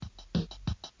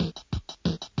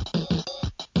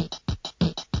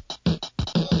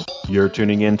You're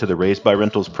tuning in to the Raised by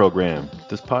Rentals program.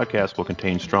 This podcast will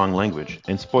contain strong language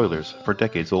and spoilers for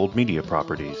decades-old media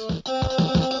properties.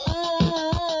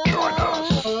 Join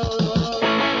us.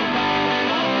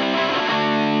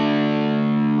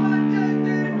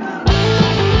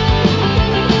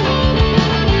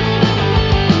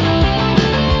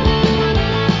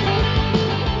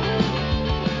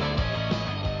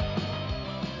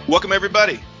 Welcome,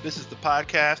 everybody. This is the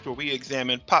podcast where we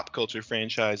examine pop culture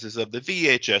franchises of the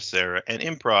VHS era and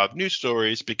improv new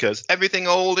stories because everything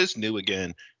old is new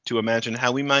again to imagine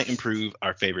how we might improve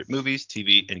our favorite movies,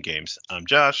 TV, and games. I'm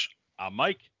Josh. I'm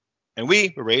Mike. And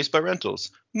we were Raised by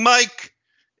Rentals. Mike,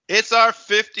 it's our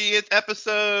 50th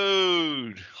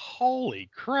episode. Holy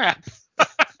crap.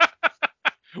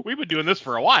 We've been doing this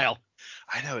for a while.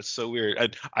 I know, it's so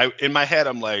weird. I in my head,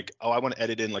 I'm like, oh, I want to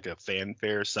edit in like a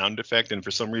fanfare sound effect. And for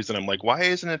some reason, I'm like, why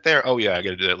isn't it there? Oh, yeah, I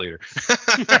got to do that later.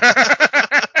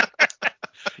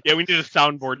 Yeah, we need a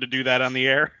soundboard to do that on the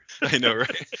air. I know,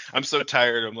 right? I'm so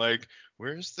tired. I'm like,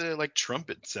 where's the like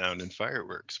trumpet sound and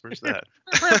fireworks? Where's that?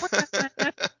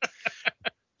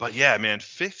 But yeah, man,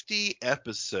 50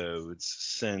 episodes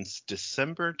since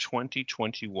December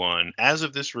 2021. As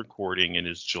of this recording, it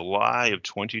is July of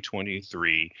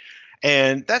 2023.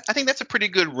 And I think that's a pretty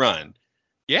good run.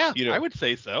 Yeah, I would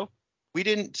say so. We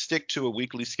didn't stick to a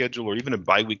weekly schedule or even a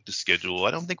bi-weekly schedule. I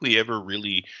don't think we ever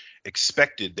really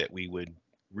expected that we would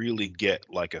really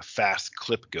get like a fast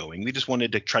clip going. We just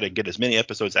wanted to try to get as many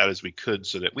episodes out as we could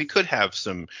so that we could have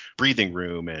some breathing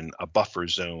room and a buffer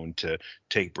zone to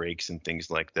take breaks and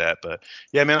things like that. But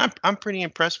yeah, man, I'm pretty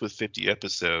impressed with 50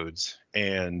 episodes.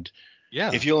 And yeah,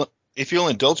 if you'll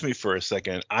indulge me for a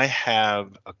second, I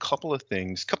have a couple of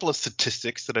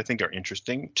statistics that I think are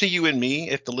interesting to you and me.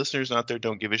 If the listeners out there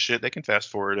don't give a shit, they can fast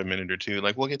forward a minute or two.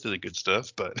 Like, we'll get to the good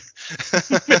stuff, but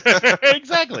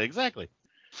exactly.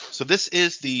 So this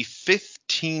is the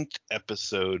 15th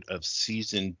episode of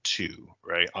season 2,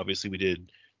 right? Obviously, we did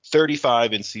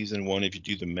 35 in season 1 if you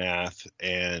do the math,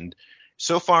 and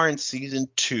so far in season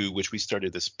 2, which we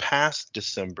started this past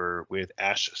December with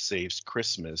Ash Saves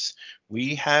Christmas,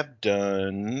 we have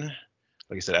done,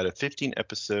 like I said, out of 15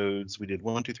 episodes, we did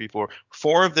 1, 2, 3, 4.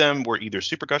 4 of them were either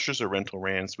Super Gushers or Rental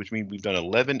Rants, which means we've done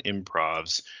 11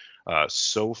 improvs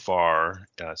so far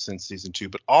since season 2.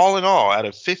 But all in all, out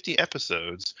of 50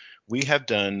 episodes, we have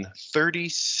done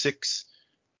 36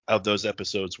 of those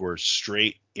episodes were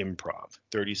straight improv.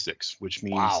 36, which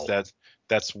means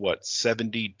that's what,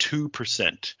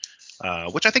 72%.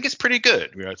 Which I think is pretty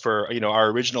good, for our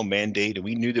original mandate, and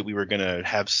we knew that we were going to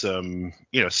have some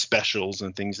specials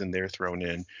and things in there thrown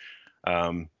in.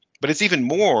 But it's even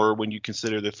more when you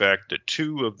consider the fact that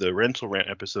 2 of the Rental Rant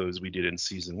episodes we did in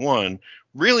season 1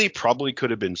 really probably could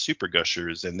have been Super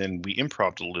Gushers, and then we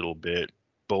improv'd a little bit,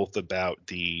 both about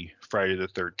the Friday the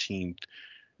 13th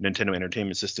Nintendo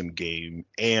Entertainment System game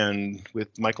and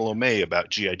with Michael O'May about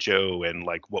G.I. Joe and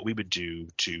like what we would do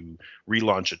to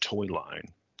relaunch a toy line.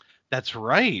 That's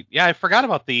right. Yeah, I forgot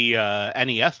about the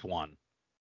NES one.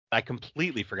 I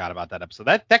completely forgot about that episode.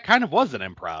 That kind of was an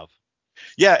improv.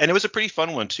 Yeah, and it was a pretty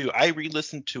fun one, too. I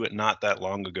re-listened to it not that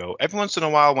long ago. Every once in a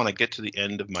while, when I get to the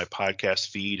end of my podcast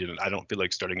feed and I don't feel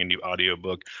like starting a new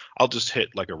audiobook, I'll just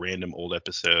hit like a random old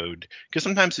episode. Because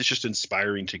sometimes it's just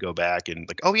inspiring to go back and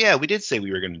like, oh, yeah, we did say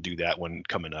we were going to do that one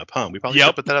coming up, huh? We probably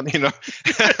should put that on,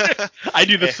 I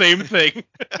do the same thing.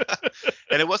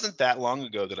 And it wasn't that long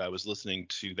ago that I was listening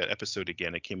to that episode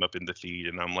again. It came up in the feed,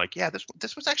 and I'm like, yeah,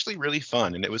 this was actually really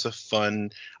fun. And it was a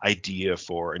fun idea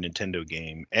for a Nintendo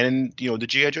game. And, the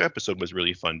G.I. Joe episode was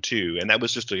really fun too. And that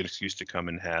was just an excuse to come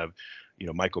and have,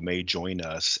 Michael May join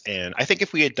us. And I think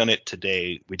if we had done it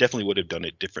today, we definitely would have done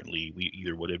it differently. We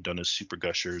either would have done a Super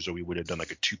Gushers or we would have done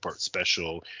like a 2-part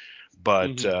special.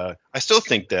 But I still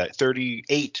think that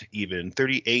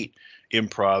 38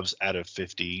 improvs out of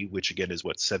 50, which again is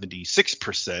what,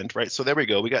 76%, right? So there we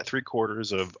go. We got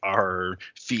 3/4 of our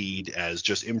feed as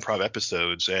just improv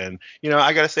episodes. And,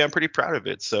 I got to say, I'm pretty proud of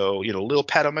it. So, a little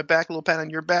pat on my back, a little pat on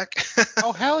your back.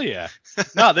 Oh, hell yeah.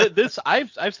 No, this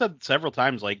I've said several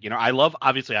times, like, I love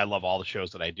all the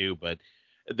shows that I do, but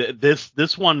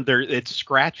this one there, it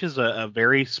scratches a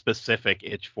very specific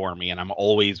itch for me, and I'm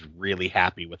always really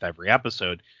happy with every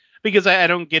episode because I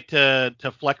don't get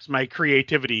to flex my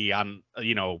creativity on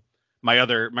my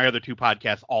other 2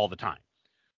 podcasts all the time.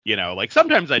 Like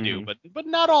sometimes I do, but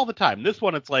not all the time. This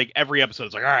one, it's like every episode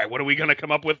is like, all right, what are we gonna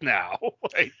come up with now?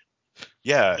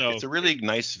 Yeah, it's a really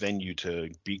nice venue to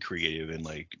be creative and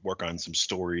like work on some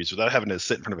stories without having to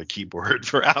sit in front of a keyboard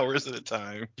for hours at a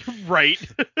time. Right.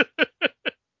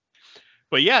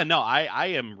 But yeah, no, I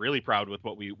am really proud with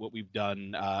what we've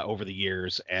done over the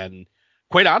years, and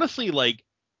quite honestly, like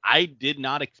I did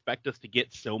not expect us to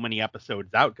get so many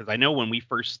episodes out, because I know when we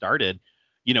first started,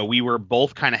 we were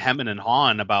both kind of hemming and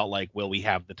hawing about like, will we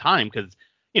have the time? Because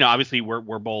obviously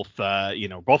we're both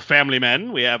both family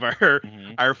men. We have our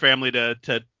Mhm. our family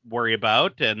to worry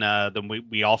about, and then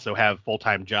we also have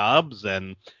full-time jobs,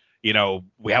 and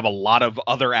we have a lot of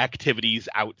other activities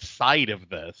outside of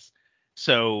this.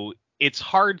 So it's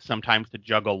hard sometimes to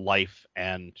juggle life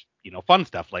and fun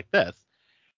stuff like this.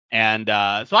 And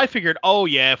so I figured, oh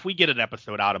yeah, if we get an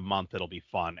episode out a month, it'll be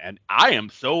fun. And I am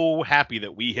so happy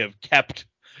that we have kept,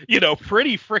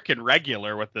 pretty freaking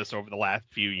regular with this over the last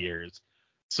few years.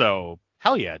 So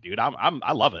hell yeah, dude,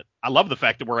 I love it. I love the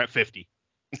fact that we're at 50.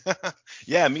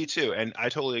 Yeah, me too. And I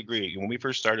totally agree. When we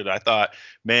first started, I thought,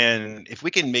 man, if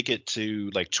we can make it to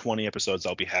like 20 episodes,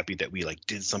 I'll be happy that we like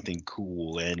did something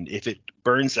cool. And if it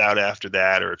burns out after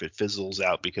that, or if it fizzles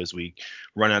out because we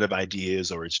run out of ideas,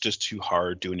 or it's just too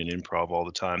hard doing an improv all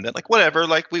the time, then like whatever,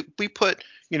 like we put,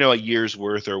 a year's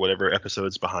worth or whatever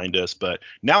episodes behind us. But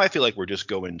now I feel like we're just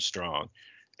going strong.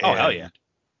 Oh hell yeah. And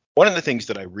one of the things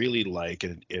that I really like,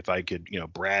 and if I could,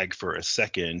 brag for a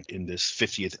second in this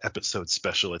 50th episode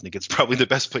special, I think it's probably the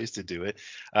best place to do it.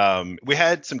 We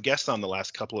had some guests on the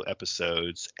last couple of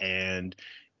episodes, and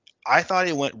I thought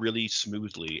it went really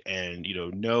smoothly. And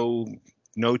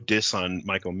no diss on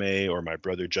Michael May or my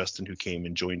brother Justin, who came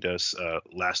and joined us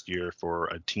last year for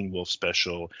a Teen Wolf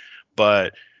special,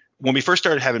 but when we first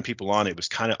started having people on, it was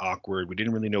kind of awkward. We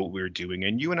didn't really know what we were doing,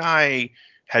 and you and I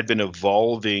had been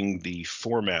evolving the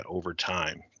format over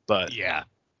time. But Yeah.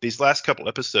 these last couple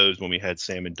episodes, when we had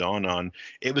Sam and Dawn on,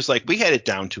 it was like we had it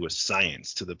down to a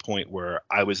science, to the point where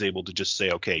I was able to just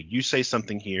say, okay, you say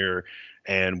something here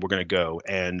and we're going to go.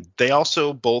 And they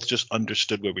also both just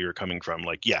understood where we were coming from.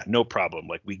 Like, yeah, no problem.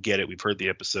 Like, we get it. We've heard the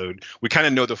episode. We kind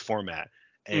of know the format.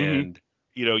 Mm-hmm. And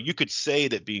you could say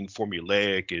that being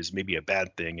formulaic is maybe a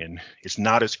bad thing and it's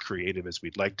not as creative as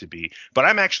we'd like to be. But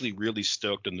I'm actually really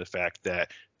stoked on the fact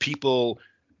that people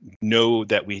know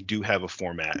that we do have a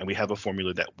format and we have a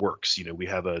formula that works. We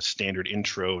have a standard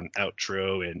intro and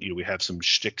outro, and we have some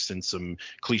shticks and some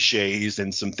cliches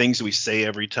and some things we say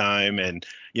every time. And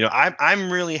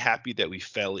I'm really happy that we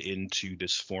fell into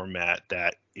this format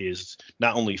that is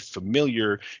not only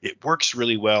familiar, it works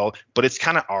really well, but it's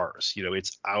kind of ours.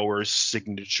 It's our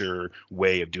signature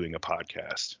way of doing a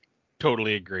podcast.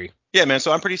 Totally agree. Yeah, man.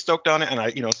 So I'm pretty stoked on it.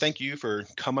 And thank you for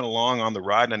coming along on the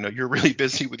ride. I know you're really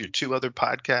busy with your two other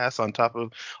podcasts on top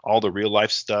of all the real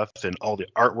life stuff and all the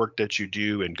artwork that you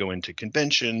do, and going to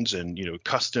conventions and,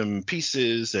 custom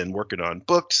pieces and working on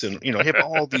books, and, you have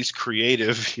all these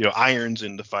creative, irons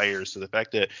in the fire. So the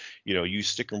fact that, you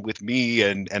stick with me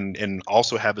and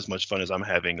also have as much fun as I'm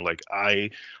having, like, I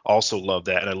also love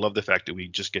that. And I love the fact that we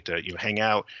just get to, hang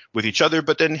out with each other,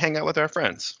 but then hang out with our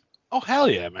friends. Oh hell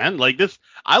yeah, man! Like this,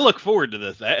 I look forward to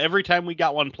this. Every time we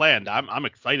got one planned, I'm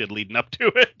excited leading up to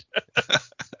it.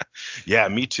 Yeah,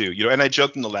 me too. And I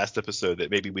joked in the last episode that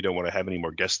maybe we don't want to have any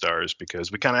more guest stars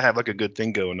because we kind of have like a good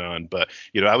thing going on. But,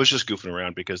 I was just goofing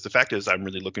around, because the fact is I'm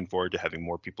really looking forward to having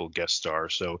more people guest star.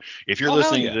 So if you're Oh hell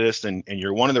listening to yeah. this and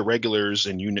you're one of the regulars,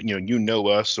 and you know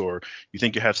us, or you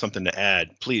think you have something to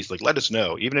add, please, like, let us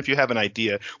know. Even if you have an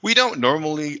idea. We don't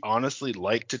normally honestly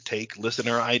like to take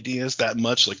listener ideas that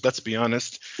much. Like, let's be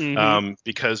honest, Mm-hmm.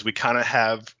 because we kind of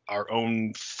have our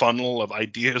own funnel of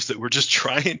ideas that we're just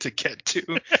trying to get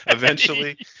to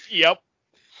eventually. Yep.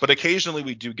 But occasionally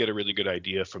we do get a really good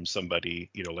idea from somebody,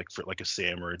 like for like a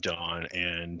Sam or a Don,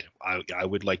 and I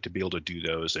would like to be able to do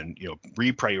those and,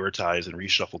 reprioritize and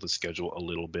reshuffle the schedule a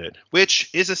little bit,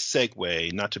 which is a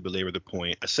segue, not to belabor the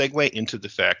point, a segue into the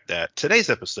fact that today's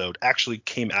episode actually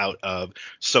came out of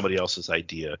somebody else's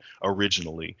idea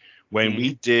originally. When Mm-hmm.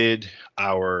 we did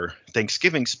our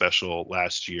Thanksgiving special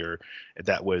last year,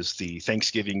 that was the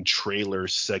Thanksgiving trailer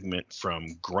segment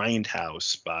from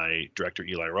Grindhouse by director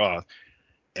Eli Roth.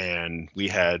 And we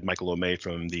had Michael O'May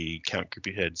from the Count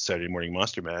Creepy Head Saturday Morning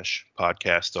Monster Mash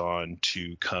podcast on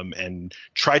to come and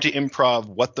try to improv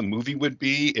what the movie would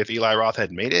be if Eli Roth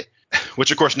had made it.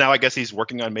 Which, of course, now I guess he's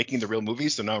working on making the real movie.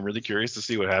 So now I'm really curious to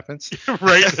see what happens.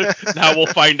 Right. Now we'll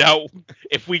find out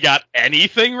if we got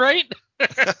anything right.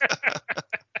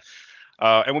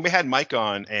 And when we had Mike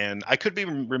on, and I could be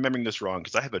remembering this wrong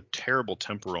because I have a terrible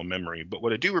temporal memory, but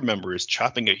what I do remember is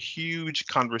chopping a huge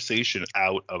conversation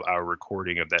out of our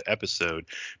recording of that episode,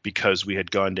 because we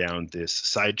had gone down this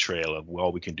side trail of,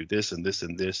 well, we can do this and this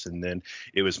and this. And then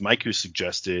it was Mike who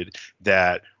suggested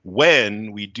that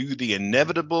when we do the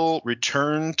inevitable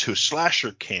return to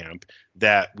slasher camp,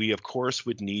 that we, of course,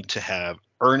 would need to have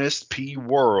Ernest P.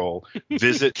 Worrell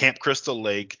visit Camp Crystal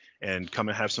Lake and come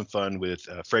and have some fun with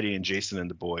Freddy and Jason and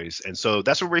the boys. And so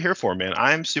that's what we're here for, man.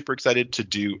 I'm super excited to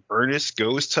do Ernest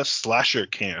Goes to Slasher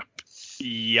Camp.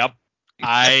 Yep.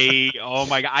 Oh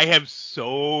my God, I have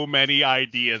so many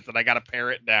ideas that I got to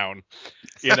pare it down.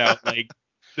 Like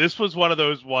this was one of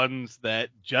those ones that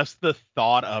just the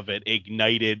thought of it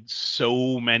ignited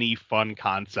so many fun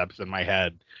concepts in my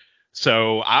head.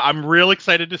 So I'm real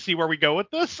excited to see where we go with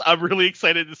this. I'm really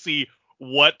excited to see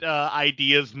what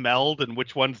ideas meld and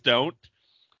which ones don't.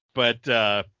 But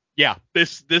yeah,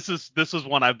 this is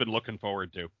one I've been looking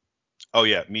forward to. Oh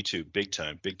yeah, me too. Big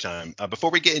time, big time.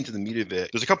 Before we get into the meat of it,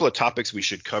 there's a couple of topics we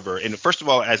should cover. And first of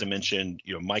all, as I mentioned,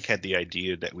 Mike had the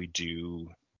idea that we do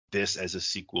this as a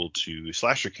sequel to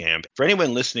Slasher Camp. For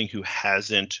anyone listening who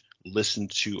hasn't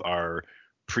listened to our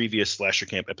previous Slasher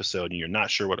Camp episode and you're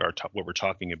not sure what we're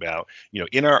talking about,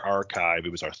 in our archive,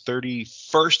 it was our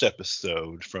 31st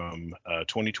episode from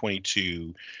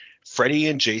 2022. Freddy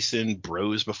and Jason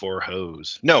bros before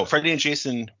hoes. No, Freddy and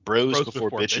Jason bros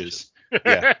before bitches.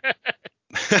 Yeah.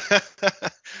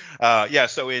 Yeah,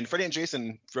 so in Freddy and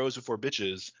Jason Bros Before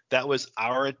Bitches, that was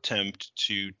our attempt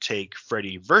to take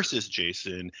Freddy versus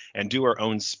Jason and do our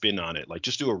own spin on it. Like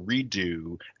just do a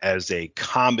redo as a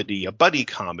comedy, a buddy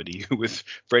comedy with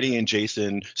Freddy and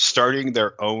Jason starting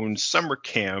their own summer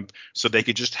camp so they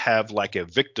could just have like a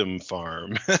victim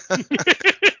farm.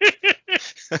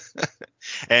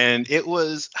 And it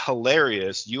was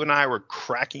hilarious. You and I were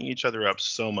cracking each other up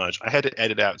so much. I had to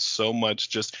edit out so much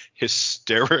just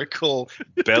hysterical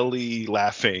belly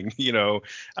laughing,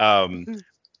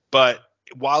 But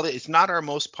while it's not our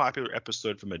most popular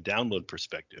episode from a download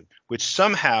perspective, which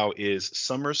somehow is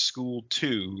Summer School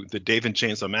 2, The Dave and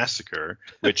Chainsaw Massacre,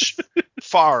 which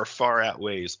far, far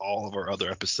outweighs all of our other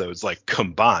episodes, like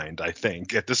combined, I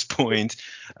think, at this point.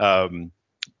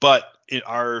 But in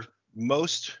our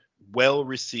most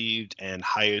well-received and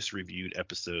highest reviewed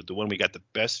episode, the one we got the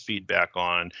best feedback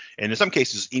on, and in some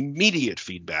cases immediate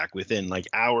feedback within like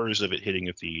hours of it hitting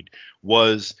a feed,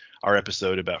 was our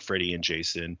episode about Freddy and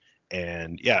Jason.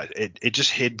 And yeah, it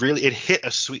hit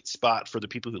a sweet spot for the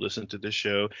people who listen to this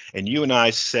show. And you and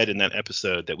I said in that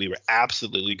episode that we were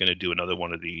absolutely going to do another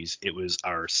one of these. It was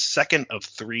our second of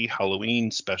 3 Halloween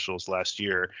specials last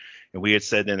year, and we had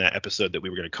said in that episode that we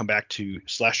were going to come back to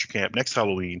Slasher Camp next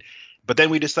Halloween. But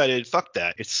then we decided, fuck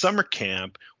that. It's summer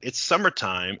camp. It's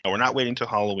summertime. We're not waiting till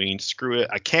Halloween. Screw it.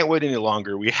 I can't wait any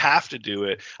longer. We have to do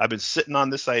it. I've been sitting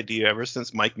on this idea ever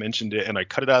since Mike mentioned it, and I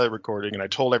cut it out of the recording. And I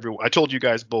told you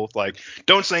guys both, like,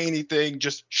 don't say anything.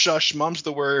 Just shush. Mum's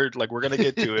the word. Like, we're gonna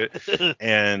get to it.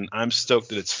 And I'm stoked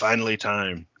that it's finally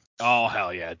time. Oh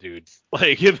hell yeah, dude!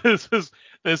 Like this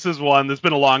is one that's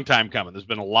been a long time coming. There's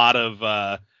been a lot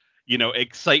of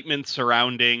excitement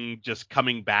surrounding just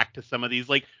coming back to some of these.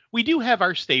 Like we do have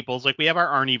our staples, like we have our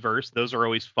Arnieverse. Those are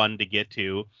always fun to get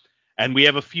to. And we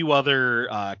have a few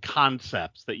other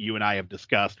concepts that you and I have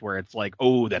discussed where it's like,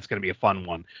 oh, that's going to be a fun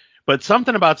one. But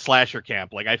something about Slasher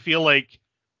Camp, like I feel like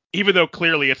even though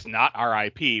clearly it's not our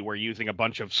IP, we're using a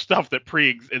bunch of stuff that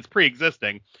is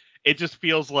pre-existing. It just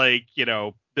feels like,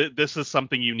 this is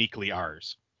something uniquely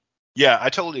ours. Yeah, I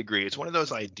totally agree. It's one of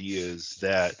those ideas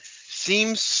that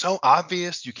seems so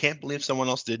obvious you can't believe someone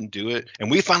else didn't do it,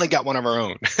 and we finally got one of our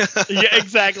own. Yeah,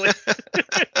 exactly.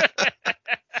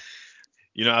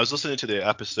 I was listening to the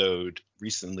episode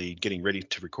recently, getting ready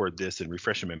to record this and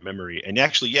refreshing my memory. And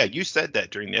actually, yeah, you said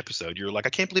that during the episode. You were like, I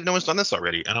can't believe no one's done this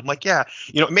already. And I'm like, yeah,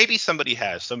 maybe somebody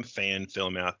has some fan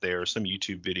film out there, some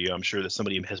YouTube video. I'm sure that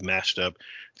somebody has mashed up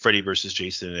Freddy versus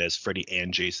Jason as Freddy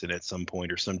and Jason at some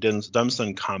point, or done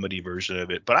some comedy version of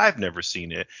it. But I've never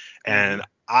seen it. And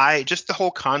just the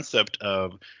whole concept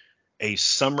of a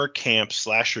summer camp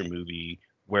slasher movie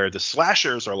where the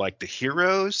slashers are like the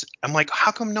heroes. I'm like,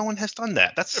 how come no one has done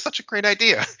that? That's such a great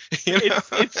idea.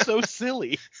 It's so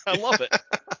silly. I love it.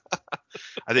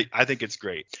 I think it's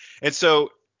great. And so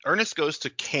Ernest Goes to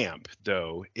Camp,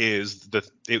 though, is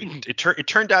it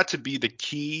turned out to be the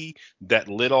key that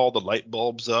lit all the light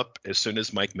bulbs up as soon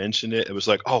as Mike mentioned it. It was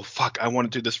like, oh fuck, I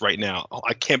want to do this right now. Oh,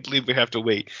 I can't believe we have to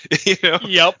wait.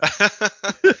 Yep.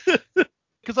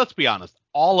 Because let's be honest,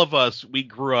 all of us, we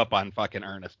grew up on fucking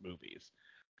Ernest movies.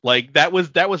 Like that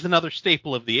was another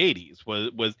staple of the 80s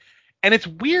was, and it's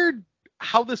weird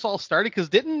how this all started because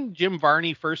didn't Jim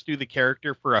Varney first do the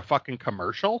character for a fucking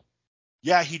commercial?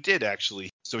 Yeah, he did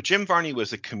actually. So Jim Varney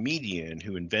was a comedian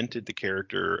who invented the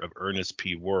character of Ernest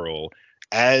P. Worrell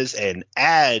as an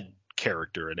ad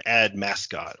character, an ad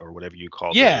mascot, or whatever you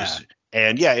call those.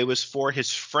 And yeah, it was for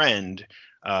his friend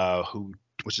who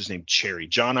what's his name, Cherry,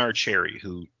 John R. Cherry,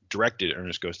 who directed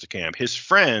Ernest Goes to Camp. His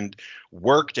friend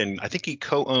worked, and I think he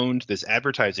co-owned this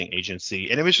advertising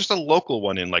agency, and it was just a local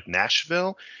one in like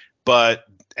Nashville. But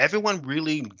everyone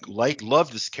really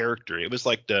loved this character. It was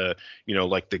like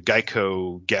like the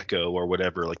Geico Gecko or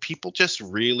whatever. Like people just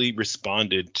really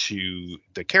responded to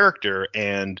the character,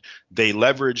 and they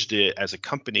leveraged it as a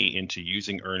company into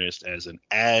using Ernest as an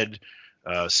ad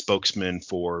spokesman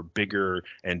for bigger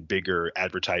and bigger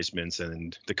advertisements,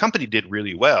 and the company did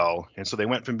really well. And so they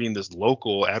went from being this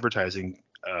local advertising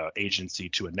agency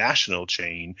to a national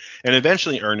chain, and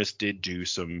eventually Ernest did do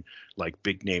some like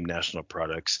big name national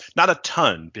products. Not a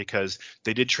ton, because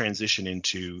they did transition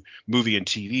into movie and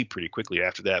TV pretty quickly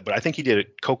after that. But I think he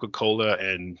did Coca-Cola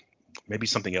and maybe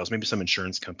something else, maybe some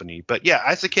insurance company. But yeah,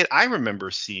 as a kid, I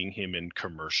remember seeing him in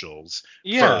commercials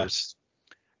Yeah. first.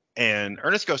 And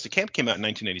Ernest Goes to Camp came out in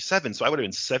 1987, so I would have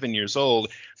been 7 years old.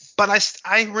 But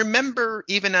I remember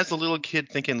even as a little kid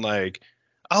thinking like,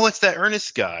 oh, it's that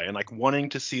Ernest guy, and like wanting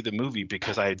to see the movie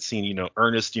because I had seen,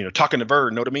 Ernest, talking to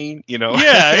Bird, know what I mean? Yeah,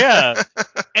 yeah.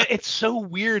 And it's so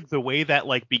weird the way that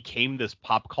like became this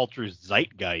pop culture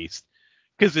zeitgeist,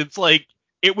 because it's like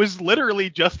it was literally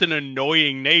just an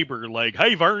annoying neighbor, like,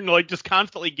 hey Vern, like just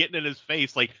constantly getting in his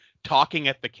face, like talking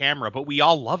at the camera, but we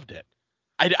all loved it.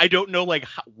 I don't know like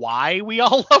why we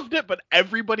all loved it, but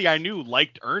everybody I knew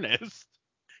liked Ernest.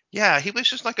 Yeah, he was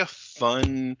just like a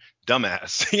fun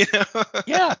dumbass.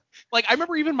 Yeah, like I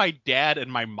remember even my dad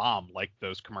and my mom liked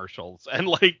those commercials, and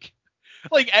like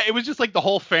it was just like the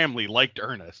whole family liked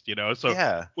Ernest, So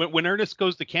Yeah. when Ernest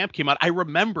Goes to Camp came out, I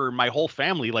remember my whole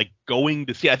family like going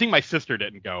to see. I think my sister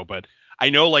didn't go, but I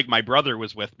know like my brother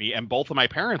was with me, and both of my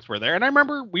parents were there, and I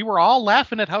remember we were all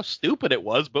laughing at how stupid it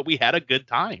was, but we had a good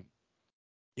time.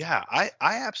 Yeah, I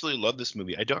absolutely love this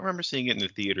movie. I don't remember seeing it in the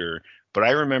theater, but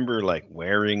I remember like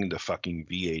wearing the fucking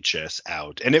VHS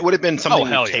out, and it would have been Oh something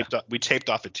hell yeah. we taped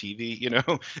off a TV.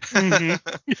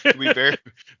 Hmm. We very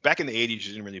back in the 80s,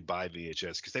 you didn't really buy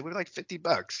VHS because they were like $50.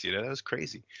 That was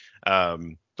crazy.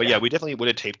 But yeah, Yeah. we definitely would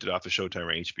have taped it off of Showtime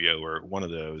or HBO or one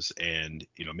of those, and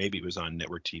maybe it was on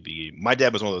network TV. My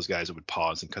dad was one of those guys that would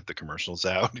pause and cut the commercials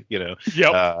out.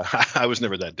 Yep. I was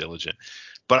never that diligent.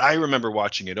 But I remember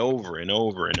watching it over and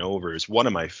over and over. It's one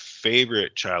of my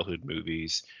favorite childhood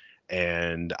movies,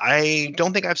 and I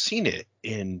don't think I've seen it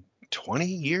in 20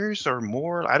 years or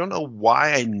more. I don't know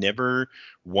why I never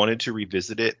wanted to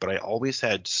revisit it, but I always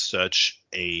had such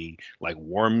a like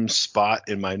warm spot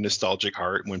in my nostalgic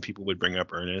heart when people would bring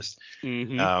up Ernest.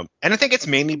 Hmm. And I think it's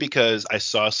mainly because I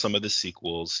saw some of the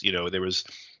sequels. There was,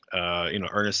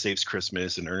 Ernest Saves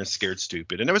Christmas and Ernest Scared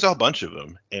Stupid, and there was a whole bunch of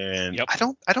them. And Yep.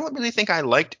 I don't really think I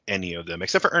liked any of them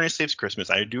except for Ernest Saves Christmas.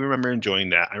 I do remember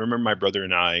enjoying that. I remember my brother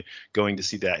and I going to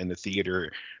see that in the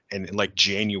theater in like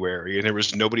January, and there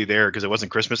was nobody there because it wasn't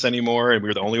Christmas anymore, and we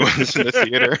were the only ones in the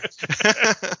theater.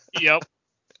 Yep.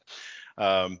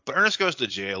 But Ernest Goes to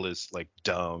Jail is like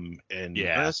dumb, and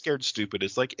Yeah. Ernest Scared Stupid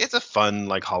is like it's a fun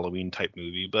like Halloween type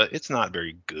movie, but it's not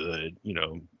very good,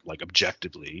 like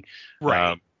objectively.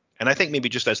 Right. Um, and I think maybe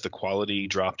just as the quality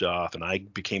dropped off, and I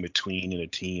became a tween and a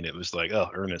teen, it was like, oh,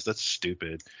 Ernest, that's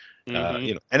stupid. Hmm.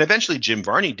 And eventually Jim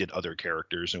Varney did other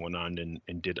characters and went on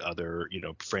and did other,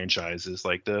 franchises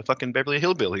like the fucking Beverly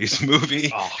Hillbillies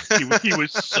movie. Oh, he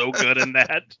was so good in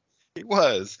that. It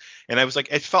was. And I was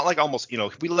like, it felt like almost,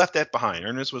 we left that behind.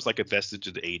 Ernest was like a vestige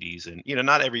of the 80s. And,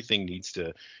 not everything you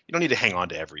don't need to hang on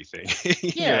to everything,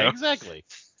 Yeah, exactly.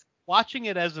 Watching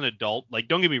it as an adult, like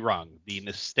don't get me wrong, the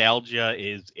nostalgia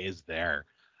is there.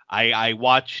 I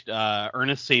watched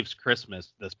Ernest Saves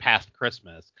Christmas this past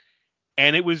Christmas,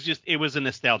 and it was a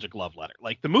nostalgic love letter.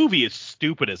 Like the movie is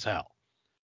stupid as hell,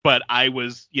 but I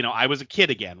was a kid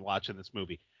again watching this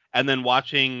movie, and then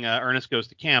watching Ernest Goes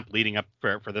to Camp leading up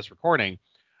for this recording.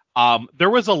 There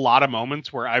was a lot of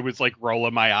moments where I was like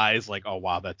rolling my eyes, like, oh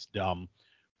wow, that's dumb.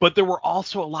 But there were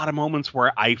also a lot of moments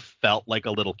where I felt like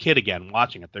a little kid again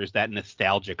watching it. There's that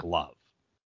nostalgic love.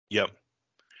 Yep.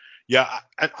 Yeah.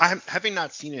 I'm having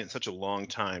not seen it in such a long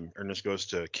time. Ernest Goes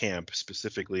to Camp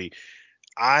specifically.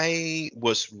 I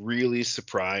was really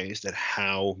surprised at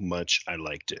how much I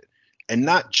liked it. And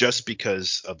not just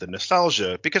because of the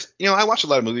nostalgia, because, I watched a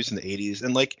lot of movies in the 80s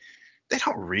and like they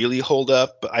don't really hold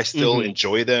up, but I still Hmm.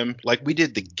 enjoy them. Like we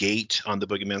did The Gate on The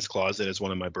Boogeyman's Closet as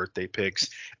one of my birthday picks.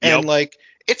 And Yep. like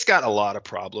it's got a lot of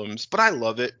problems, but I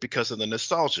love it because of the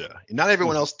nostalgia. Not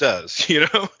everyone Mhm. else does,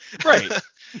 Right.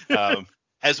 um,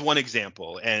 as one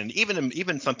example. And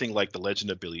even something like The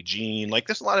Legend of Billie Jean, like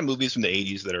there's a lot of movies from the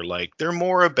 80s that are like they're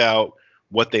more about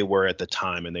what they were at the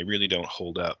time and they really don't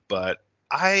hold up. But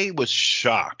I was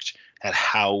shocked at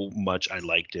how much I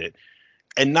liked it.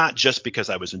 and not just because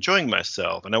I was enjoying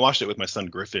myself. And I watched it with my son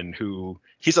Griffin, who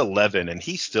he's 11 and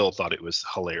he still thought it was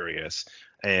hilarious.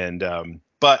 And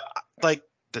but like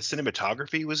the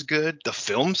cinematography was good, the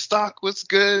film stock was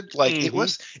good. Like it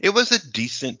was a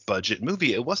decent budget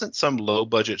movie. It wasn't some low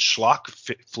budget schlock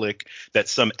flick that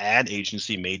some ad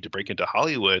agency made to break into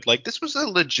Hollywood. Like this was a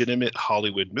legitimate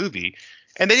Hollywood movie,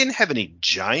 and they didn't have any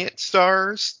giant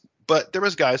stars, but there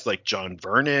was guys like John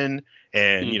Vernon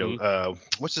and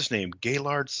what's his name,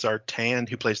 Gaylord Sartan,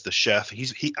 who plays the chef.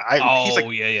 Oh,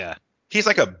 yeah. He's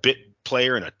like a bit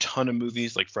player in a ton of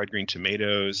movies like Fried Green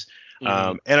Tomatoes.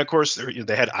 Mm-hmm. And of course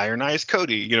they had Iron Eyes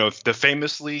Cody, the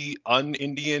famously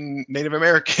un-Indian Native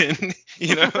American.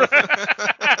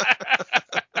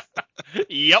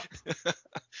 Yep.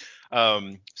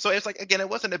 So it's like, again, it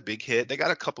wasn't a big hit. They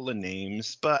got a couple of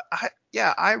names, but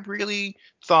I really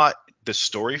thought the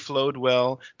story flowed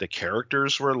well. The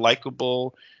characters were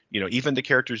likable. Even the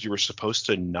characters you were supposed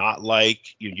to not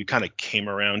like, you kind of came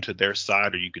around to their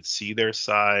side, or you could see their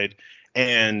side.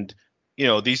 And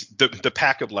the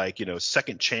pack of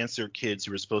second chancer kids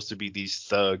who were supposed to be these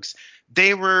thugs,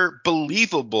 they were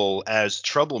believable as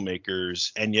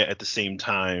troublemakers, and yet at the same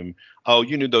time, oh,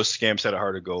 you knew those scamps had a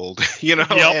heart of gold. Yep.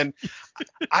 And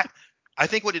I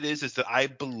think what it is that I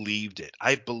believed it.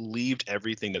 I believed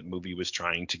everything that movie was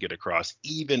trying to get across,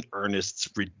 even Ernest's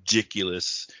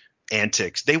ridiculous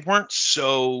antics. They weren't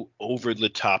so over the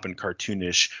top and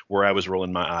cartoonish where I was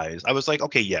rolling my eyes. I was like,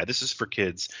 okay, yeah, this is for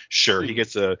kids. Sure, he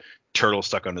gets a turtle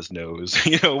stuck on his nose,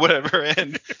 whatever.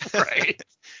 And right.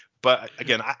 But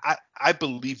again, I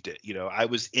believed it. I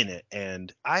was in it,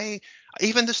 and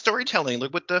even the storytelling,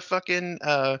 like with the fucking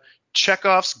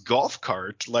Chekhov's golf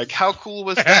cart. Like, how cool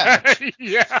was that?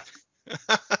 Yeah.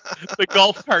 The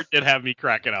golf cart did have me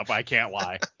cracking up. I can't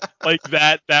lie. Like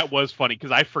that was funny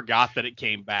because I forgot that it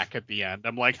came back at the end.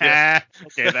 I'm like, okay,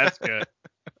 that's good.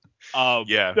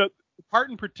 Yeah. The part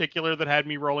in particular that had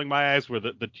me rolling my eyes were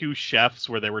the two chefs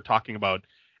where they were talking about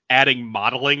adding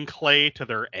modeling clay to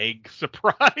their egg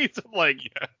surprise. I'm like,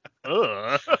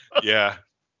 ugh. Yeah.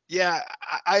 Yeah,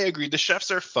 I agree. The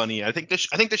chefs are funny. I think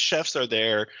the chefs are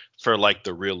there for like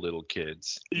the real little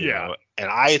kids, Yeah. And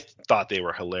I thought they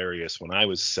were hilarious when I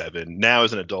was 7. Now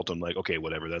as an adult, I'm like, okay,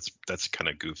 whatever. That's kind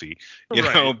of goofy,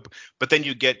 Right. But then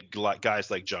you get guys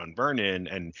like John Vernon,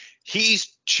 and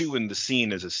he's chewing the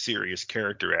scene as a serious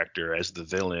character actor, as the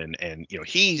villain, and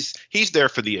he's there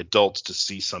for the adults to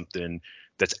see something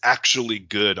that's actually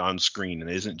good on screen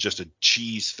and isn't just a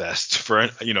cheese fest for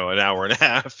an hour and a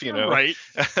half, Right.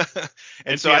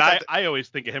 And so see, I I always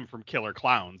think of him from Killer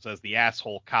Clowns as the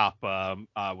asshole cop.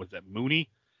 Was that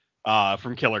Mooney?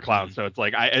 From Killer Clowns. So it's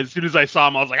like, as soon as I saw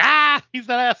him, I was like, he's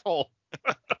that asshole.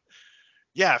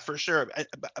 Yeah, for sure.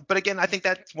 But again, I think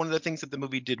that's one of the things that the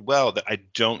movie did well that I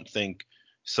don't think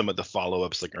some of the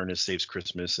follow-ups like Ernest Saves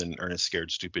Christmas and Ernest Scared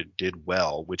Stupid did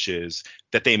well, which is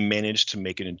that they managed to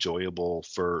make it enjoyable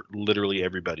for literally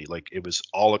everybody. Like it was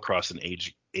all across an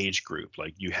age group.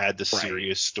 Like you had the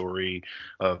serious story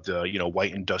of the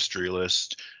white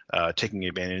industrialist taking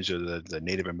advantage of the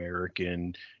Native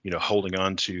American, holding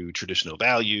on to traditional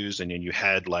values, and then you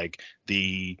had like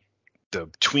the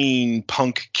tween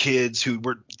punk kids who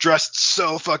were dressed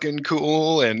so fucking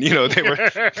cool, and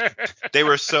they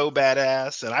were so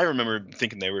badass, and I remember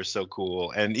thinking they were so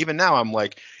cool. And even now I'm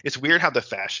like, it's weird how the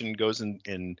fashion goes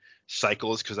in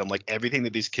cycles, because I'm like, everything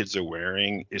that these kids are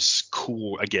wearing is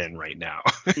cool again right now.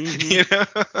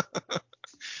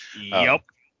 Yep.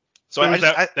 So there was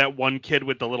that one kid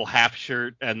with the little half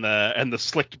shirt and the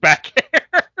slicked back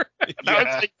hair. I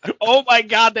was like, oh my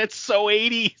god, that's so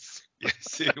 80s.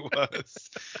 Yes, it was.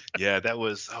 Yeah, that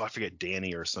was, I forget,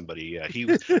 Danny or somebody. Yeah,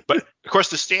 but of course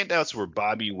the standouts were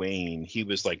Bobby Wayne. He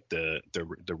was like the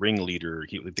ringleader.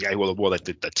 The guy who wore like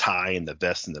the tie and the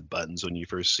vest and the buttons when you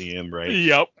first see him, right?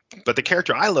 Yep. But the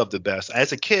character I loved the best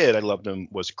as a kid, I loved him,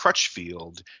 was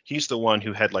Crutchfield. He's the one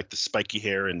who had like the spiky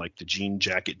hair and like the jean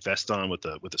jacket vest on with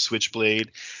a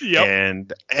switchblade.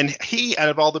 Yep. And he, out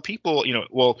of all the people,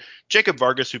 Jacob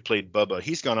Vargas, who played Bubba,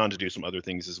 he's gone on to do some other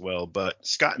things as well. But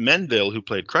Scott Menville, who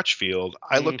played Crutchfield,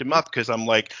 I looked him up because I'm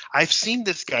like, I've seen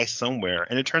this guy somewhere.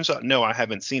 And it turns out, no, I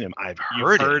haven't seen him. I've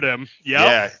heard him. Yep.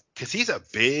 Yeah, because he's a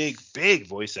big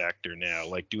voice actor now,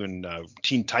 like doing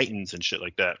Teen Titans and shit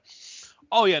like that.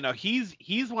 Oh yeah, no, he's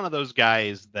one of those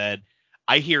guys that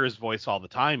I hear his voice all the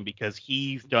time because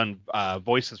he's done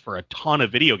voices for a ton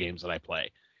of video games that I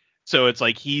play. So it's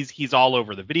like he's all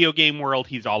over the video game world.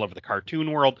 He's all over the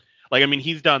cartoon world. Like, I mean,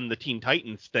 he's done the Teen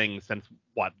Titans thing since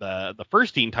the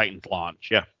first Teen Titans launch.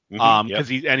 Yeah. Because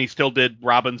he still did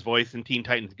Robin's voice in Teen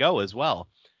Titans Go as well.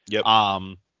 Yep.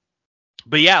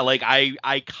 but yeah, like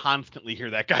I constantly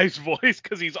hear that guy's voice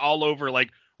because he's all over like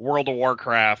World of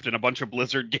Warcraft and a bunch of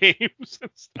Blizzard games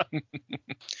and stuff.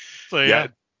 So Yeah,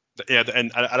 yeah.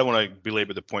 and I don't want to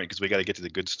belabor the point because we got to get to the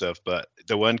good stuff. But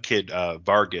the one kid,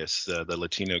 Vargas, the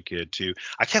Latino kid too,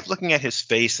 I kept looking at his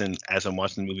face and as I'm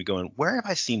watching the movie, going, "Where have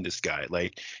I seen this guy?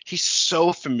 Like, he's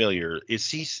so familiar. Is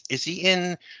he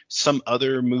in some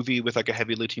other movie with like a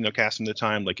heavy Latino cast from the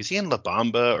time? Like, is he in La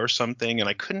Bamba or something?" And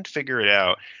I couldn't figure it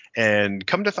out. And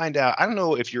come to find out, I don't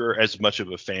know if you're as much of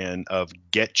a fan of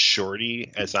Get Shorty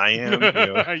as I am.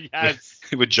 Yes.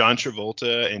 With John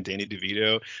Travolta and Danny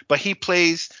DeVito, but he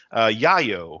plays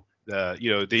Yayo.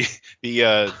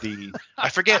 The I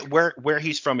forget where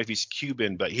he's from, if he's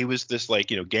Cuban, but he was this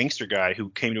like gangster guy who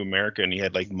came to America and he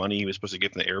had like money he was supposed to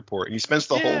get from the airport, and he spends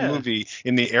the whole Yeah. movie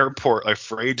in the airport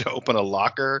afraid to open a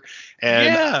locker.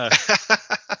 And Yeah.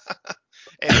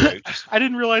 anyway, just I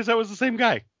didn't realize that was the same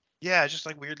guy. yeah, just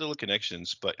like weird little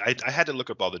connections. But I had to look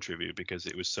up all the trivia because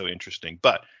it was so interesting.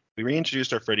 But we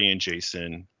reintroduced our Freddy and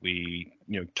Jason. We,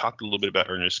 talked a little bit about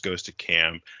Ernest Goes to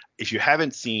Camp. If you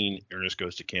haven't seen Ernest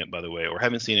Goes to Camp, by the way, or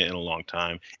haven't seen it in a long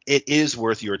time, it is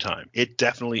worth your time. It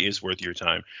definitely is worth your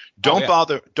time. Oh Don't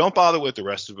yeah. bother with the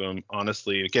rest of them,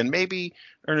 honestly. Again, maybe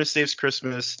Ernest Saves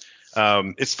Christmas.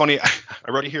 It's funny.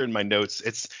 I wrote it here in my notes.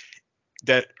 It's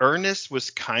that Ernest was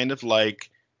kind of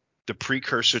like the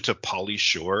precursor to Pauly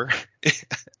Shore.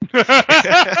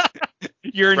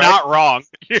 You're Right? not wrong.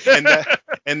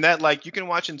 and that like you can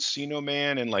watch Encino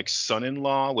Man and like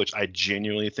Son-in-Law, which I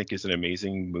genuinely think is an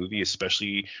amazing movie,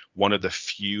 especially one of the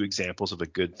few examples of a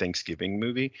good Thanksgiving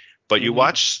movie. But you Hmm.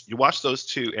 watch those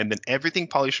two, and then everything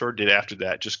Pauly Shore did after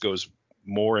that just goes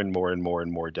more and more and more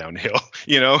and more downhill,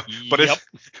 but Yep.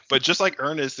 but just like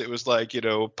Ernest, it was like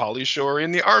Pauly Shore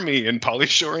in the army and Pauly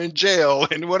Shore in jail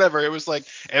and whatever. It was like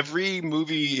every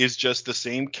movie is just the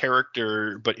same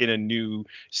character but in a new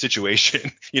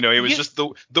situation. It was You, just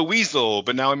the weasel,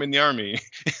 but now I'm in the army.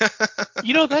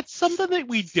 that's something that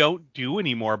we don't do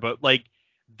anymore, but like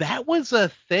that was a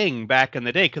thing back in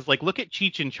the day. Because like look at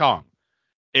Cheech and Chong.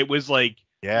 It was like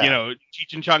Yeah.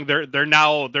 Cheech and Chong. They're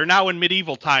now in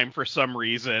medieval time for some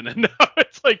reason, and now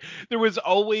it's like there was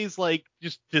always like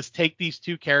just take these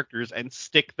two characters and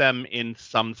stick them in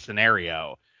some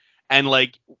scenario, and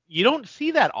like you don't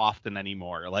see that often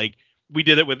anymore. Like we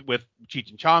did it with Cheech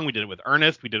and Chong, we did it with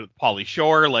Ernest, we did it with Pauly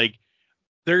Shore. Like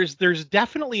there's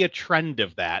definitely a trend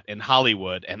of that in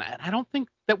Hollywood, and I don't think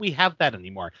that we have that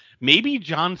anymore. Maybe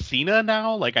John Cena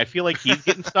now. Like I feel like he's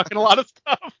getting stuck in a lot of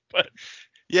stuff, but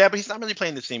Yeah, but he's not really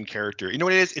playing the same character. You know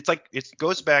what it is? It's like it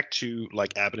goes back to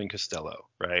like Abbott and Costello,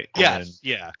 right? And yes,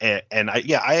 yeah. and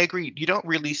I agree. You don't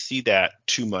really see that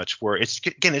too much where it's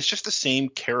just the same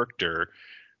character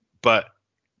but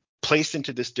placed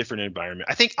into this different environment.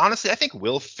 I think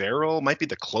Will Ferrell might be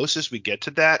the closest we get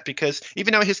to that, because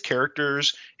even though his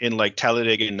characters in like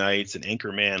Talladega Nights and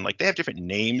Anchorman, like they have different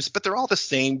names, but they're all the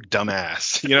same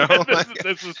dumbass,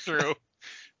 This is true.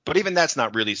 But even that's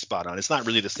not really spot on. It's not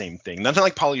really the same thing. Nothing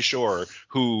like Pauly Shore,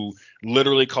 who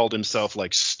literally called himself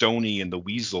like Stony and the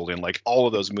Weasel in like all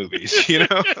of those movies,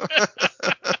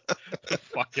 The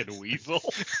fucking weasel.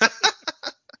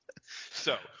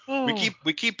 So we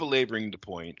Oh. keep belaboring the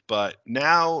point, but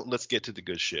now let's get to the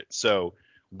good shit. So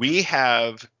we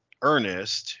have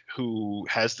Ernest, who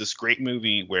has this great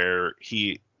movie where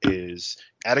he is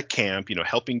at a camp,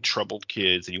 helping troubled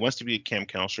kids, and he wants to be a camp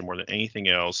counselor more than anything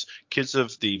else. Kids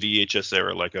of the VHS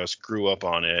era like us grew up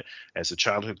on it as a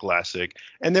childhood classic.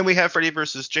 And then we have Freddy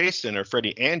versus Jason, or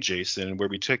Freddy and Jason, where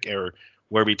we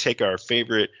take our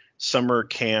favorite summer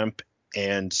camp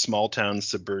and small town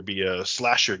suburbia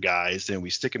slasher guys, and we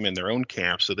stick them in their own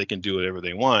camp so they can do whatever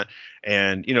they want.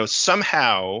 And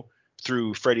somehow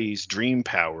through Freddy's dream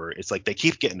power, it's like they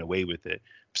keep getting away with it.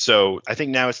 So I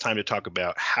think now it's time to talk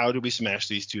about how do we smash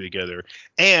these two together,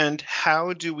 and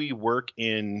how do we work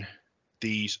in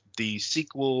the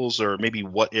sequels, or maybe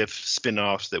what if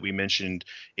spin-offs that we mentioned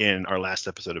in our last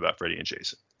episode about Freddy and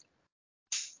Jason.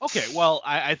 Okay, well,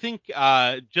 I think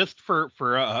just for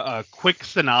a quick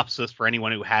synopsis for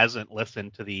anyone who hasn't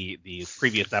listened to the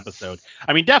previous episode,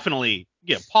 I mean, definitely,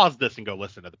 pause this and go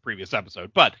listen to the previous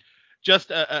episode. But just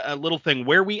a little thing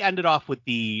where we ended off with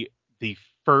the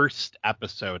first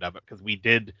episode of it, because we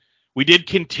did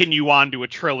continue on to a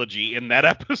trilogy in that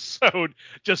episode,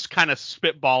 just kind of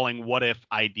spitballing what if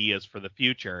ideas for the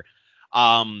future.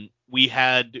 We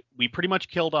pretty much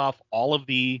killed off all of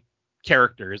the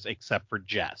characters except for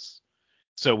Jess.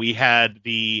 So we had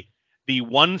the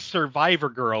one survivor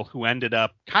girl who ended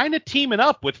up kind of teaming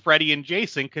up with Freddy and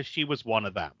Jason because she was one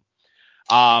of them.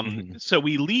 Mhm. So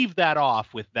we leave that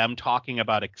off with them talking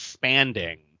about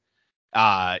expanding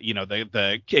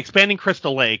the expanding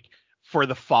Crystal Lake for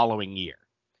the following year.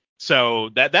 So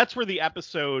that's where the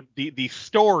episode, the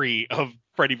story of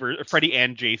Freddy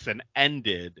and Jason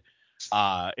ended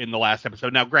in the last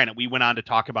episode. Now, granted, we went on to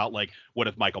talk about like what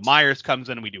if Michael Myers comes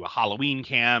in and we do a Halloween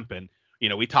camp, and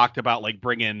we talked about like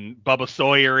bringing Bubba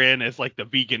Sawyer in as like the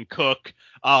vegan cook.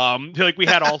 Like we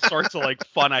had all sorts of like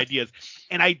fun ideas,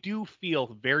 and I do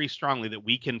feel very strongly that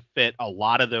we can fit a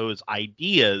lot of those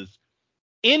ideas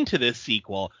into this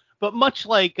sequel. But much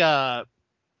like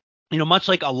much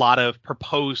like a lot of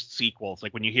proposed sequels,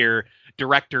 like when you hear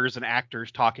directors and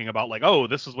actors talking about like, oh,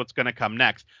 this is what's going to come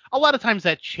next, a lot of times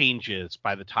that changes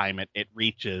by the time it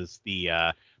reaches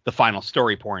the final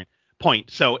story point.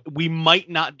 So we might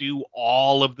not do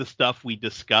all of the stuff we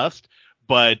discussed,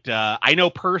 but I know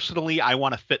personally I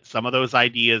want to fit some of those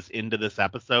ideas into this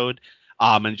episode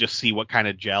and just see what kind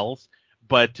of gels.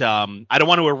 But I don't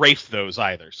want to erase those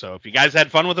either. So if you guys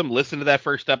had fun with them, listen to that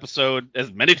first episode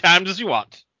as many times as you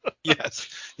want.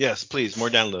 Yes, please, more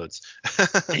downloads.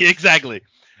 Exactly.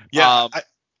 Yeah,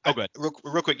 Good.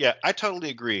 real quick. Yeah, I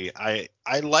totally agree.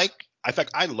 In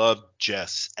fact, I love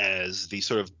Jess as the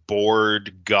sort of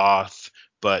bored goth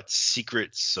but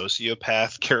secret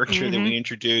sociopath character that we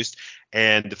introduced,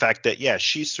 and the fact that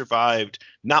she survived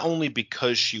not only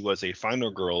because she was a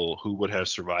final girl who would have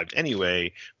survived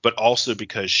anyway, but also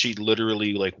because she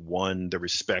literally like won the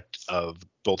respect of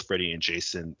both Freddy and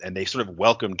Jason, and they sort of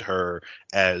welcomed her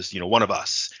as one of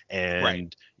us. And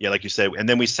right. Yeah, like you said, and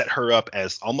then we set her up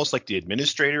as almost like the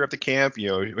administrator of the camp.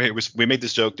 We made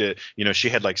this joke that she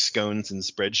had like scones and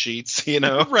spreadsheets.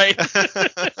 Right.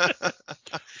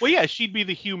 Well, yeah, she'd be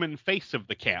the human face of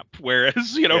the camp,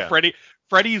 whereas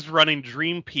Freddy's running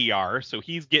Dream PR, so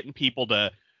he's getting people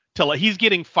to he's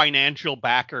getting financial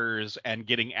backers and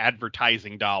getting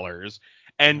advertising dollars,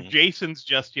 and Jason's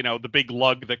just the big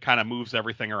lug that kind of moves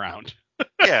everything around.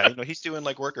 Yeah, he's doing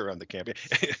like work around the camp.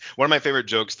 One of my favorite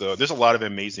jokes, though, there's a lot of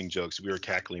amazing jokes we were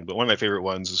cackling, but one of my favorite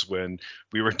ones is when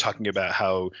we were talking about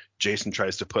how Jason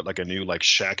tries to put like a new like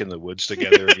shack in the woods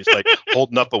together. And he's like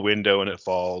holding up a window and it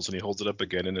falls, and he holds it up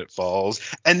again and it falls.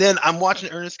 And then I'm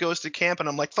watching Ernest Goes to Camp, and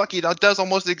I'm like, fuck, he does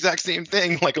almost the exact same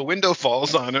thing. Like a window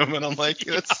falls on him, and I'm like,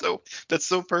 that's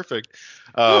so perfect.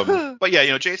 But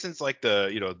yeah, Jason's like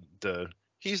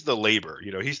he's the labor,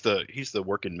 he's the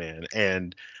working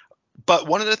man. But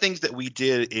one of the things that we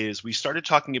did is we started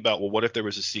talking about, well, what if there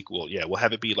was a sequel? Yeah, we'll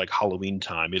have it be like Halloween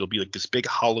time. It'll be like this big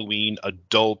Halloween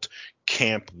adult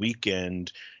camp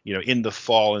weekend, in the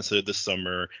fall instead of the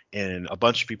summer, and a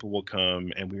bunch of people will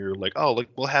come. And we were like, oh, like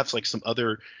we'll have like some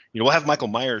other, we'll have Michael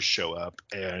Myers show up,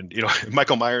 and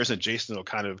Michael Myers and Jason will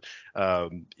kind of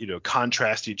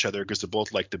contrast each other because they're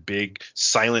both like the big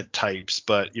silent types,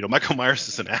 but Michael Myers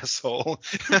is an asshole.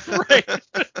 Right.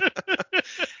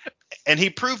 And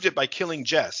he proved it by killing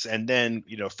Jess. And then,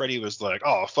 Freddy was like,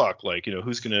 oh, fuck, like,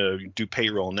 who's going to do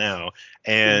payroll now?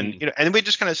 And, and we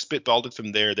just kind of spitballed it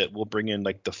from there that we'll bring in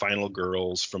like the final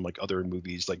girls from like other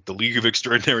movies, like the League of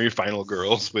Extraordinary Final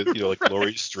Girls with, like right.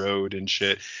 Laurie Strode and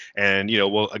shit. And,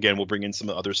 we'll bring in some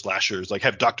other slashers, like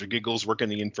have Dr. Giggles work in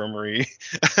the infirmary.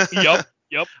 Yep.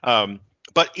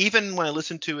 But even when I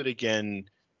listened to it again,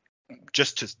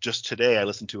 just today, I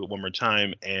listened to it one more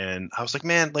time, and I was like,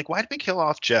 man, like, why did we kill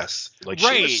off Jess? Like,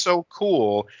 she was so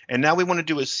cool, and now we want to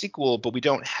do a sequel, but we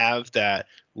don't have that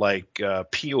like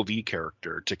POV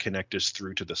character to connect us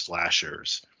through to the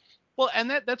slashers. Well,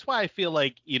 and that's why I feel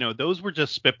like those were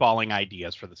just spitballing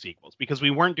ideas for the sequels, because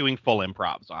we weren't doing full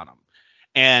improvs on them.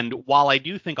 And while I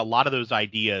do think a lot of those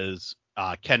ideas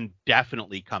can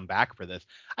definitely come back for this,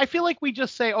 I feel like we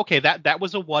just say, okay, that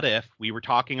was a what if. We were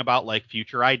talking about like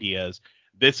future ideas.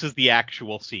 This is the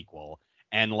actual sequel.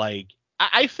 And like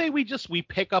I say we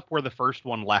pick up where the first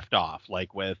one left off,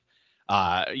 like with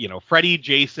Freddy,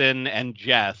 Jason, and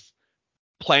Jess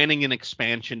planning an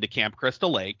expansion to Camp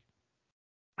Crystal Lake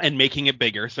and making it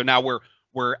bigger. So now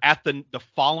we're at the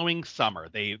following summer.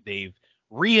 They've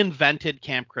reinvented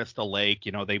Camp Crystal Lake.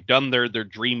 They've done their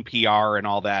dream PR and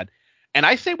all that. And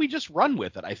I say we just run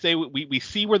with it. I say we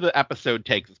see where the episode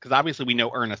takes us, because obviously we know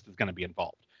Ernest is going to be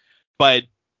involved. But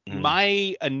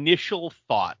my initial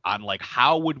thought on like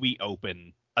how would we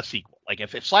open a sequel? Like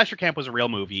if Slasher Camp was a real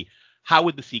movie, how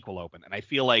would the sequel open? And I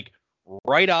feel like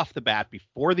right off the bat,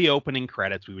 before the opening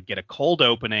credits, we would get a cold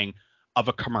opening of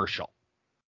a commercial.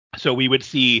 So we would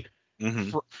see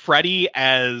Freddy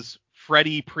as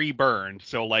Freddy pre-burned.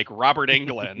 So like Robert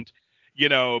Englund,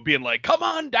 being like, come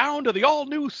on down to the all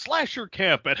new slasher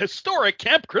camp at historic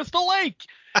Camp Crystal Lake,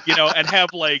 and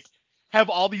have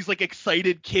all these like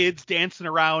excited kids dancing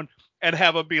around, and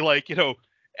have them be like,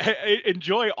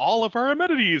 enjoy all of our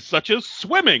amenities, such as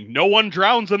swimming. No one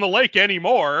drowns in the lake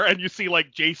anymore. And you see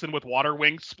like Jason with water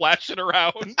wings splashing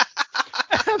around.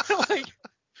 And they're like,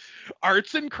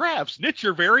 arts and crafts, knit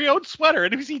your very own sweater.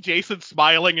 And you see Jason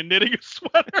smiling and knitting a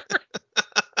sweater.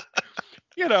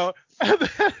 You know, and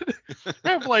then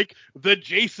have like the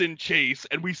Jason chase,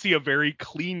 and we see a very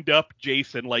cleaned up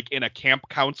Jason, like in a camp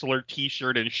counselor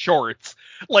t-shirt and shorts,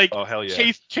 like Oh hell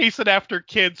yeah. chasing after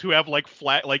kids who have like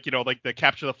flag, like, you know, like the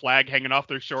capture the flag hanging off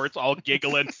their shorts, all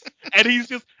giggling. And he's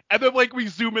just, and then like we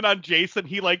zoom in on Jason,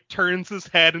 he like turns his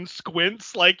head and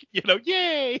squints, like, you know,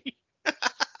 yay.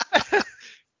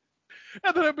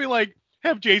 And then it'd be like,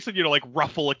 have Jason, you know, like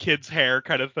ruffle a kid's hair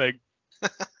kind of thing.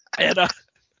 And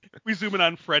we zoom in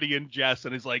on Freddy and Jess,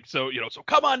 and he's like, so, you know, so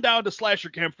come on down to Slasher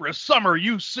Camp for a summer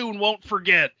you soon won't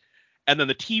forget. And then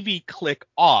the TV click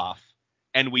off,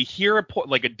 and we hear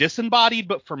like a disembodied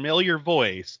but familiar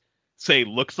voice say,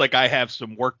 looks like I have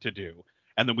some work to do.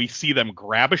 And then we see them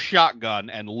grab a shotgun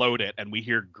and load it, and we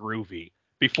hear Groovy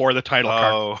before the title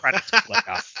card credits click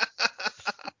off.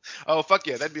 Oh fuck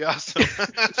yeah, that'd be awesome.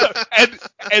 So,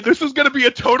 and this is going to be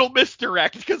a total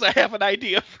misdirect because I have an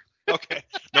idea. Okay.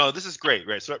 No, this is great.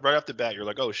 Right. So right off the bat, you're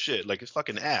like, oh shit, like it's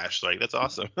fucking Ash. Like that's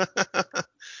awesome.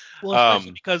 Well,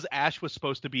 especially because Ash was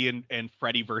supposed to be in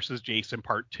Freddy versus Jason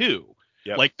Part 2.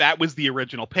 Yep. Like that was the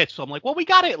original pitch. So I'm like, well, we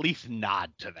got to at least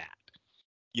nod to that.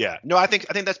 Yeah. No, I think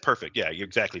that's perfect. Yeah,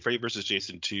 exactly. Freddy versus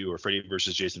Jason 2 or Freddy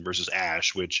versus Jason versus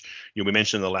Ash, which we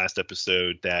mentioned in the last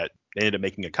episode that they ended up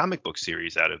making a comic book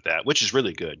series out of that, which is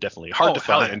really good. Definitely hard to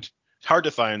find. Yeah. Hard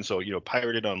to find, so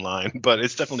pirated online, but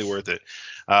it's definitely worth it.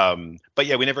 But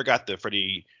yeah, we never got the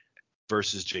Freddy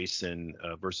versus Jason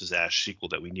versus Ash sequel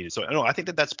that we needed. So I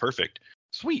think that's perfect.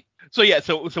 Sweet. So yeah,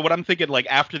 so what I'm thinking, like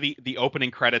after the opening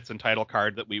credits and title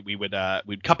card, that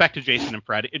we'd cut back to Jason,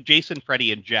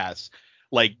 Freddy, and Jess,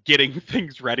 like getting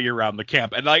things ready around the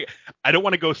camp. And like I don't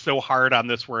want to go so hard on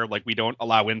this where like we don't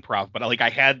allow improv, but like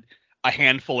I had a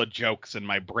handful of jokes in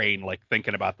my brain, like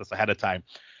thinking about this ahead of time.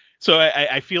 So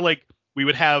I feel like we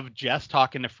would have Jess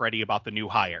talking to Freddy about the new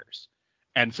hires.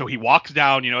 And so he walks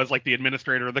down, as like the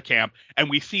administrator of the camp,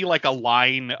 and we see like a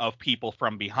line of people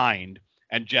from behind.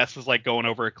 And Jess is like going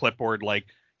over a clipboard, like,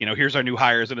 here's our new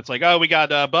hires. And it's like, oh, we got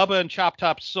Bubba and Chop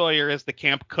Top Sawyer as the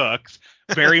camp cooks.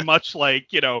 Very much like,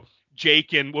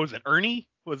 Jake and, what was it, Ernie?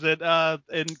 Was it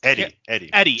Eddie.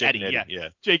 Yeah.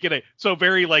 Jake and Eddie. So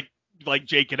very like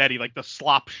Jake and Eddie, like the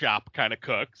slop shop kind of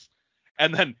cooks.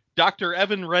 And then Dr.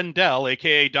 Evan Rendell,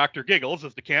 a.k.a. Dr. Giggles,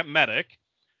 is the camp medic.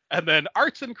 And then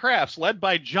Arts and Crafts, led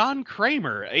by John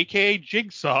Kramer, a.k.a.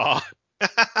 Jigsaw.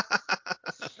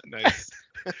 Nice.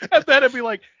 And then it'd be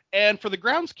like, and for the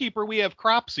groundskeeper, we have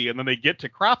Cropsy. And then they get to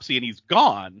Cropsy, and he's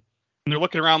gone. And they're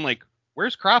looking around like,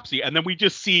 where's Cropsy? And then we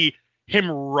just see him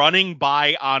running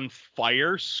by on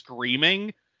fire,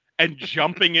 screaming, and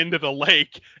jumping into the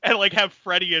lake. And like have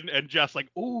Freddy and Jess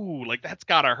like, ooh, like that's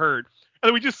gotta hurt. And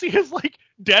then we just see his like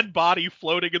dead body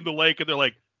floating in the lake, and they're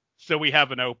like, so we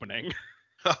have an opening.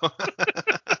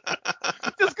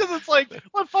 Just because it's like,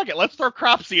 well, fuck it, let's throw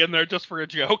Cropsy in there just for a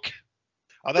joke.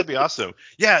 Oh, that'd be awesome.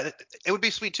 Yeah, it would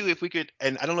be sweet too if we could.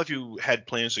 And I don't know if you had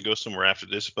plans to go somewhere after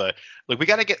this, but like we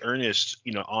got to get Ernest,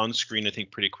 on screen, I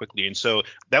think, pretty quickly. And so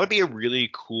that would be a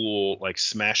really cool like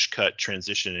smash cut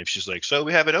transition if she's like, so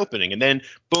we have an opening, and then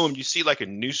boom, you see like a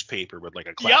newspaper with like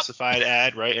a classified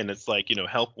ad, right? And it's like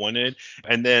help wanted,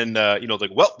 and then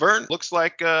like, well, Vern looks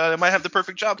like I might have the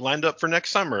perfect job lined up for next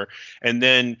summer, and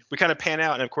then we kind of pan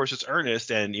out, and of course it's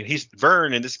Ernest, and he's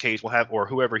Vern in this case will have, or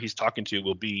whoever he's talking to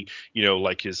will be,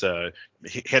 like his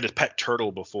he had a pet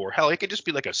turtle before. Hell, it could just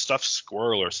be like a stuffed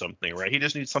squirrel or something, right? He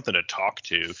just needs something to talk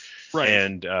to, right?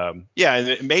 And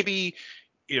and maybe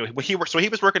he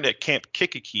was working at Camp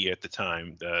Kikiki at the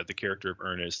time, the character of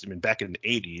Ernest. I mean, back in the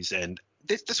 80s, and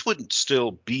this wouldn't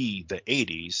still be the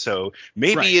 80s, so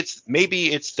maybe it's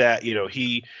that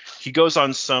he goes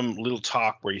on some little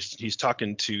talk where he's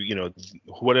talking to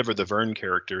whatever the Vern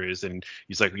character is, and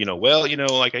he's like, well,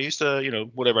 like I used to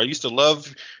whatever, I used to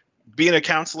love being a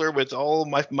counselor with all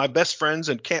my best friends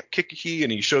in Camp Kikiki,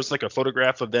 and he shows like a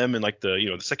photograph of them and like the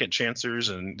the second chancers,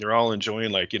 and they're all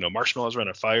enjoying like marshmallows around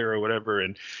a fire or whatever,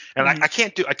 and I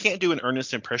can't do an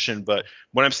Ernest impression, but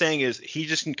what I'm saying is he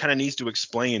just kind of needs to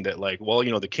explain that, like, well,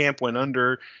 the camp went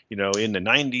under in the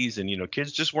 90s, and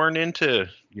kids just weren't into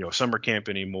summer camp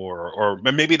anymore, or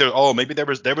maybe there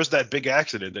was that big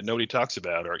accident that nobody talks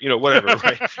about, or whatever,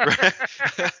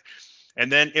 right? And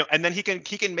then he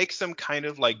can make some kind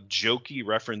of like jokey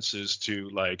references to,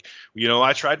 like,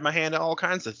 I tried my hand at all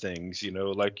kinds of things,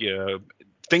 like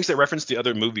things that reference the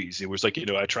other movies. It was like,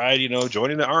 I tried,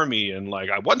 joining the army, and like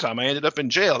one time I ended up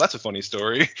in jail. That's a funny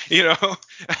story,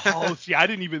 Oh, see, I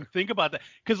didn't even think about that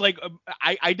because like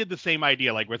I did the same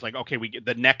idea. Like where it's like, okay, we get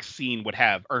the next scene would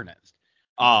have Ernest,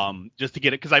 just to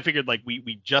get it because I figured like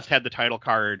we just had the title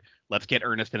card. Let's get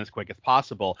Ernest in as quick as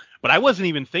possible. But I wasn't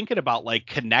even thinking about like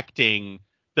connecting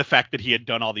the fact that he had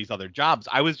done all these other jobs.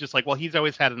 I was just like, well, he's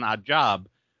always had an odd job.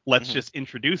 Let's just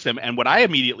introduce him. And what I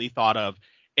immediately thought of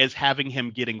is having him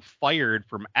getting fired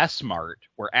from S-Mart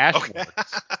where Ash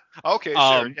works. Okay,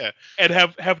 sure, yeah. And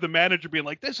have the manager being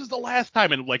like, this is the last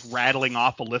time, and like rattling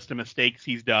off a list of mistakes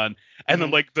he's done. And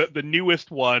then like the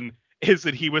newest one is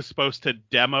that he was supposed to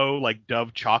demo like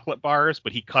Dove chocolate bars,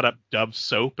 but he cut up Dove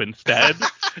soap instead.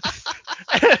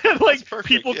 And like perfect,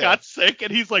 people got sick,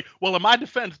 and he's like, well, in my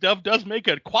defense, Dove does make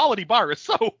a quality bar of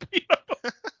soap.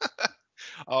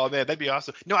 Oh man, that'd be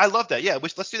awesome. No, I love that. Yeah,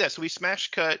 let's do that. So we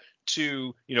smash cut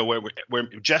to where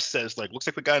Jess says like, looks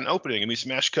like we got an opening, and we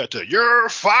smash cut to you're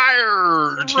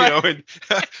fired. Right.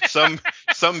 And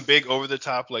some big over the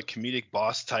top like comedic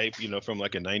boss type, from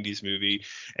like a 90s movie.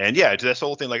 And yeah, to this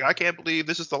whole thing like, I can't believe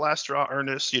this is the last straw,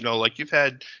 Ernest. Like you've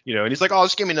had, and he's like, oh,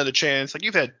 just give me another chance. Like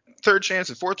you've had third chance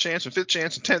and fourth chance and fifth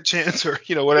chance and 10th chance, or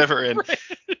whatever. And Right.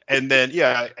 and then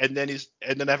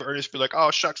have Ernest be like, oh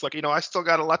shucks, like I still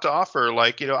got a lot to offer,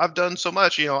 like I've done so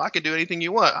much, I can do anything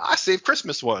you want. I saved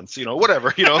Christmas once,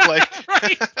 whatever, like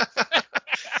Right.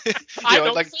 I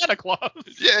know like Santa Claus.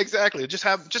 yeah, exactly. Just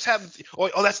have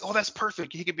that's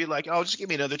perfect. He could be like, oh, just give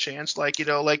me another chance, like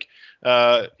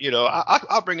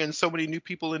I'll bring in so many new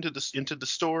people into the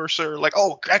store, sir. Like,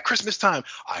 oh, at Christmas time,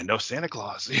 I know Santa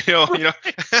Claus. You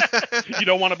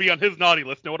don't want to be on his naughty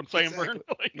list. Know what I'm saying, Exactly. Vern?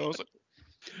 Like, No,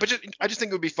 but I just think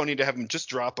it would be funny to have him just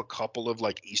drop a couple of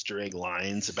like Easter egg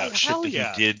lines about shit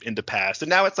that he did in the past, and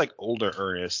now it's like older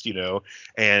Ernest,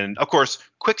 And of course,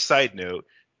 quick side note: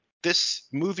 this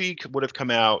movie would have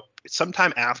come out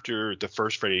sometime after the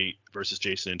first Freddy versus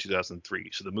Jason in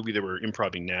 2003. So the movie that we're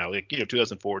improvising now, like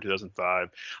 2004, 2005.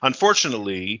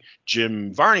 Unfortunately,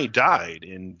 Jim Varney died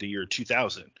in the year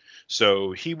 2000,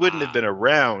 so he wouldn't have been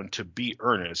around to be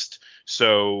Ernest.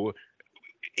 So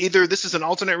either this is an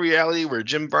alternate reality where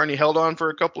Jim Varney held on for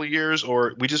a couple of years,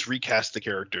 or we just recast the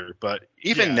character. But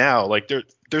even now, like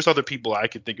there's other people I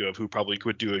could think of who probably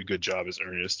could do a good job as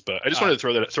Ernest. But I just wanted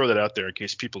to throw that out there in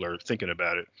case people are thinking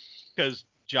about it. because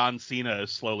John Cena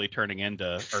is slowly turning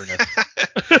into Ernest.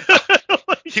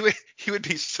 He would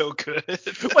be so good.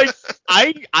 Like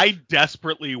I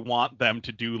desperately want them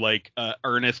to do like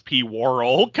Ernest P.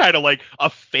 Worrell, kind of like a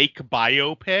fake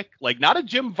biopic, like not a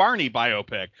Jim Varney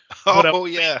biopic, but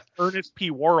a Ernest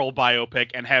P. Worrell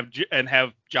biopic, and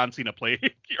have John Cena play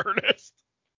Ernest.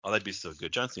 Oh, that'd be so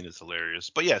good. John Cena's hilarious.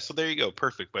 But yeah, so there you go,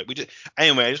 perfect. But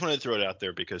anyway, I just wanted to throw it out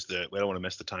there because we don't want to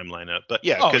mess the timeline up. But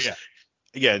yeah, because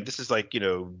this is like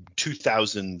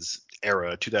 2000s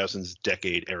era, 2000s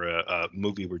decade era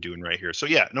movie we're doing right here. So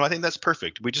yeah, no, I think that's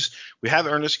perfect. We have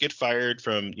Ernest get fired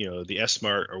from the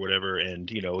S-Mart or whatever, and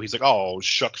he's like, oh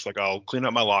shucks, like I'll clean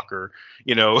up my locker,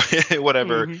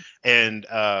 whatever. And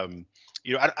I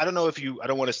don't know I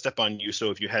don't want to step on you.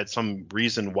 So if you had some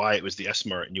reason why it was the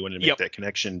S-Mart and you wanted to make that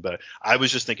connection, but I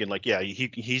was just thinking like, yeah,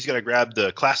 he's gonna grab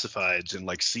the classifieds and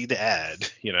like see the ad,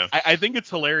 I think it's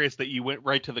hilarious that you went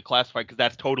right to the classified because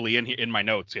that's totally in my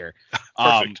notes here.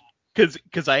 Perfect.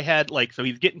 Because I had like, so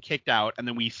he's getting kicked out, and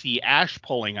then we see Ash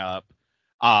pulling up,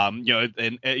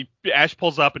 and Ash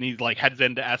pulls up and he's like heads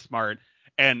into S-Mart,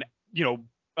 and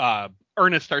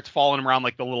Ernest starts following him around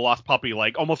like the little lost puppy,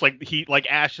 like almost like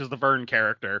Ash is the Vern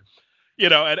character,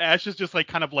 and Ash is just like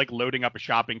kind of like loading up a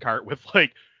shopping cart with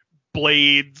like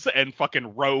blades and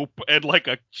fucking rope and like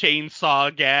a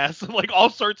chainsaw gas and like all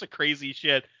sorts of crazy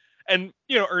shit. And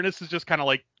Ernest is just kind of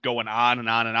like going on and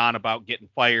on and on about getting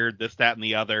fired, this, that, and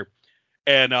the other.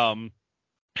 And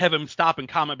have him stop and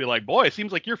comment, be like, boy, it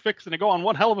seems like you're fixing to go on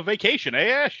one hell of a vacation, eh,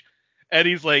 Ash? And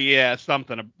he's like, yeah,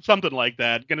 something like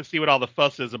that. Gonna see what all the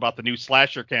fuss is about the new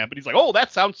slasher camp. And he's like, oh,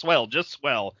 that sounds swell, just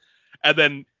swell. And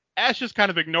then Ash is kind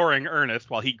of ignoring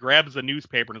Ernest while he grabs a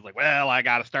newspaper and is like, well, I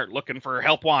gotta start looking for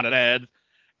help wanted ads.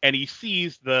 And he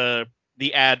sees the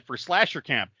ad for slasher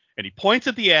camp, and he points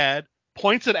at the ad,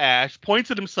 points at Ash,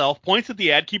 points at himself, points at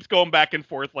the ad, keeps going back and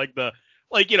forth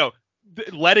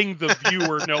letting the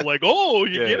viewer know like, oh,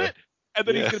 you get it? And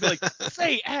then he's going to be like,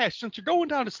 say, Ash, since you're going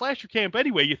down to slasher camp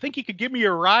anyway, you think you could give me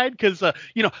a ride? Because,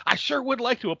 I sure would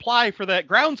like to apply for that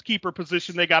groundskeeper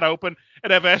position they got open.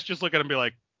 And have Ash just look at him and be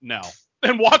like, no.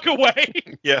 And walk away.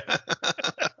 Yeah.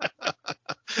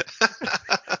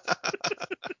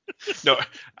 No,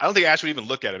 I don't think Ash would even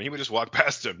look at him. He would just walk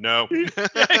past him. No. Yeah,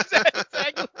 exactly.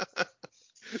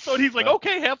 So he's like,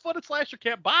 okay, have fun at Slasher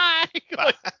Camp. Bye.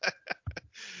 Like,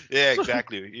 yeah,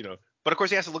 exactly. But of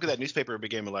course he has to look at that newspaper and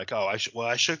begin like, oh, I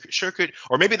sure could.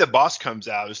 Or maybe the boss comes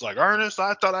out. It's like, Ernest,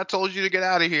 I thought I told you to get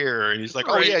out of here. And he's like,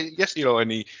 oh right. yeah, yes,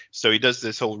 and he does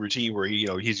this whole routine where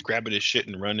he's grabbing his shit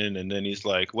and running, and then he's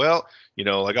like, well,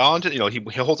 like on to, he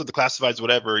holds up the classifieds,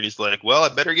 whatever, and he's like, well, I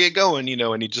better get going,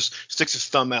 and he just sticks his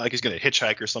thumb out like he's gonna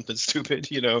hitchhike or something stupid,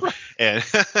 Right. and.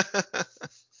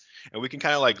 And we can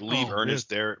kind of like leave Oh, man. Ernest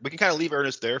there. We can kind of leave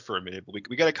Ernest there for a minute, but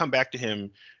we got to come back to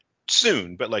him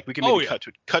soon. But like we can Oh, maybe yeah.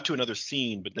 cut to another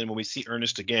scene. But then when we see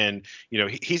Ernest again,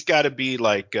 he's got to be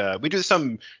like we do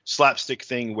some slapstick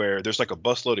thing where there's like a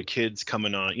busload of kids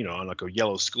coming on, on like a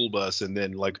yellow school bus, and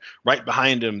then like right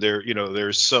behind him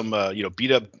there's some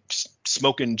beat up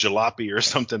smoking jalopy or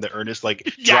something that Ernest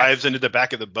like Yes. drives into the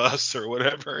back of the bus or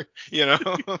whatever.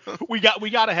 we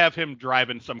got to have him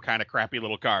driving some kind of crappy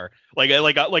little car, like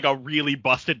a really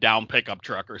busted down pickup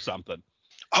truck or something.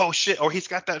 Oh shit! Or he's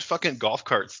got that fucking golf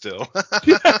cart still.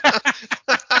 Nice.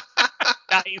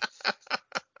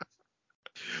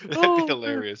 That'd be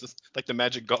hilarious. It's like the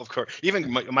magic golf cart. Even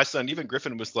my son, even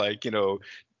Griffin was like,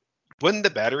 wouldn't the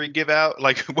battery give out?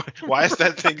 Like, why is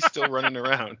that thing still running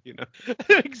around?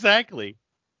 Exactly.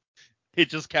 It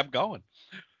just kept going.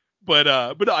 But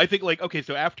no, I think like, okay,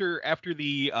 so after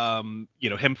the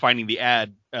him finding the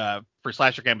ad for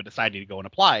Slasher Camp and deciding to go and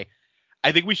apply,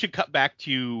 I think we should cut back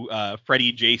to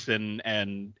Freddy, Jason,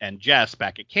 and Jess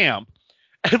back at camp,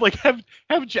 and like have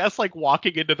Jess like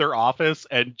walking into their office,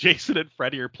 and Jason and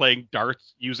Freddy are playing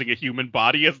darts using a human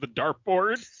body as the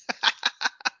dartboard.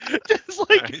 Just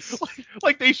like, Nice.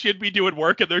 like they should be doing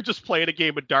work, and they're just playing a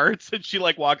game of darts. And she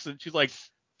like walks in, she's like,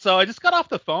 so I just got off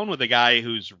the phone with a guy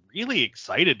who's really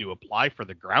excited to apply for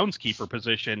the groundskeeper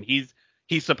position. He's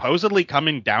supposedly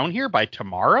coming down here by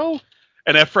tomorrow.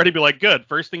 And have Freddy be like, good,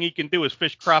 first thing he can do is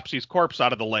fish Cropsy's corpse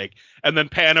out of the lake, and then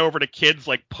pan over to kids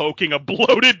like poking a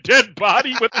bloated dead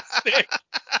body with a stick.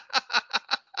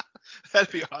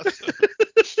 That'd be awesome.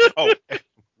 Oh,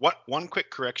 one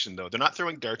quick correction though. They're not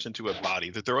throwing darts into a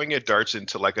body. They're throwing darts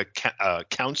into like a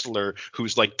counselor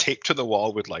who's like taped to the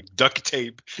wall with like duct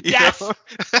tape. Yes.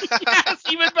 Yes,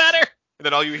 even better. And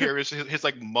then all you hear is his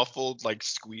like muffled like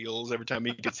squeals every time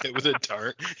he gets hit with a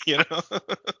dart.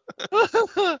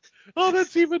 Oh,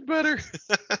 that's even better.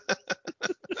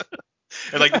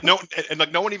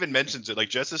 And no one even mentions it. Like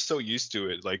Jess is so used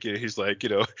to it. Like he's like,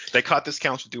 they caught this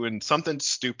counselor doing something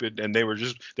stupid, and they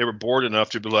were bored enough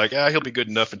to be like, he'll be good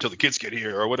enough until the kids get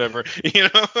here or whatever.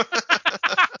 It's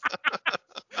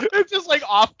just like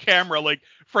off camera, like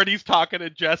Freddy's talking to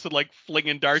Jess and like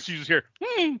flinging darts. You just hear,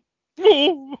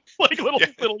 like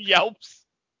little yelps.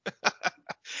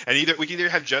 And we can either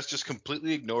have Jess just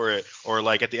completely ignore it, or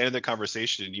like at the end of the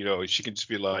conversation, she can just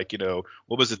be like,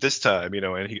 what was it this time,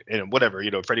 and whatever,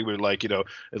 Freddie would like, it's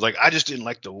like, I just didn't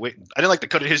like the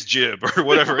cut of his jib or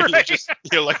whatever. Right. Like just,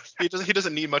 like he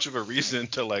doesn't need much of a reason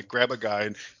to like grab a guy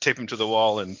and tape him to the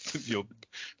wall and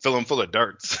fill him full of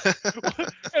darts.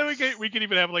 And we can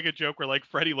even have like a joke where like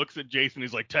Freddy looks at Jason,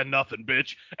 he's like 10-0,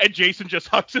 bitch, and Jason just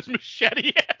hucks his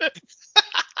machete at it.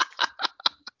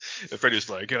 And Freddy's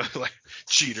like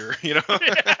cheater, Yeah,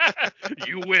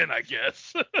 you win, I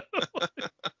guess.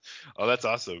 Oh, that's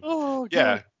awesome. Oh, God.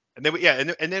 Yeah. And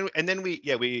then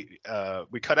we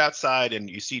cut outside, and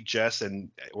you see Jess,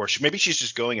 maybe she's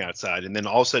just going outside, and then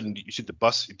all of a sudden you see the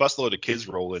busload of kids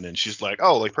rolling, and she's like,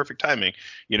 oh, like perfect timing,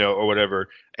 or whatever.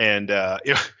 And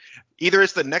either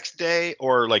it's the next day,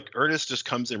 or like Ernest just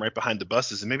comes in right behind the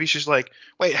buses, and maybe she's like,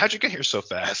 wait, how'd you get here so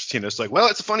fast? It's like, well,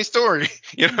 it's a funny story,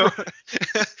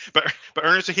 but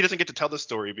Ernest, he doesn't get to tell the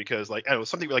story because like, I don't know,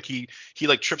 something like he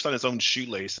like trips on his own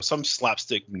shoelace, some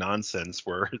slapstick nonsense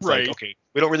where it's Right. like, okay,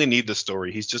 we don't really need the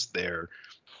story, he's just there.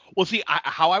 Well, see,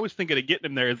 how I was thinking of getting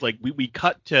him there is like we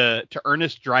cut to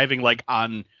Ernest driving like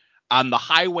on the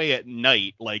highway at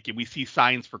night, like we see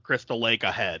signs for Crystal Lake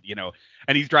ahead,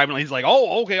 and he's driving. He's like,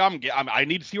 oh, okay, I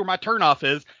need to see where my turnoff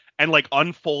is, and like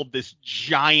unfold this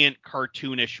giant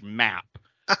cartoonish map,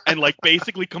 and like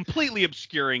basically completely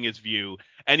obscuring his view,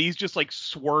 and he's just like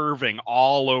swerving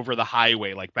all over the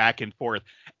highway, like back and forth,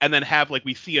 and then have like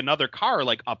we see another car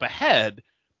like up ahead.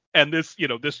 And this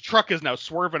truck is now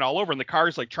swerving all over, and the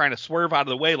car's like trying to swerve out of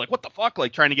the way, like what the fuck,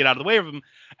 like trying to get out of the way of him.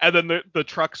 And then the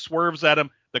truck swerves at him.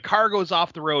 The car goes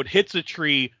off the road, hits a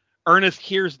tree. Ernest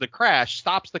hears the crash,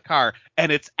 stops the car,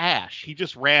 and it's Ash. He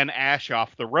just ran Ash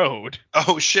off the road.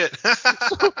 Oh shit.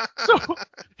 So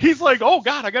he's like, oh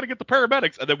God, I got to get the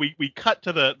paramedics. And then we cut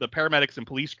to the paramedics and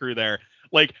police crew there.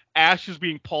 Like Ash is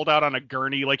being pulled out on a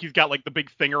gurney, like he's got like the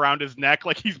big thing around his neck,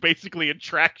 like he's basically in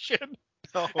traction.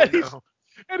 Oh and no.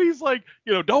 And he's like,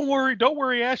 don't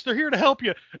worry, Ash, they're here to help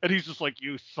you. And he's just like,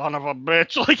 you son of a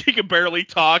bitch. Like, he can barely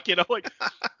talk, like,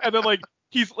 and then like,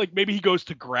 he's like, maybe he goes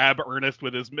to grab Ernest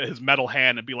with his metal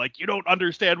hand and be like, you don't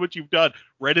understand what you've done.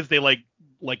 Right as they like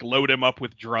load him up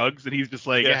with drugs. And he's just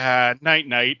like, night,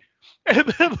 night. And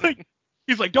then like,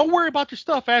 he's like, don't worry about your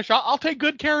stuff, Ash. I'll take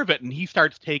good care of it. And he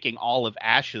starts taking all of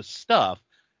Ash's stuff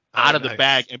out of the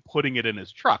bag and putting it in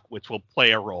his truck, which will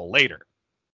play a role later.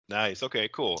 Nice. Okay,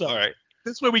 cool. So all right.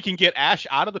 this way we can get Ash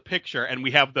out of the picture, and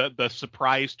we have the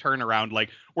surprise turnaround, like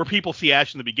where people see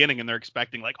Ash in the beginning and they're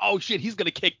expecting like, oh shit, he's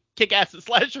gonna kick ass at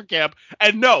Slasher Camp,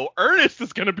 and no, Ernest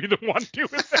is gonna be the one doing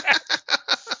that.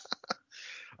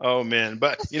 Oh man,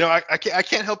 but I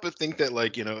can't help but think that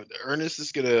like Ernest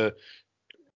is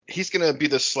he's gonna be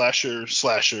the slasher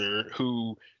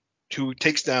who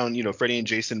takes down Freddy and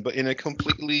Jason, but in a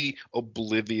completely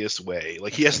oblivious way.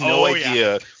 Like he has no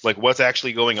idea like what's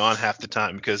actually going on half the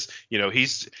time, because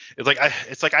it's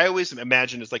like I always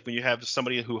imagine it's like when you have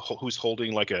somebody who's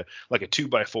holding like a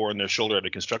 2x4 on their shoulder at a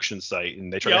construction site,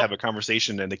 and they try to have a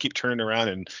conversation and they keep turning around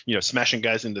and smashing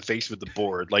guys in the face with the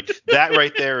board. Like that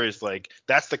right there is like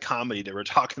that's the comedy that we're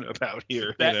talking about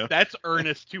here. That's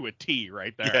Ernest to a T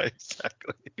right there. Yeah,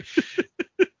 exactly.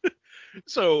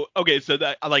 So okay, so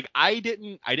that like I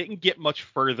didn't get much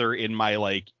further in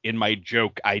my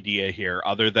joke idea here,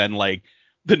 other than like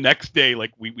the next day,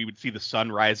 like we would see the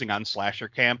sun rising on Slasher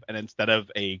Camp, and instead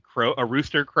of a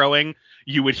rooster crowing,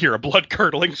 you would hear a blood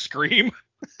curdling scream.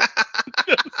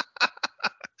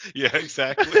 Yeah,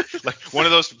 exactly. Like one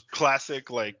of those classic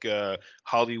like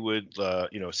Hollywood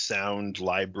sound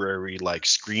library like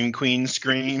scream queen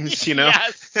screams,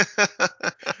 Yes.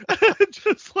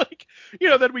 Just like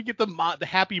then we get the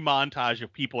happy montage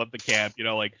of people at the camp,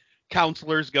 like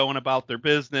counselors going about their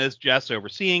business, Jess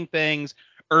overseeing things,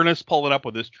 Ernest pulling up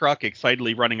with his truck,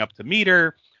 excitedly running up to meet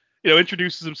her,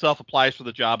 introduces himself, applies for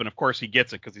the job, and of course he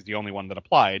gets it because he's the only one that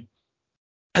applied.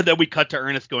 And then we cut to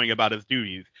Ernest going about his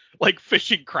duties, like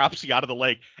fishing cropsy out of the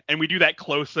lake. And we do that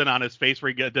close in on his face where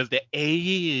he does the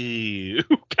 "ayy"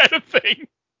 kind of thing.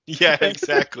 Yeah,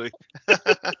 exactly. And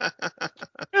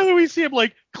then we see him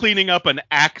like cleaning up an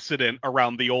accident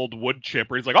around the old wood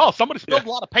chipper. He's like, oh, somebody spilled a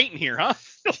lot of paint in here, huh?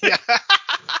 Yeah.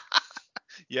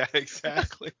 Yeah,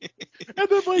 exactly. And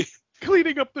then like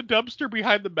cleaning up the dumpster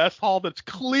behind the mess hall that's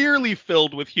clearly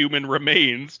filled with human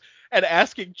remains, and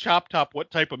asking Chop Top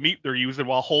what type of meat they're using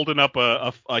while holding up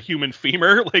a human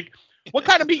femur. Like, what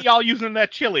kind of meat y'all using in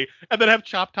that chili? And then have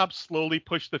Chop Top slowly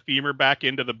push the femur back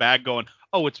into the bag going,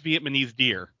 oh, it's Vietnamese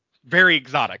deer. Very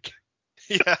exotic.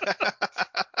 Yeah.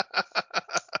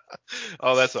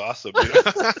 Oh, that's awesome.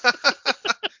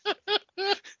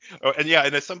 Oh, and yeah,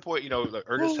 and at some point,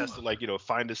 Ernest has to like,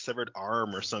 find a severed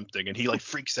arm or something, and he like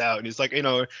freaks out, and he's like,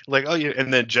 like, oh yeah,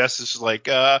 and then Jess is like,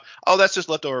 oh, that's just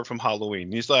leftover from Halloween.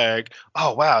 And he's like,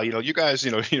 oh wow, you guys,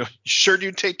 sure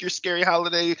do take your scary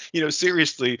holiday,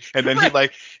 seriously. And then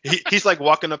he's like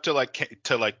walking up to like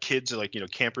kids, like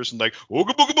campers, and like wooga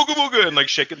booga booga booga, and like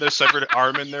shaking their severed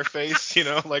arm in their face,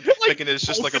 like thinking it's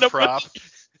just like a prop.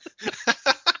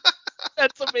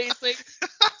 That's amazing.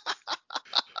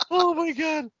 Oh my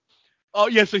god. Oh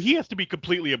yeah, so he has to be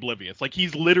completely oblivious. Like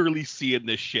he's literally seeing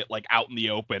this shit like out in the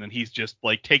open, and he's just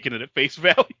like taking it at face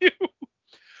value.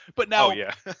 But now, oh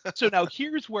yeah. So now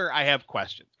here's where I have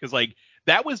questions, because like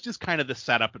that was just kind of the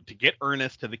setup to get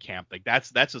Ernest to the camp. Like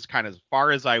that's just kind of as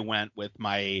far as I went with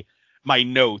my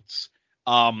notes.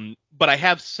 But I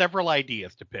have several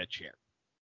ideas to pitch here.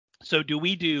 So do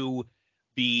we do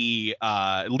the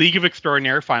League of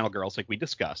Extraordinary Final Girls like we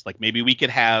discussed? Like maybe we could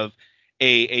have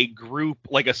a group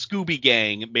like a Scooby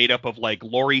Gang made up of like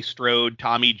Laurie Strode,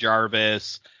 Tommy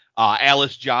Jarvis,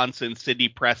 Alice Johnson, Sidney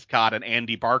Prescott, and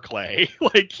Andy Barclay.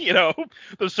 Like,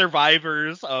 the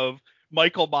survivors of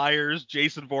Michael Myers,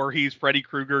 Jason Voorhees, Freddy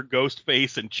Krueger,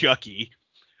 Ghostface, and Chucky.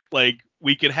 Like,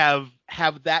 we could have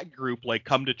that group like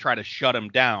come to try to shut him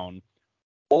down.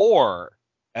 Or,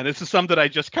 and this is something I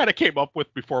just kind of came up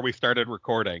with before we started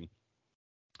recording,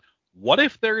 what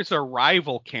if there's a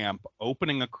rival camp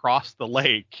opening across the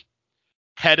lake,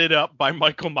 headed up by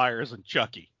Michael Myers and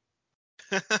Chucky?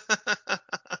 Oh,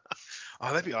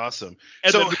 that'd be awesome.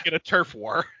 And then we get a turf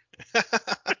war.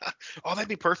 Oh, that'd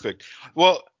be perfect.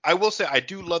 Well, I will say I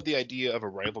do love the idea of a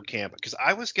rival camp, because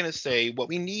I was going to say what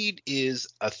we need is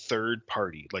a third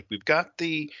party. Like we've got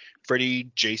the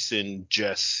Freddy, Jason,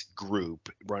 Jess group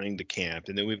running the camp,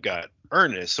 and then we've got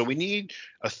Ernest. So we need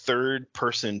a third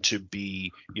person to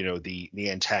be,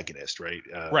 the antagonist, right?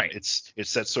 Right.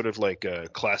 It's that sort of like a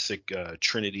classic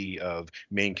trinity of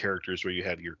main characters where you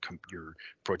have your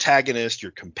protagonist,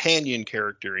 your companion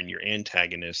character, and your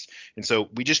antagonist. And so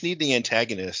we just need the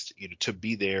antagonist, to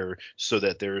be there so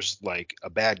that there's like a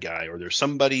bad guy or there's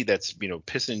somebody that's,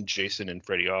 pissing Jason and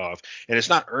Freddy off. And it's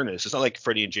not Ernest. It's not like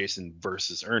Freddy and Jason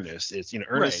versus Ernest. It's,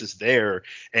 Ernest Right. is there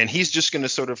and he's just going to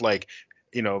sort of like,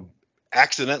 you know,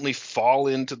 accidentally fall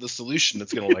into the solution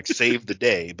that's going to like save the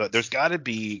day. But there's got to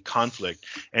be conflict.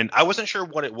 And I wasn't sure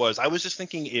what it was. I was just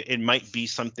thinking it might be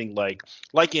something like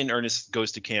in Ernest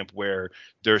Goes to Camp, where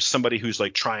there's somebody who's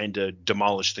like trying to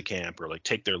demolish the camp or like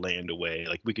take their land away.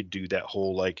 Like we could do that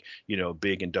whole like,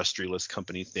 big industrialist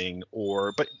company thing.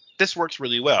 But this works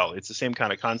really well. It's the same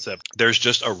kind of concept. There's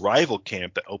just a rival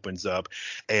camp that opens up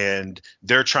and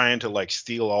they're trying to like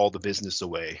steal all the business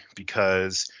away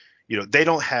because they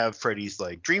don't have Freddy's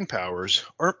like dream powers,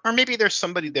 or maybe there's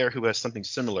somebody there who has something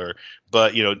similar,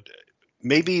 but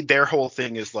maybe their whole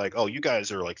thing is like, oh, you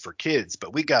guys are like for kids,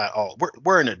 but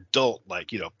we're an adult,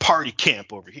 like, party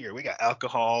camp over here. We got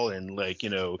alcohol and like,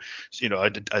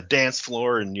 a dance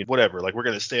floor and whatever. Like we're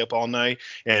going to stay up all night.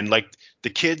 And like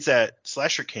the kids at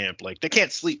slasher camp, like they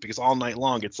can't sleep because all night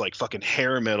long it's like fucking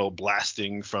hair metal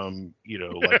blasting from,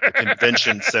 like the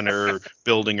convention center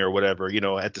building or whatever,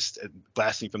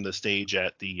 blasting from the stage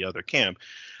at the other camp.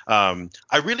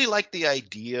 I really like the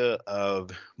idea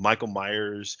of Michael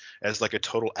Myers as like a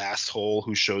total asshole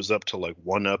who shows up to like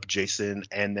one up Jason.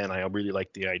 And then I really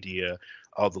like the idea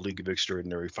of the League of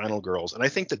Extraordinary Final Girls. And I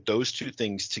think that those two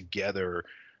things together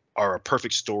are a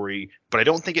perfect story, but I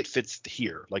don't think it fits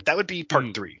here. Like that would be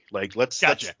part 3. Like let's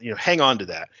hang on to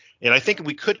that. And I think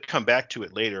we could come back to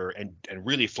it later and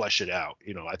really flesh it out.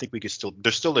 I think we could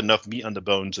there's still enough meat on the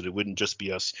bones that it wouldn't just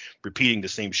be us repeating the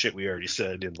same shit we already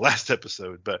said in the last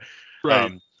episode. But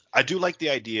Right. I do like the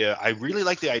idea. I really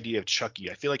like the idea of Chucky.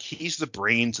 I feel like he's the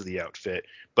brains of the outfit,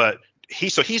 but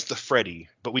he's the Freddy,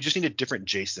 but we just need a different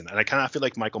Jason. And I kind of feel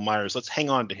like Michael Myers, let's hang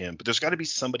on to him, but there's got to be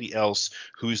somebody else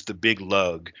who's the big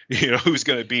lug, who's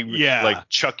going to be like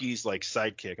Chucky's like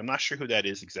sidekick. I'm not sure who that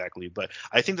is exactly, but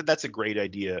I think that that's a great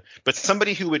idea. But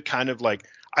somebody who would kind of like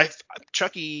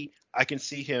Chucky, I can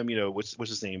see him, what's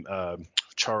his name?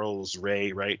 Charles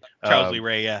Ray, right? Charles Lee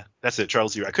Ray, yeah. That's it,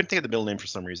 Charles Lee Ray. I couldn't think of the middle name for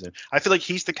some reason. I feel like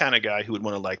he's the kind of guy who would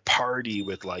want to like party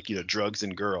with like, drugs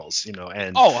and girls, and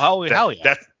hell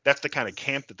yeah. That's the kind of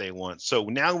camp that they want. So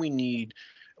now we need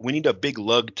a big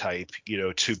lug type,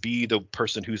 to be the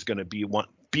person who's going to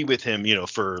be with him,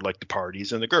 for like the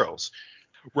parties and the girls.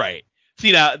 Right.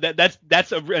 See, now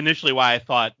that's initially why I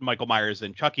thought Michael Myers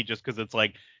and Chucky, just because it's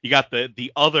like you got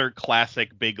the other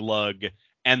classic big lug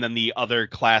and then the other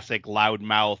classic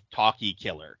loudmouth talkie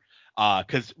killer.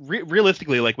 Because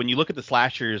realistically, like when you look at the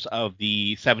slashers of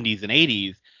the 70s and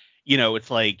 80s,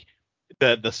 it's like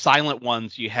the silent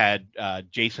ones you had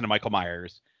Jason and Michael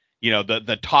Myers.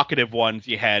 The talkative ones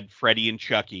you had Freddy and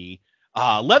Chucky.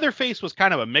 Leatherface was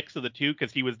kind of a mix of the two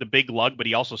because he was the big lug, but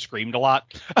he also screamed a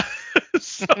lot.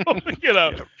 So,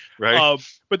 Yeah, right.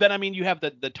 But then, I mean, you have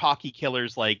the talkie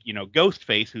killers like,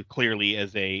 Ghostface, who clearly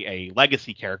is a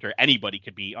legacy character. Anybody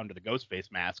could be under the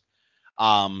Ghostface mask.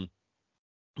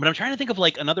 But I'm trying to think of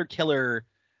like another killer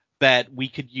that we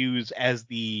could use as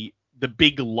the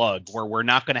big lug where we're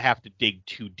not going to have to dig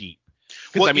too deep.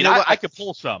 Because I mean, I could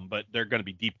pull some, but they're going to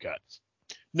be deep cuts.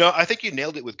 No, I think you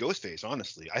nailed it with Ghostface,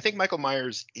 honestly. I think Michael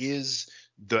Myers is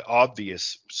the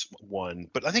obvious one,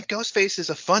 but I think Ghostface is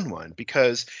a fun one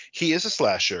because he is a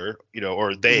slasher,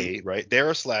 or they, right? They're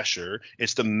a slasher.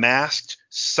 It's the masked,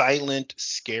 silent,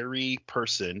 scary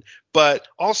person. But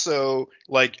also,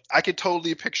 like, I could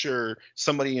totally picture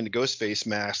somebody in the Ghostface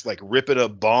mask, like, ripping a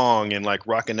bong and, like,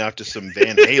 rocking out to some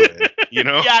Van Halen,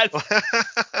 Yes.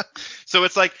 So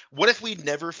it's like, what if we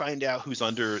never find out who's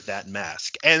under that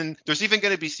mask? And there's even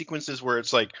going to be sequences where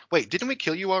it's like, wait, didn't we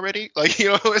kill you already? Like,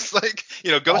 it's like,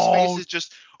 Ghostface is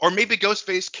just, or maybe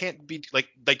Ghostface can't be like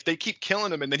they keep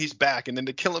killing him and then he's back and then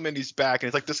they kill him and he's back. And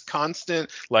it's like this constant,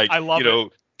 like, I love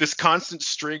it. This constant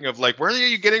string of like, where are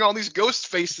you getting all these ghost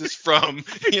faces from? I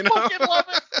fucking love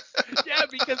it. Yeah,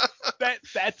 because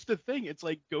that's the thing. It's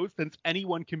like Ghost, since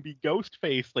anyone can be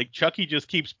Ghostface, like Chucky just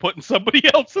keeps putting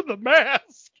somebody else in the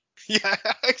mask. Yeah,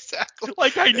 exactly.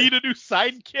 Like I need a new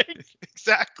sidekick.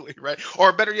 Exactly, right.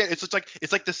 Or better yet, it's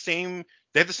like the same.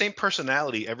 They have the same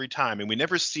personality every time, and we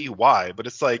never see why. But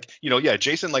it's like, yeah,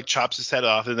 Jason like chops his head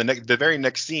off, and the very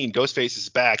next scene, Ghostface is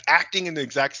back, acting in the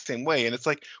exact same way, and it's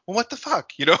like, well, what the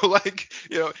fuck, like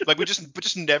we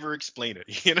just never explain it,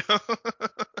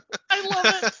 I love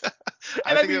it.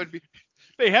 I think that would be.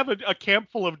 they have a camp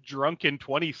full of drunken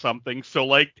 20-somethings, so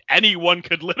like anyone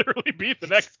could literally be the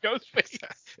next Ghostface.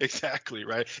 Exactly,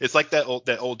 right. It's like that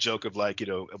old joke of like,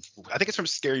 I think it's from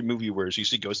Scary Movie where you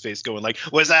see Ghostface going like,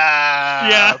 "What's up?"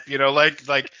 Yeah. Like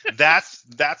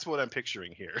that's what I'm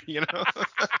picturing here.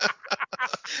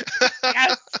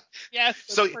 Yes,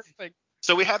 that's So perfect.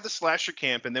 So we have the slasher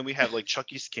camp, and then we have like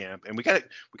Chucky's camp, and we gotta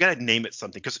name it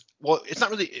something because it's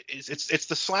not really it's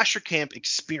the slasher camp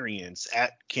experience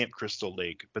at Camp Crystal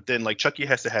Lake, but then like Chucky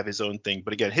has to have his own thing.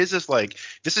 But again, his is like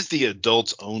this is the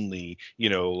adults only,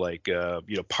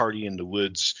 party in the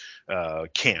woods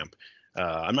camp.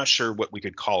 I'm not sure what we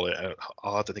could call it.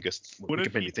 I'll have to think of What we if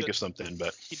could maybe think of something,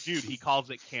 but he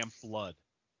calls it Camp Blood.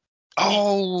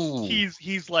 oh.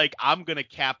 He's like, I'm gonna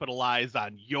capitalize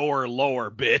on your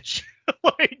lore, bitch.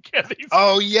 Like,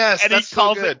 Oh yes, and he that's so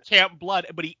calls good. it Camp Blood,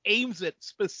 but he aims it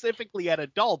specifically at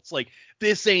adults. Like,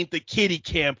 this ain't the kiddie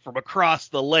camp from across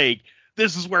the lake.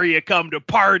 This is where you come to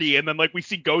party. And then like we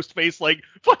see Ghostface like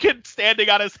fucking standing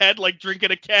on his head, like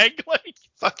drinking a keg. Like,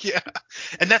 fuck yeah.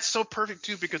 And that's so perfect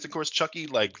too, because of course Chucky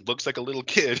like looks like a little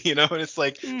kid, and it's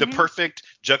like the perfect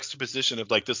juxtaposition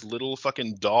of like this little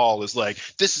fucking doll is like,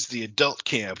 this is the adult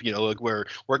camp, like where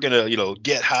we're gonna,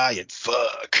 get high and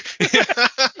fuck.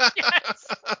 yes.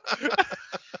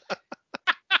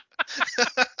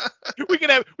 we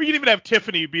can even have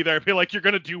Tiffany be there and be like, you're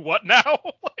gonna do what now?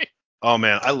 Like, oh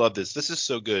man, I love this. This is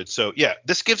so good. So yeah,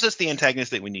 this gives us the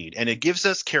antagonist that we need, and it gives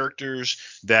us characters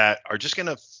that are just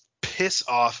gonna piss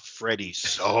off Freddy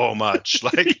so much.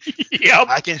 Like, yep.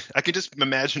 I can just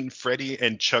imagine Freddy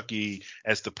and Chucky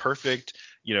as the perfect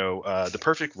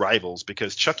rivals,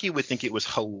 because Chucky would think it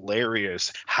was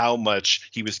hilarious how much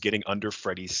he was getting under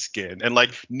Freddy's skin, and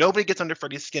like nobody gets under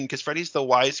Freddy's skin because Freddy's the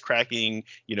wisecracking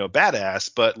badass,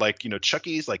 but like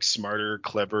Chucky's like smarter,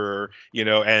 cleverer,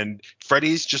 and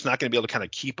Freddy's just not going to be able to kind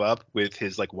of keep up with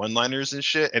his like one-liners and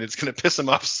shit, and it's going to piss him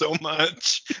off so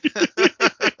much.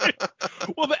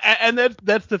 Well, and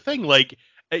that's the thing. Like,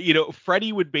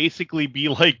 Freddy would basically be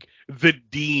like the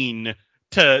dean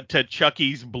to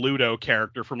Chucky's Bluto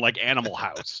character from like Animal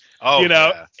House. Oh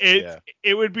yeah, yeah.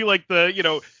 It would be like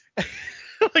the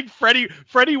like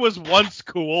Freddy was once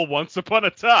cool once upon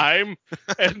a time,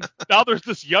 and now there's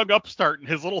this young upstart and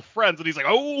his little friends, and he's like,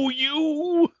 oh,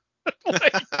 you.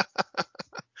 Like,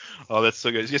 oh, that's so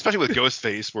good, especially with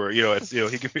Ghostface, where it's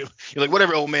he can be you're like,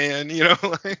 whatever, old man,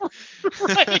 like,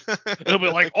 right. He'll be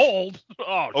like, old.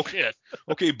 Oh okay, shit.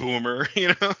 okay, boomer,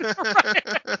 Right.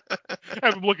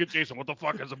 Have him look at Jason. What the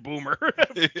fuck is a boomer?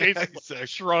 Jason exactly.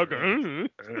 shrug.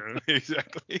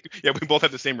 Exactly. Yeah, we both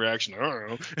have the same reaction. I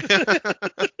don't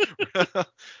know.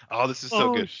 Oh, this is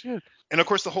so good. Shit. And of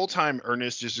course, the whole time,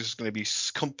 Ernest is just going to be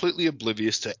completely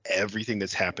oblivious to everything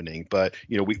that's happening. But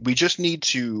we just need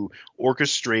to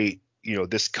orchestrate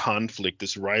this conflict,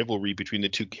 this rivalry between the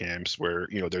two camps, where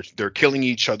they're killing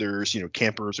each other's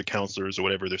campers or counselors or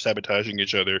whatever. They're sabotaging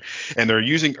each other, and they're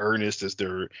using Ernest as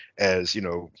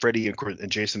Freddy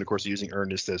and Jason, of course, are using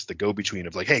Ernest as the go-between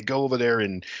of like, hey, go over there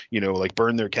and like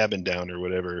burn their cabin down or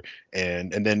whatever.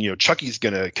 And then Chucky's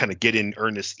gonna kind of get in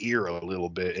Ernest's ear a little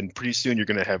bit, and pretty soon you're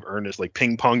gonna have Ernest like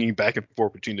ping-ponging back and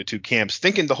forth between the two camps,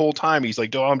 thinking the whole time he's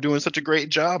like, oh, I'm doing such a great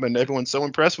job and everyone's so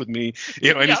impressed with me,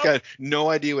 and he's got no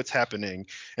idea what's happening. And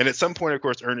at some point, of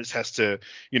course, Ernest has to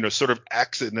sort of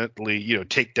accidentally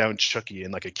take down Chucky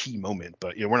in like a key moment,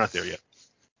 but we're not there yet.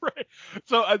 Right.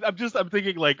 So I'm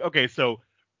thinking like, okay, so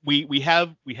we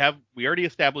already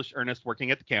established Ernest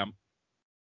working at the camp.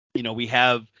 We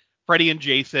have Freddy and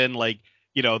Jason, like,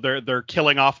 they're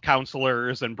killing off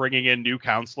counselors and bringing in new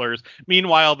counselors.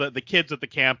 Meanwhile, the kids at the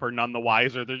camp are none the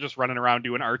wiser. They're just running around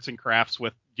doing arts and crafts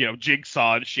with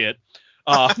jigsaw and shit,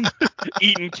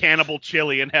 eating cannibal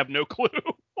chili and have no clue.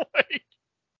 Like,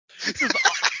 just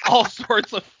all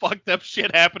sorts of fucked up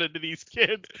shit happening to these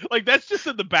kids. Like, that's just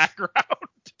in the background.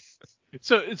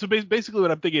 So basically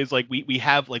what I'm thinking is like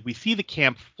we see the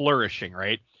camp flourishing,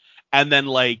 right? And then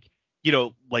like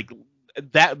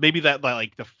that maybe that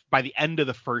like by the end of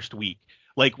the first week,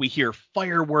 like we hear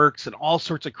fireworks and all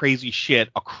sorts of crazy shit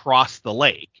across the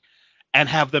lake, and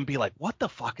have them be like, what the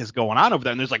fuck is going on over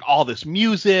there? And there's like all this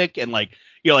music and like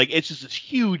it's just this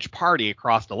huge party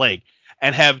across the lake,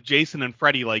 and have Jason and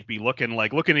Freddy like be looking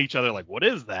at each other like, what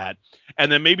is that?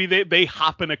 And then maybe they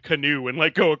hop in a canoe and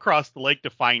like go across the lake to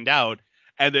find out,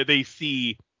 and then they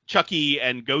see Chucky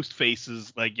and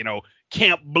Ghostface's like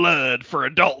Camp Blood for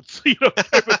adults,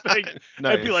 type of thing.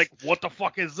 Nice. And be like, what the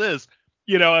fuck is this?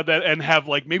 And have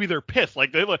like maybe they're pissed,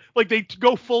 like they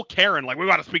go full Karen, like we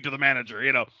got to speak to the manager,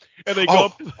 and they go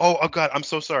up. Oh God, I'm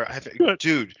so sorry.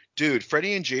 Dude,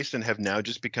 Freddy and Jason have now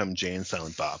just become Jay and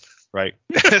Silent Bob, right?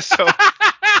 So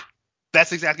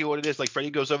That's exactly what it is. Like Freddy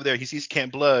goes over there, he sees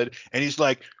Camp Blood, and he's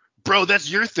like, "Bro, that's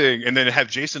your thing." And then have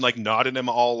Jason like nodding him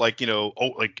all like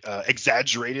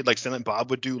exaggerated, like Silent Bob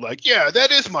would do. Like, "Yeah,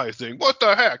 that is my thing. What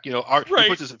the heck?" He Right.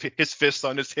 puts his fists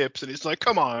on his hips, and he's like,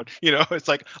 "Come on." It's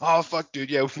like, "Oh fuck, dude.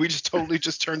 Yeah, we just totally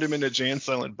just turned him into Jay and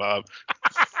Silent Bob."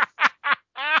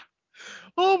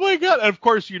 Oh my god! And of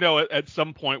course, at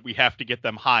some point we have to get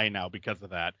them high now because of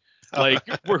that. Like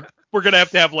we're gonna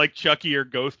have to have like Chucky or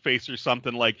Ghostface or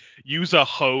something like use a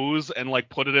hose and like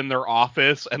put it in their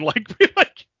office and like be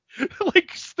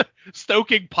like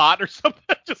stoking pot or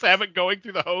something. Just have it going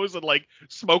through the hose and like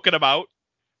smoking them out.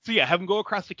 So yeah, have them go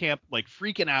across the camp like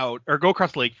freaking out, or go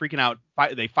across the lake freaking out.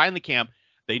 They find the camp.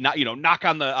 They knock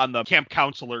on the camp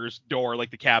counselor's door,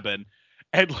 like the cabin,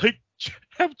 and like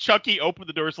have Chucky open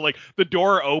the door. So like the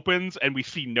door opens and we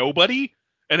see nobody,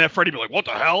 and then Freddy be like, "What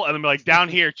the hell?" And then be like, "Down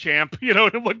here, champ,"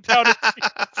 and look down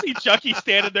and see Chucky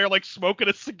standing there like smoking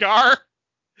a cigar,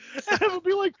 and it would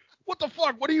be like, "What the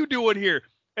fuck? What are you doing here?"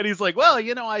 And he's like, "Well,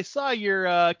 I saw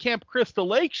your Camp Crystal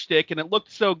Lake shtick, and it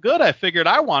looked so good, I figured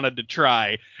I wanted to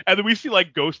try." And then we see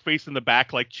like Ghostface in the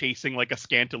back, like chasing like a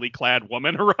scantily clad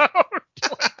woman around,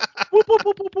 like, whoop, whoop,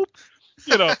 whoop, whoop, whoop.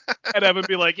 And have him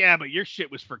be like, "Yeah, but your shit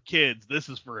was for kids. This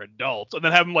is for adults." And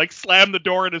then have him like slam the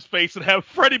door in his face and have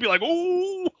Freddy be like,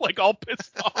 "Ooh," like all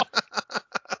pissed off.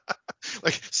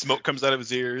 Like smoke comes out of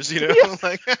his ears, Yeah.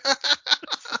 like.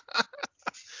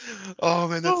 Oh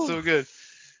man, that's Oh, so good.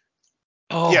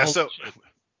 oh, Yeah, holy so shit.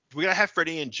 we gotta have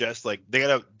Freddy and Jess like they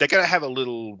gotta have a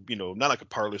little, not like a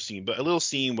parlor scene, but a little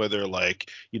scene where they're like,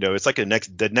 it's like the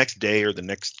next day or the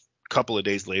next couple of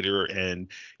days later, and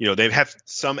they have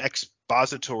some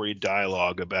expository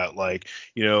dialogue about like,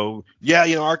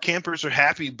 yeah, our campers are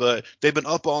happy, but they've been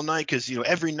up all night because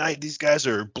every night these guys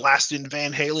are blasting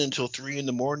Van Halen until 3 a.m.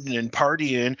 and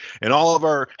partying,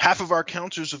 and half of our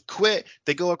counselors have quit.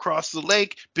 They go across the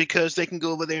lake because they can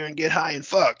go over there and get high and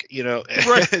fuck.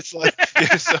 Right. It's like,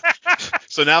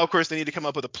 so now of course they need to come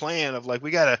up with a plan of like,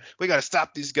 we gotta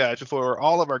stop these guys before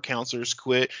all of our counselors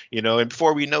quit, and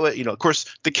before we know it, of course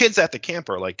the kids at the camp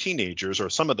are like teenagers, or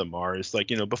some of them are. It's like,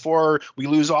 before we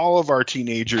lose all of our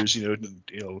teenagers,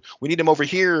 we need them over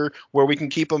here where we can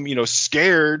keep them,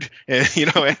 scared and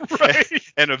Right.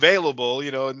 and available,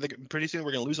 and pretty soon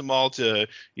we're gonna lose them all to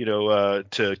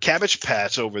to Cabbage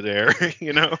Patch over there.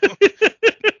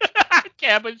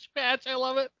 Cabbage Patch, I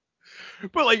love it.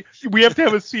 But like we have to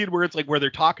have a scene where it's like where they're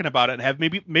talking about it and have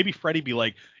maybe Freddy be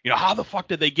like, how the fuck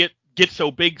did they get so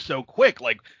big so quick?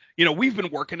 Like, we've been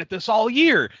working at this all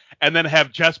year. And then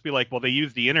have Jess be like, well, they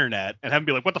use the internet, and have him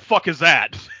be like, what the fuck is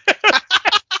that?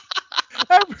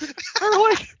 Or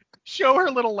like show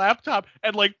her little laptop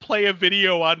and like play a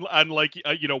video on like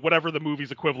whatever the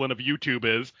movie's equivalent of YouTube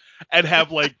is, and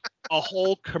have like a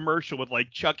whole commercial with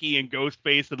like Chucky and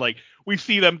Ghostface, and like we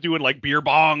see them doing like beer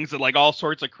bongs and like all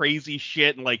sorts of crazy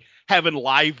shit, and like having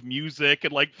live music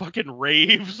and like fucking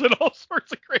raves and all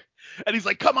sorts of crazy. And he's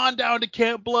like, "Come on down to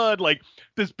Camp Blood," like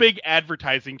this big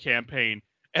advertising campaign.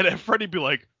 And then Freddy be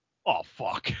like, "Oh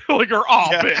fuck," like, or "Oh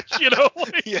Yeah. bitch,"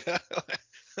 like. Yeah.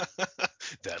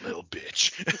 That little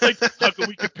bitch. Like, how can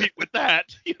we compete with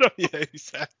that? Yeah,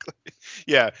 exactly.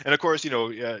 Yeah, and of course,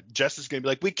 Jess is gonna be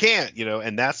like, we can't,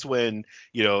 and that's when,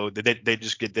 they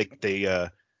just get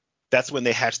that's when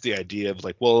they hatch the idea of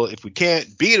like, well, if we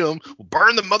can't beat them, we'll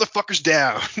burn the motherfuckers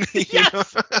down.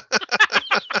 Yes.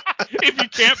 If you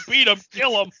can't beat them,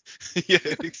 kill them. Yeah,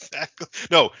 exactly.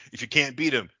 No, if you can't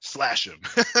beat them, slash them.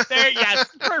 There, yes,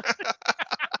 perfect.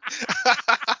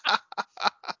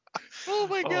 Oh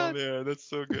my Oh god. man, that's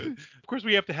so good. Of course,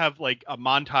 we have to have like a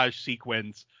montage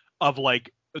sequence of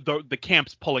like the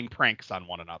camps pulling pranks on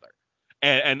one another.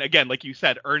 And again, like you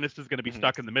said, Ernest is going to be Mhm.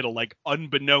 stuck in the middle, like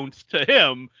unbeknownst to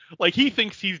him, like he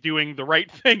thinks he's doing the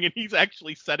right thing, and he's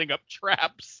actually setting up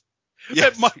traps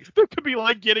Yes. that could be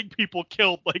like getting people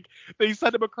killed. Like they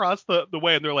send him across the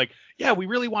way, and they're like, "Yeah, we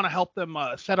really want to help them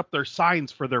set up their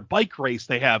signs for their bike race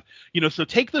they have. So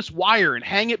take this wire and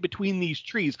hang it between these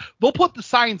trees. They'll put the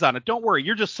signs on it. Don't worry,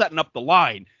 you're just setting up the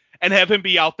line." And have him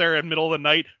be out there in the middle of the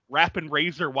night wrapping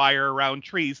razor wire around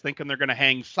trees, thinking they're gonna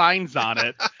hang signs on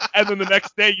it. And then the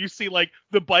next day, you see like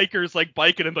the bikers like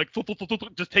biking and like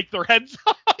just take their heads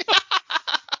off.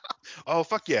 Oh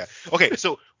fuck yeah. Okay,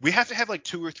 so we have to have like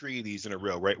 2 or 3 of these in a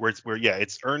row, right? Where yeah,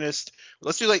 it's Ernest.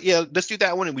 Let's do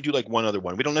that one, and we do like one other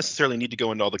one. We don't necessarily need to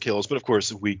go into all the kills, but of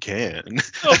course we can.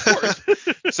 Of course.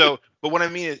 So, but what I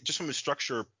mean is just from a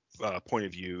structure point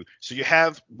of view. So you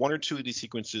have 1 or 2 of these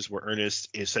sequences where Ernest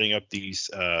is setting up these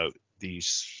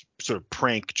sort of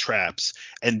prank traps,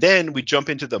 and then we jump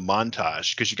into the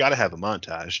montage because you got to have a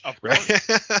montage, Of right?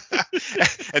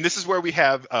 course. And this is where we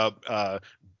have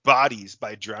Bodies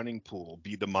by Drowning Pool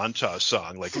be the montage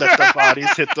song. Like, let the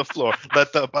bodies hit the floor.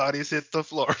 Let the bodies hit the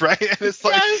floor. Right. And it's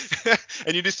like,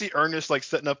 and you just see Ernest like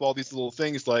setting up all these little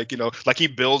things, like, like he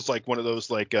builds like one of those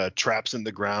like traps in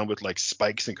the ground with like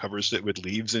spikes and covers it with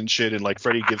leaves and shit. And like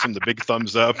Freddy gives him the big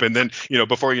thumbs up. And then,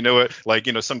 before you know it, like,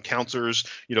 some counselors,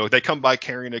 they come by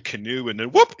carrying a canoe and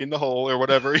then whoop in the hole or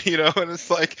whatever, and it's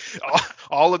like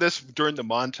all of this during the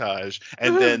montage.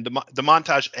 And then the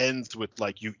montage ends with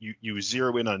like you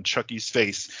zero in on Chucky's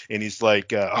face, and he's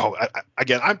like,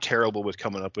 again, I'm terrible with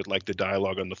coming up with like the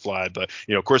dialogue on the fly, but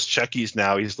of course Chucky's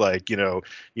now, he's like, we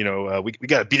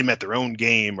got to beat him at their own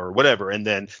game or whatever. And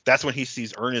then that's when he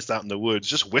sees Ernest out in the woods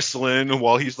just whistling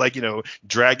while he's like,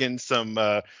 dragging some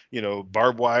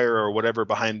barbed wire or whatever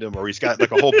behind him, or he's got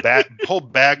like a whole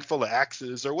bag full of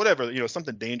axes or whatever,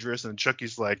 something dangerous. And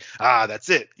Chucky's like, that's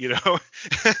it.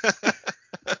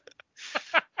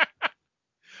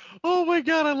 Oh my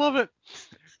god, I love it.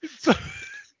 So,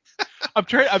 I'm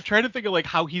trying to think of like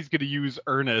how he's going to use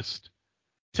Ernest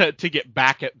to get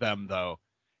back at them, though,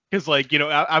 because like,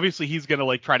 obviously he's going to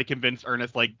like try to convince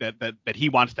Ernest like that he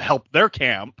wants to help their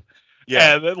camp,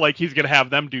 and like he's going to have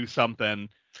them do something.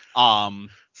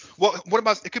 Well, what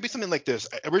about, it could be something like this.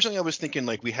 Originally, I was thinking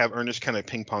like we have Ernest kind of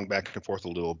ping pong back and forth a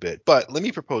little bit, but let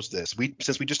me propose this.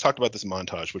 Since we just talked about this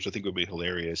montage, which I think would be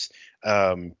hilarious.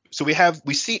 So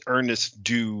we see Ernest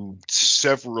do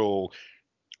several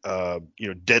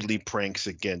deadly pranks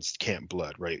against Camp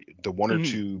Blood, right? The one or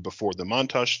two before the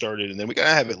montage started, and then we gotta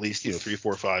have at least 3,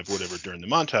 4, 5, whatever during the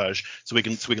montage, so we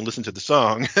can listen to the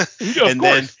song.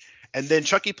 And then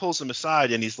Chucky pulls him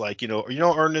aside and he's like,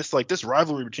 Ernest, like this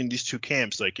rivalry between these two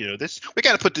camps, like, this, we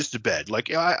got to put this to bed.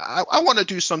 Like, I want to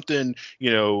do something,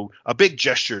 a big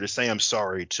gesture to say I'm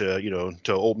sorry to,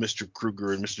 to old Mr.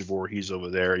 Kruger and Mr. Voorhees over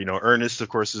there. Ernest, of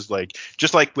course, is like,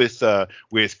 just like with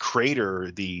Crater,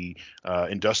 the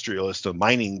industrialist, the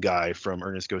mining guy from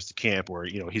Ernest Goes to Camp, where,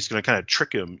 he's going to kind of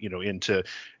trick him, into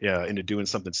doing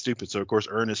something stupid. So, of course,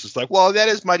 Ernest is like, well, that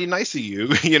is mighty nice of you,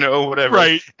 whatever.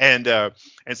 Right. And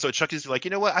so Chucky's like,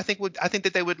 what? I think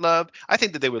that they would love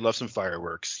some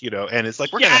fireworks, and it's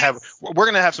like, we're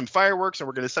gonna have some fireworks, and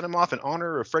we're gonna send them off in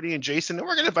honor of Freddy and Jason, and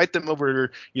we're gonna invite them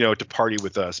over, to party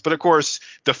with us. But of course,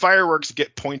 the fireworks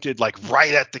get pointed like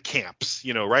right at the camps,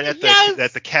 right at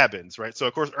the cabins, right? So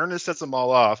of course Ernest sets them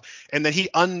all off, and then he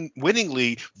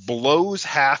unwittingly blows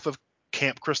half of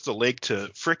Camp Crystal Lake to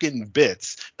frickin'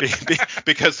 bits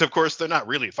because of course they're not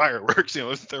really fireworks,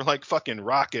 they're like fucking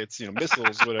rockets,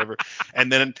 missiles, whatever. And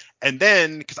then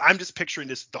because I'm just picturing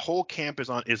this, the whole camp is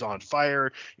on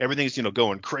fire, everything's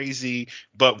going crazy,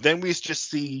 but then we just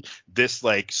see this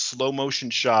like slow motion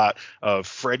shot of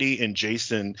Freddy and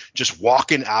Jason just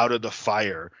walking out of the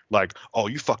fire like, oh,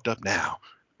 you fucked up now.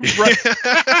 Right.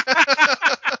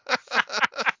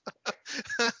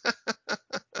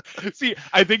 See,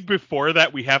 I think before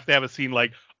that we have to have a scene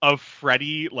like of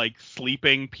Freddy like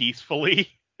sleeping peacefully,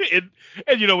 and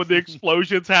when the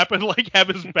explosions happen, like have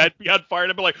his bed be on fire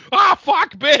and be like,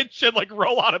 fuck, bitch, and like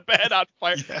roll out of bed on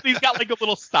fire. Yeah. He's got like a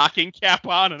little stocking cap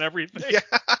on and everything. Yeah.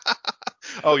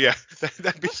 Oh yeah,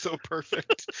 that'd be so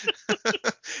perfect.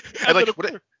 And like,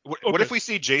 what if we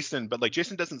see Jason, but like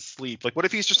Jason doesn't sleep? Like, what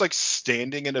if he's just like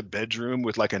standing in a bedroom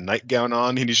with like a nightgown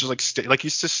on, and he's just like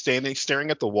he's just standing, staring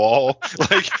at the wall,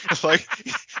 like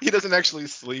he doesn't actually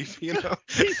sleep,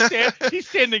 He's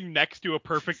standing next to a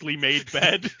perfectly made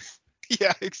bed.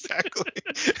 Yeah, exactly.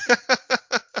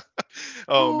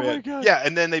 Oh man, my God. Yeah,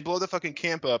 and then they blow the fucking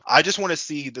camp up. I just want to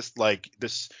see this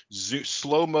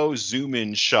slow-mo zoom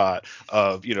in shot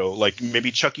of like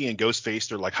maybe Chucky and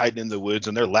Ghostface are like hiding in the woods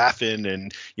and they're laughing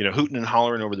and hooting and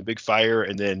hollering over the big fire,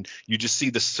 and then you just see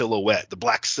the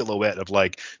black silhouette of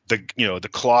like the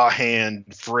claw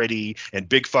hand Freddy and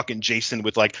big fucking Jason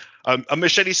with like a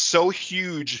machete so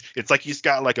huge it's like he's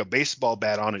got like a baseball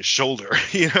bat on his shoulder.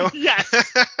 Yes.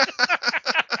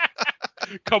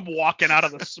 Come walking out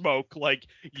of the smoke like,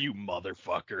 you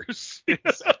motherfuckers.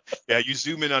 Yeah, you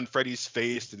zoom in on Freddy's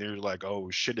face and you're like, oh,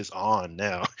 shit is on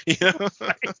now.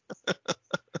 Right.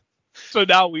 So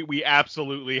now we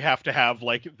absolutely have to have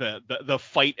like the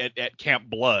fight at Camp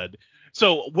Blood.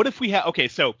 So what if we have, okay,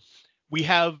 so we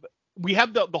have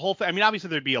the whole thing. I mean, obviously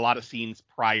there'd be a lot of scenes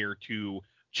prior to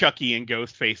Chucky and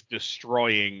Ghostface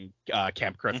destroying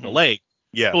Camp Crystal Lake.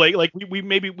 Yeah. But like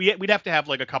we'd have to have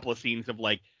like a couple of scenes of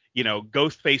like,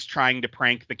 Ghostface trying to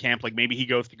prank the camp. Like maybe he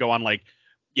goes to go on like,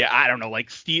 I don't know, like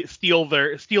steal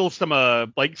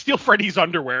Freddy's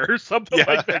underwear or something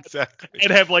like that. Exactly.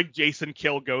 And have like Jason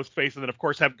kill Ghostface, and then of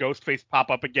course have Ghostface pop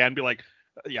up again and be like,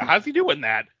 how's he doing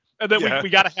that? And then we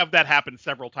got to have that happen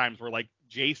several times where like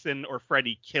Jason or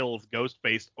Freddy kills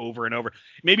Ghostface over and over.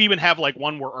 Maybe even have like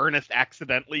one where Ernest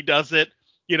accidentally does it.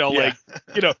 Yeah.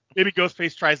 Maybe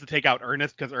Ghostface tries to take out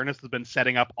Ernest because Ernest has been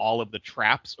setting up all of the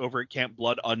traps over at Camp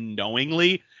Blood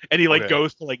unknowingly, and he like Okay.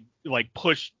 goes to like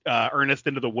push Ernest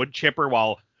into the wood chipper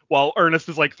while Ernest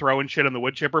is like throwing shit in the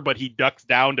wood chipper, but he ducks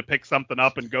down to pick something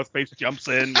up, and Ghostface jumps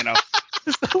in.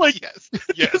 Just like Yes. just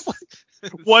Yes.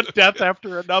 like one death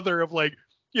after another of like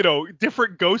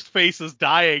different ghost faces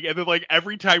dying, and then like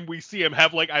every time we see him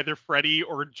have like either Freddy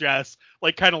or Jess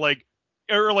like kind of like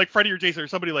or like Freddy or Jason or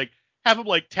somebody like have him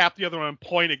like tap the other one and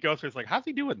point at Ghostface like, how's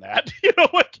he doing that?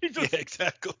 Like he Yeah, just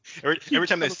exactly. Every keeps time they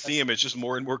coming back. see him, it's just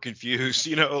more and more confused.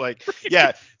 Like,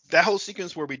 yeah, that whole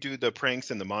sequence where we do the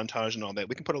pranks and the montage and all that,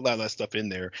 we can put a lot of that stuff in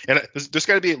there. And there's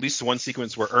got to be at least one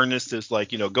sequence where Ernest is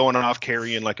like, going off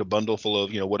carrying like a bundle full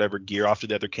of, whatever gear off to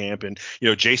the other camp. And,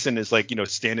 Jason is like,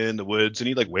 standing in the woods and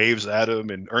he like waves at him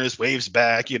and Ernest waves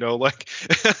back, like,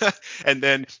 and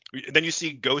then you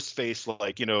see Ghostface,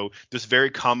 like, this very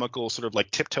comical sort of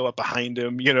like tiptoe up behind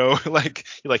him, like,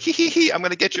 you're like, hee, I'm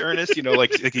going to get you, Ernest,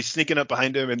 like he's sneaking up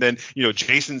behind him. And then,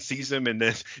 Jason sees him and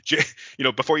then,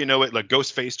 before you know it, like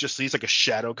Ghostface just sees like a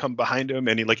shadow come behind him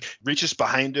and he like reaches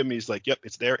behind him. He's like, yep,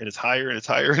 it's there and it's higher and it's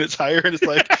higher and it's higher. And it's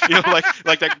like,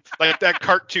 like that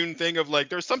cartoon thing of like,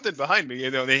 there's something behind me,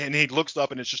 and he looks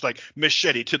up and it's just like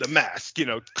machete to the mask,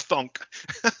 thunk.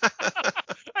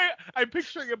 I'm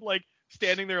picturing him like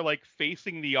standing there like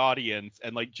facing the audience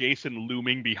and like Jason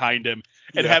looming behind him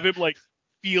and Yeah. have him like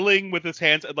feeling with his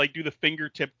hands and like do the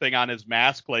fingertip thing on his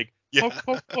mask, like Yeah. poke,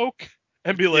 poke, poke,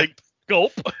 and be Yeah. like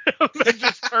gulp, and then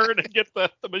just turn and get the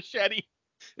machete.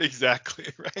 Exactly.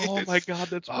 Right. Oh my god,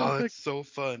 that's It's perfect. so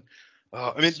fun.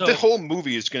 I mean, the So whole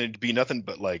movie is going to be nothing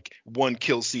but like one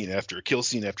kill scene after kill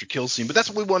scene after kill scene. But that's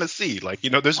what we want to see. Like,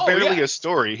 there's oh barely yeah, a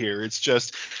story here. It's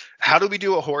just, how do we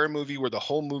do a horror movie where the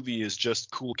whole movie is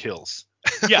just cool kills?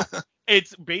 yes.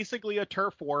 It's basically a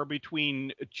turf war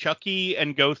between Chucky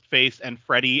and Ghostface and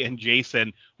Freddy and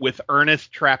Jason, with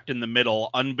Ernest trapped in the middle,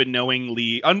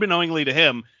 unbeknowingly to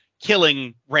him,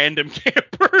 killing random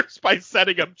campers by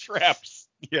setting up traps.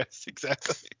 Yes,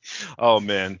 exactly. Oh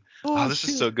man. Oh, Oh this is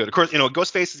shit. so good. Of course,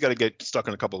 Ghostface has got to get stuck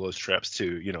on a couple of those traps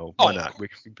too. Why Oh, not? We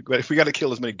got to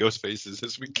kill as many ghost faces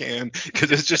as we can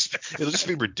because it'll just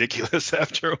be ridiculous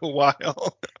after a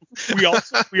while. we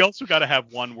also got to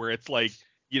have one where it's like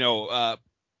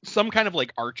some kind of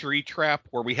like archery trap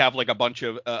where we have like a bunch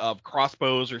of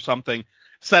crossbows or something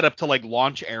set up to like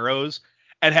launch arrows,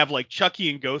 and have like Chucky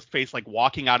and Ghostface like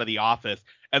walking out of the office,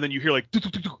 and then you hear like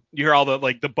you hear all the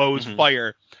like the bows Mhm.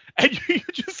 fire, and you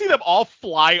just see them all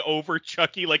fly over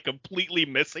Chucky like completely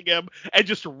missing him and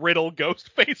just riddle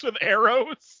Ghostface with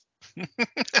arrows. And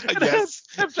Yes.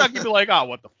 have Chucky be like, oh,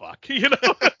 what the fuck,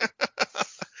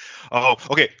 Oh,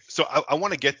 okay. So I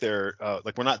want to get there.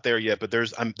 Like we're not there yet, but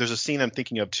there's a scene I'm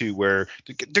thinking of too where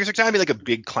there's going to be like a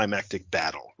big climactic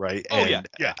battle, right? Oh yeah, And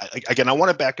yeah. again, I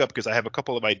want to back up because I have a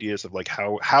couple of ideas of like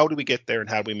how do we get there and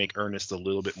how do we make Ernest a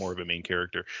little bit more of a main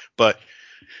character. But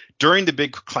during the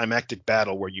big climactic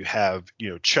battle where you have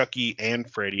Chucky and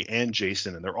Freddy and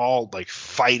Jason and they're all like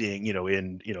fighting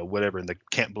in whatever in the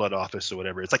Camp Blood office or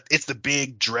whatever, it's the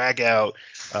big drag out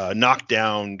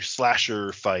knockdown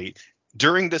slasher fight.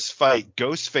 During this fight,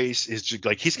 Ghostface is just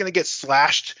like he's gonna get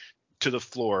slashed to the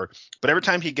floor, but every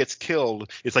time he gets killed,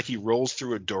 it's like he rolls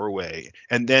through a doorway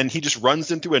and then he just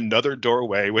runs into another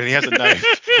doorway when he has a knife,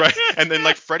 right? And then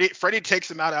like Freddy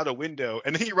takes him out a window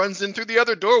and then he runs in through the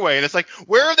other doorway and it's like,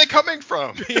 where are they coming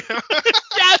from?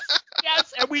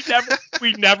 Yes, and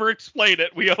we never explain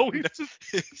it. We always just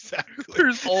Exactly.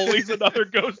 there's always another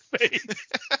ghost face.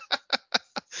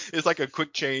 It's like a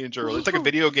quick change, or it's like a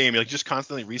video game. He like just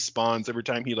constantly respawns every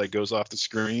time he like goes off the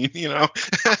screen.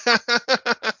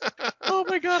 Oh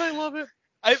my god, I love it.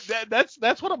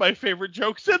 That's one of my favorite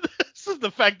jokes in this is the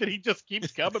fact that he just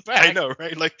keeps coming back. I know,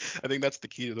 right? Like, I think that's the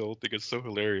key to the whole thing. It's so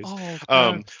hilarious. Oh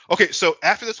god. Okay, so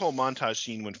after this whole montage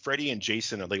scene, when Freddy and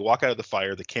Jason they walk out of the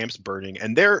fire, the camp's burning,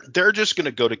 and they're just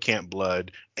gonna go to Camp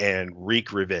Blood and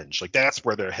wreak revenge. Like that's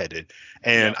where they're headed.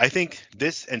 And Yep. I think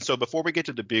this, and so before we get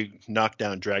to the big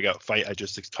knockdown, drag out fight I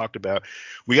just talked about,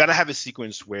 we got to have a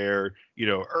sequence where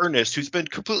Ernest, who's been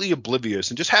completely oblivious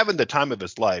and just having the time of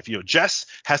his life, Jess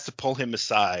has to pull him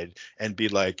aside and be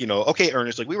like, okay,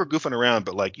 Ernest, like we were goofing around,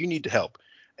 but like you need to help.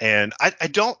 And I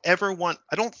don't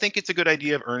think it's a good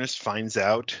idea if Ernest finds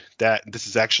out that this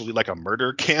is actually like a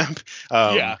murder camp.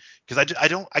 Yeah. Because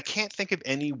I can't think of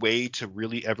any way to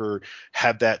really ever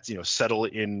have that, settle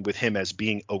in with him as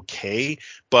being okay.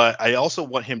 But I also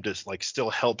want him to like still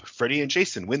help Freddy and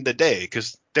Jason win the day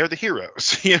because they're the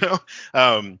heroes,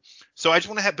 Um, So I just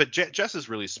want to have, but Jess is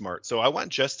really smart. So I want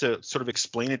Jess to sort of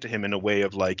explain it to him in a way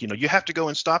of like, you have to go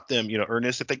and stop them,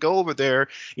 Ernest, if they go over there,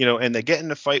 and they get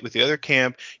in a fight with the other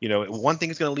camp, one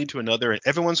thing is going to lead to another and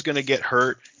everyone's going to get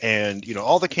hurt and,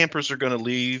 all the campers are going to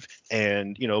leave.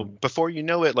 And, before you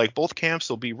know it, like both camps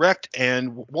will be wrecked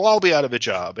and we'll all be out of a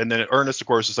job. And then Ernest, of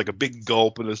course, is like a big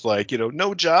gulp and is like,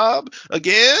 no job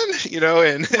again,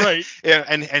 and, Right.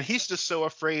 and he's just so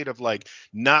afraid of like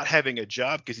not having a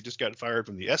job because he just got fired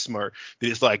from the S-Mart.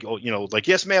 It's like, oh, like,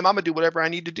 yes, ma'am, I'm gonna do whatever I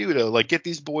need to do to like get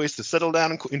these boys to settle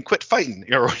down and quit fighting,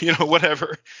 or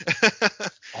whatever.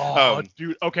 Oh,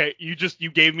 dude. Okay, you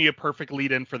gave me a perfect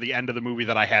lead in for the end of the movie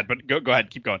that I had, but go ahead,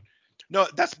 keep going. No,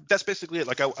 that's basically it.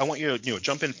 Like I want you to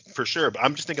jump in for sure, but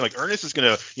I'm just thinking like Ernest is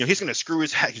gonna he's gonna screw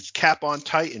his cap on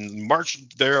tight and march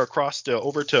there across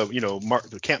over to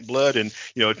the Camp Blood and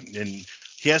and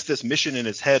he has this mission in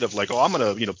his head of like, oh, I'm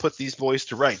gonna put these boys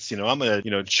to rights, I'm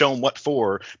gonna show them what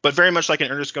for. But very much like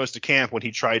in Ernest Goes to Camp when he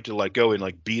tried to like go and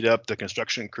like beat up the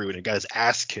construction crew and it got his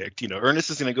ass kicked. Ernest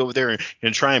is gonna go over there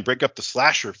and try and break up the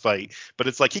slasher fight, but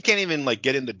it's like he can't even like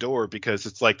get in the door because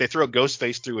it's like they throw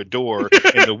Ghostface through a door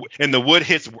and the wood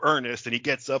hits Ernest and he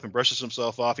gets up and brushes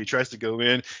himself off. He tries to go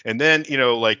in and then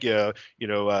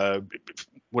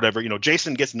whatever,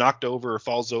 Jason gets knocked over or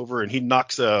falls over and he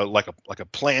knocks like a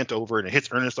plant over and it hits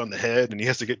Ernest on the head and he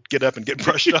has to get up and get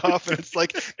brushed off. And it's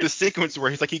like the sequence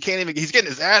where he's like, he's getting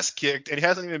his ass kicked and he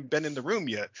hasn't even been in the room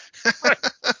yet. Right.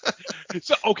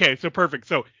 So perfect.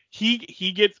 So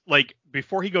he gets like,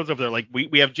 before he goes over there, like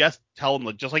we have Jess tell him,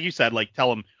 like, just like you said, like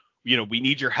tell him, we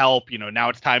need your help. Now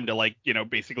it's time to like,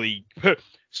 basically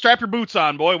strap your boots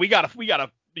on, boy. We gotta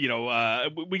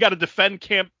defend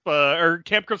Camp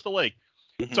Crystal Lake.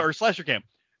 Mm-hmm. So, or Slasher Camp.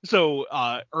 So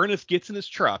Ernest gets in his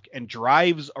truck and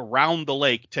drives around the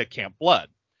lake to Camp Blood.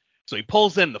 So he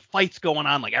pulls in, the fight's going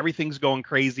on, like everything's going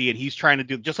crazy, and he's trying to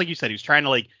do, just like you said, he's trying to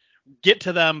like get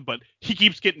to them, but he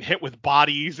keeps getting hit with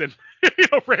bodies and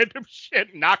random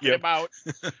shit knocking him out.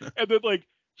 And then like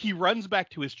he runs back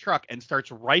to his truck and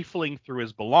starts rifling through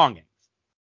his belongings,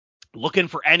 looking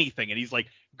for anything, and he's like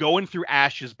going through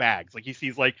Ash's bags, like he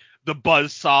sees like the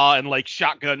buzz saw and like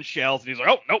shotgun shells, and he's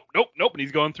like, oh, nope, and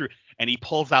he's going through and he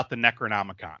pulls out the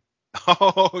Necronomicon.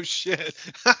 Oh shit.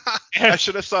 I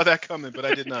should have saw that coming, but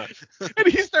I did not. And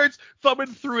he starts thumbing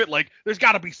through it like there's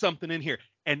got to be something in here,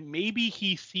 and maybe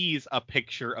he sees a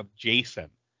picture of Jason.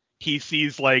 He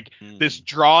sees like this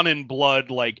drawn in blood,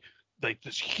 like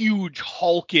this huge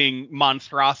hulking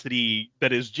monstrosity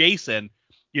that is Jason,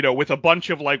 with a bunch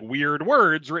of like weird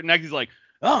words written next. He's like,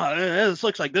 oh, this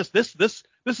looks like this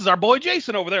is our boy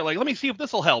Jason over there. Like, let me see if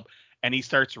this will help. And he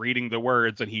starts reading the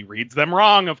words, and he reads them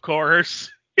wrong, of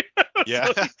course.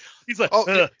 Yeah. So he's like,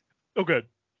 good.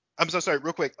 I'm so sorry,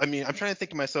 real quick. I mean, I'm trying to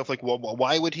think to myself, like, well,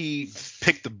 why would he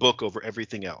pick the book over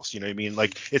everything else? You know what I mean?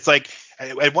 Like, it's like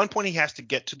at one point he has to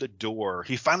get to the door.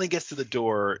 He finally gets to the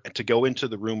door to go into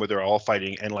the room where they're all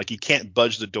fighting, and like he can't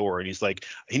budge the door, and he's like,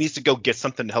 he needs to go get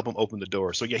something to help him open the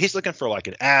door. So yeah, he's looking for like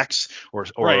an axe or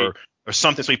Right. or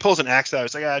something. So he pulls an axe out.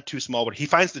 It's like, too small, but he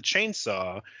finds the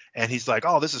chainsaw, and he's like,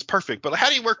 oh, this is perfect. But like, how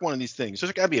do you work one of these things?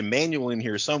 There's got to be a manual in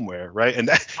here somewhere, right? And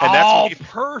that's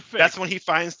perfect. That's when he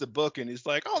finds the book, and he's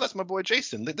like, oh, that's my boy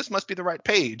Jason. This must be the right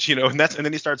page, and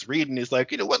then he starts reading. He's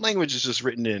like, what language is this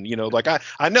written in? Like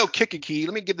I know Kikiki.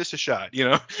 Let me give this a shot.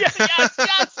 Yeah, yes,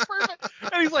 perfect.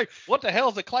 And he's like, what the hell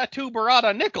is a Klaatu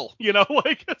Barada nickel?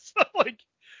 Like, so like,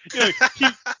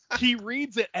 he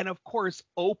reads it and of course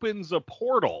opens a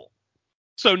portal.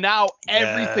 So now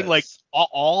everything, like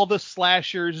all the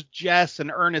slashers, Jess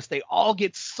and Ernest, they all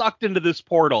get sucked into this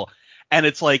portal. And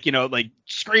it's like, like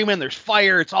screaming, there's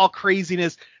fire, it's all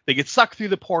craziness. They get sucked through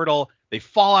the portal. They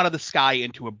fall out of the sky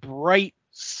into a bright,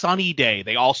 sunny day.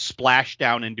 They all splash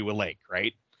down into a lake,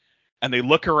 right? And they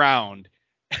look around,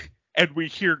 and we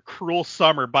hear Cruel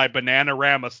Summer by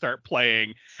Bananarama start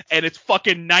playing. And it's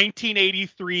fucking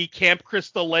 1983. Camp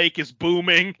Crystal Lake is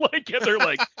booming. Like, and they're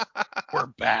like, we're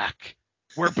back.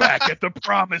 We're back at the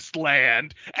promised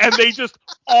land. And they just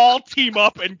all team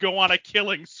up and go on a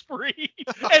killing spree.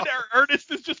 And Ernest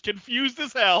is just confused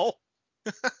as hell.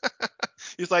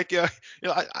 He's like, you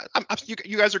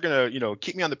guys are gonna,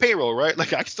 keep me on the payroll, right?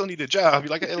 Like, I still need a job.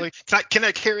 You're like, can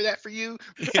I carry that for you?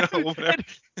 And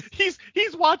he's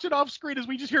watching off screen as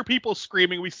we just hear people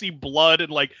screaming. We see blood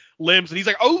and like limbs, and he's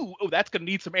like, oh, that's gonna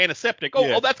need some antiseptic.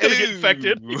 Oh, that's gonna get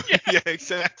infected. Yeah,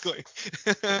 exactly.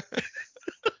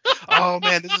 Oh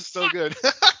man, this is so good.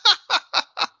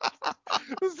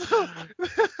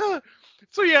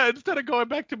 So yeah, instead of going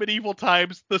back to medieval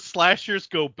times, the slashers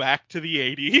go back to the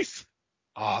 80s.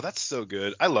 Oh, that's so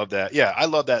good. I love that. Yeah, I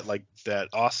love that, like that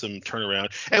awesome turnaround.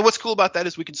 And what's cool about that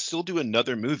is we can still do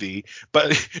another movie, but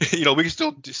we can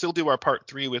still do our part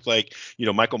 3 with like,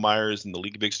 Michael Myers and the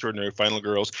League of Extraordinary Final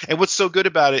Girls. And what's so good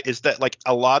about it is that like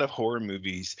a lot of horror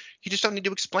movies, you just don't need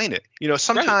to explain it. Right.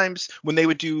 Sometimes when they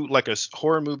would do like a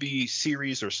horror movie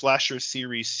series or slasher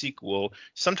series sequel,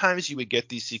 sometimes you would get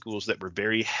these sequels that were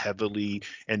very heavily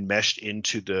enmeshed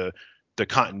into the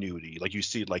continuity. Like you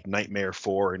see like Nightmare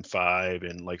 4 and 5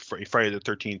 and like Friday the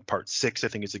 13th part 6, I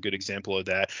think is a good example of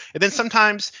that. And then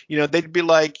sometimes, they'd be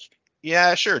like,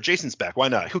 yeah, sure, Jason's back. Why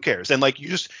not? Who cares? And like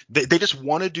they just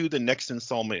want to do the next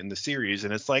installment in the series,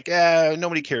 and it's like,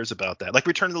 nobody cares about that. Like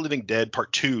Return of the Living Dead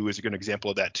Part 2 is a good example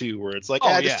of that too, where it's like,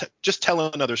 Oh just yeah. just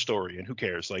tell another story, and who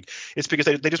cares? Like it's because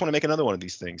they just want to make another one of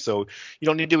these things. So you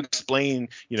don't need to explain,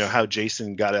 how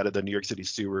Jason got out of the New York City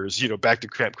sewers, back to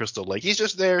Camp Crystal Lake. He's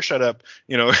just there. Shut up.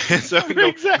 And so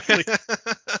Exactly.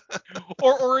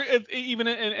 Or even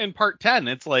in part 10,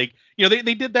 it's like, they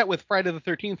did that with Friday the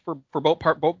 13th for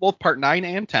both part 9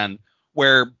 and 10,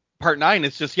 where part 9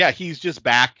 is just, yeah, he's just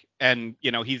back, and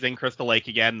he's in Crystal Lake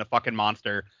again, the fucking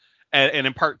monster. And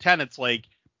in part 10 it's like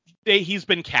he's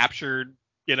been captured,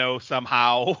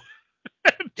 somehow.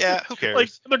 yeah, who Like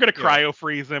cares? they're gonna Yeah. cryo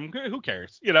freeze him. Who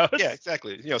cares? Yeah,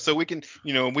 exactly. So we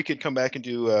could come back and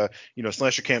do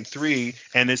Slasher Camp 3,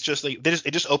 and it's just like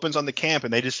it just opens on the camp,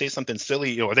 and they just say something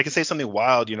silly, or they can say something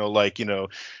wild, like,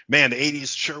 man, the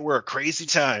 80s sure were a crazy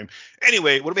time.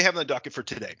 Anyway, what do we have on the docket for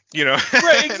today?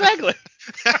 Right, exactly.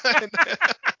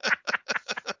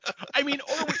 I mean,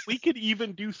 or we could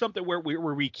even do something where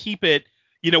we keep it,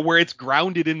 where it's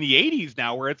grounded in the 80s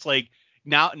now, where it's like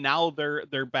now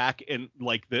they're back in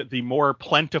like the more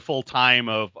plentiful time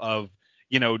of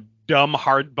dumb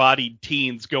hard-bodied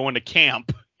teens going to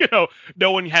camp.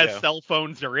 No one has Yeah. cell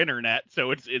phones or internet,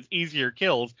 so it's easier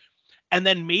kills. And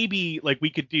then maybe like we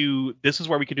could do, this is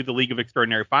where we could do the League of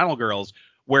Extraordinary Final Girls,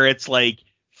 where it's like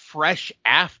fresh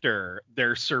after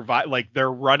their like their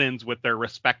run-ins with their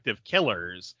respective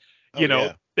killers. Oh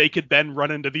yeah. They could then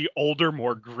run into the older,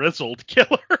 more grizzled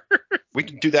killer. We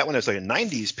can do that one as like a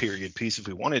 90s period piece if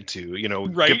we wanted to,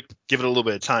 Right. give it a little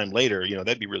bit of time later,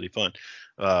 that'd be really fun.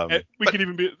 And we But could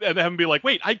even be and have him be like,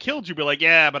 "Wait, I killed you." Be like,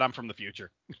 "Yeah, but I'm from the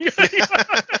future."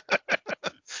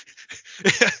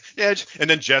 yeah, and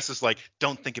then Jess is like,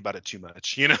 don't think about it too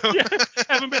much, Yeah,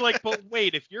 have him be like, "But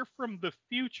wait, if you're from the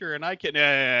future and I can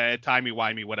timey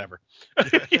wimey, whatever."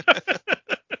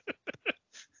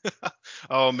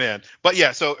 Oh man, but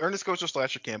yeah, so Ernest Goes to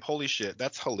Slasher Camp, holy shit,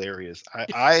 that's hilarious.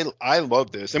 I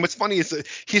love this, and what's funny is that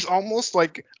he's almost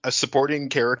like a supporting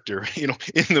character, in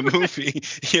the movie,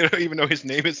 even though his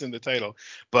name is in the title.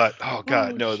 But oh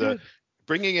god, Oh no, the shit.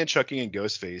 bringing in Chucky and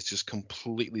Ghostface just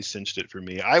completely cinched it for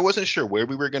me. I wasn't sure where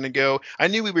we were going to go. I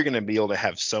knew we were going to be able to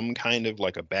have some kind of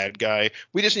like a bad guy.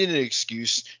 We just needed an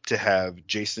excuse to have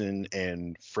Jason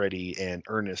and Freddy and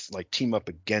Ernest like team up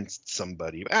against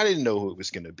somebody. I didn't know who it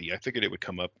was going to be. I figured it would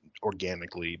come up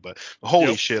organically, but holy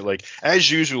Yep. shit, like as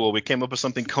usual, we came up with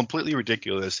something completely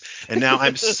ridiculous. And now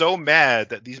I'm so mad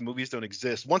that these movies don't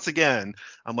exist. Once again,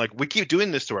 I'm like, we keep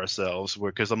doing this to ourselves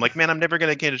because I'm like, man, I'm never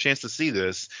going to get a chance to see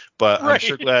this, but Right.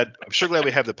 I'm sure glad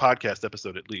we have the podcast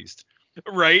episode at least.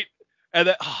 Right. And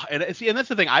that's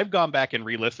the thing. I've gone back and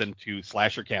re-listened to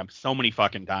Slasher Camp so many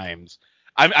fucking times.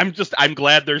 I'm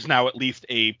glad there's now at least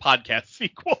a podcast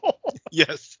sequel.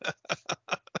 Yes.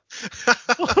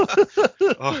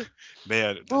 Oh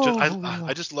man, I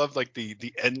Oh, just love like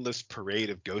the endless parade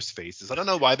of ghost faces. I don't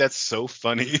know why that's so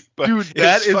funny, but dude,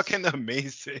 that it's is fucking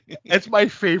amazing. it's my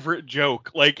favorite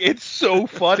joke. Like it's so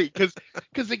funny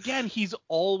because again, he's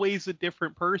always a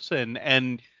different person,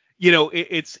 and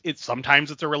it's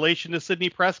sometimes it's a relation to Sidney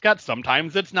Prescott,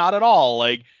 sometimes it's not at all.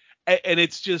 Like, and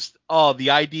it's just the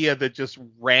idea that just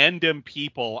random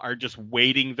people are just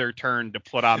waiting their turn to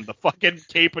put on the fucking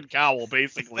cape and cowl,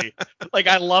 basically. Like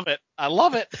I love it. I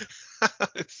love it.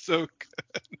 It's so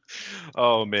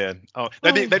Oh man. Oh,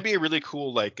 that'd be a really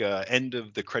cool like end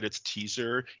of the credits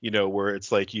teaser, where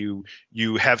it's like you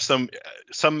have some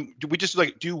we just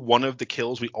like do one of the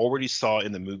kills we already saw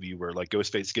in the movie where like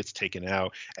Ghostface gets taken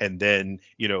out, and then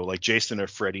like Jason or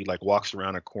Freddy like walks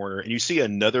around a corner and you see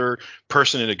another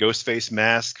person in a Ghostface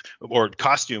mask or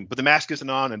costume, but the mask isn't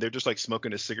on and they're just like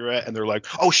smoking a cigarette and they're like,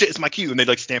 "Oh shit, it's my cue." And they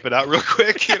like stamp it out real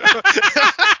quick.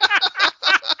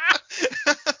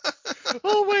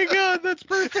 Oh my god, that's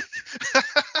perfect.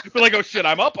 But like, oh shit,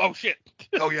 I'm up. Oh shit.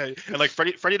 Oh yeah, and like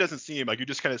Freddy doesn't see him. Like you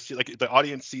just kind of see like the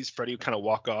audience sees Freddy kind of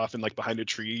walk off and like behind a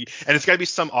tree, and it's got to be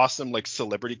some awesome like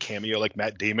celebrity cameo like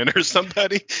Matt Damon or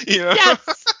somebody.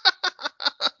 Yes.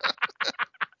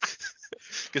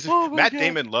 Because Oh my Matt God.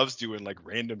 Damon loves doing like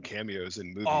random cameos in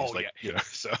movies, Oh like yeah.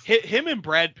 so Him and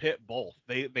Brad Pitt both.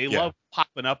 They yeah. love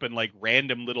popping up in like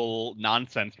random little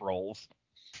nonsense roles.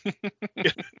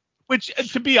 Which,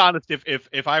 to be honest,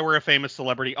 if I were a famous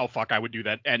celebrity, oh fuck, I would do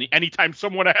that anytime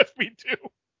someone asked me to.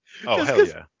 Oh hell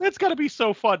Because yeah. that's got to be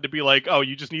so fun to be like, oh,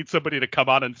 you just need somebody to come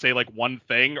on and say like one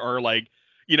thing, or like,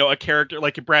 a character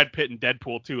like Brad Pitt in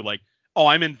Deadpool 2, like, oh,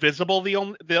 I'm invisible the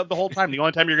whole time. The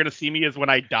only time you're gonna see me is when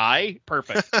I die.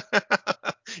 Perfect.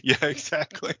 Yeah,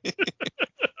 exactly.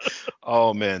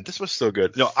 Oh man, this was so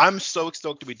good. No, I'm so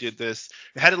stoked that we did this.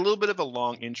 It had a little bit of a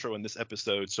long intro in this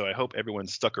episode, so I hope everyone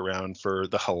stuck around for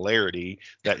the hilarity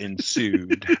that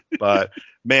ensued. But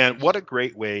man, what a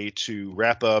great way to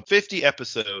wrap up 50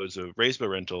 episodes of Raised by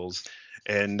Rentals.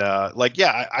 And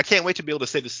I can't wait to be able to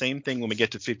say the same thing when we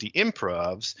get to 50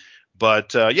 improvs.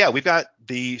 But yeah, we've got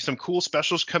some cool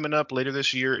specials coming up later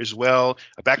this year as well.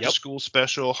 A back to Yep. school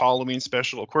special, Halloween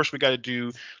special. Of course, we got to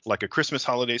do like a Christmas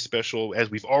holiday special, as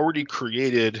we've already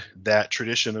created that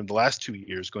tradition in the last 2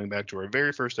 years, going back to our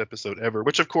very first episode ever,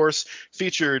 which of course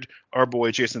featured our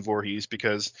boy Jason Voorhees,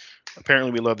 because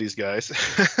apparently we love these guys.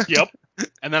 Yep.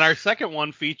 And then our second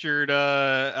one featured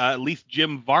at least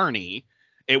Jim Varney.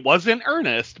 It wasn't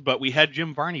Ernest, but we had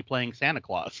Jim Varney playing Santa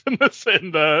Claus in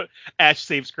the Ash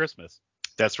Saves Christmas.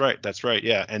 That's right. That's right.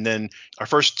 Yeah. And then our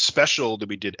first special that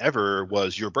we did ever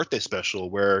was your birthday special,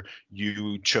 where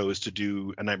you chose to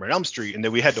do A Nightmare on Elm Street. And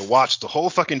then we had to watch the whole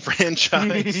fucking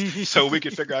franchise so we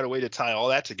could figure out a way to tie all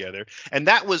that together. And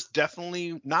that was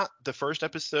definitely not the first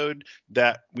episode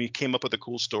that we came up with a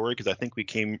cool story, because I think we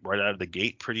came right out of the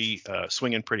gate pretty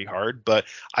swinging pretty hard. But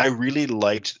I really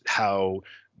liked how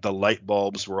the light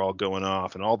bulbs were all going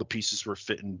off and all the pieces were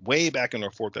fitting way back in our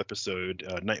fourth episode,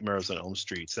 Nightmares on Elm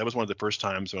Street. So that was one of the first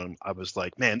times when I was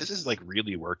like, man, this is like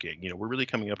really working. We're really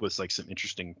coming up with like some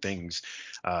interesting things,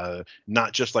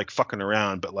 not just like fucking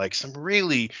around, but like some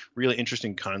really, really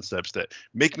interesting concepts that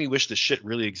make me wish this shit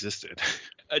really existed.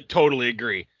 I totally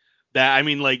agree. That, I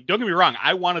mean, like, don't get me wrong,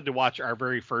 I wanted to watch our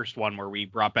very first one where we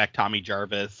brought back Tommy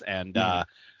Jarvis and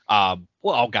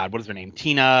oh God, what is her name?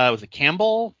 Tina, was it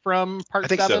Campbell from I Part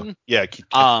think so. 7? Yeah.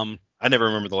 Um, I never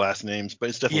remember the last names, but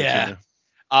it's definitely yeah.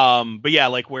 Tina. But yeah,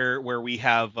 like where we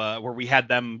have where we had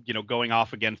them, going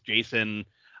off against Jason,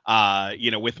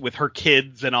 with her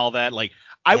kids and all that. Like,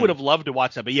 I would have loved to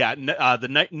watch that, but yeah,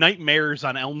 the Nightmares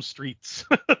on Elm Streets.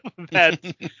 that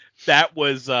that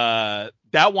was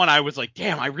that one. I was like,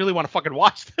 damn, I really want to fucking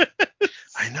watch this.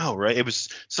 I know, right? It was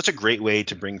such a great way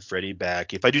to bring Freddy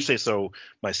back. If I do say so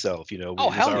myself, Oh,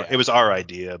 hell yeah. it was our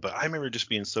idea, but I remember just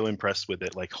being so impressed with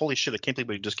it. Like, holy shit, I can't believe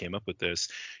we just came up with this,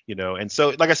 And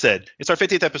so, like I said, it's our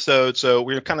 50th episode, so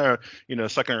we're kind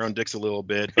of, sucking our own dicks a little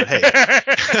bit, but hey.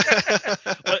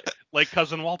 like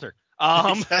cousin Walter.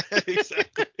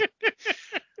 Exactly.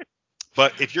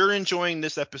 But if you're enjoying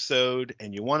this episode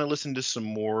and you want to listen to some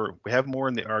more, we have more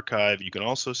in the archive. You can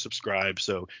also subscribe.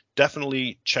 So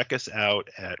definitely check us out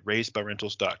at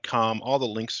raisedbyrentals.com. All the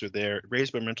links are there.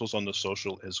 Raised by Rentals on the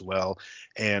social as well.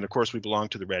 And of course, we belong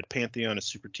to the Rad Pantheon, a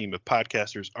super team of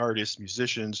podcasters, artists,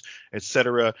 musicians,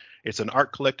 etc. It's an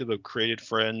art collective of creative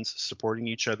friends supporting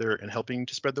each other and helping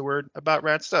to spread the word about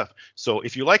rad stuff. So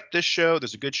if you like this show,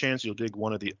 there's a good chance you'll dig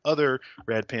one of the other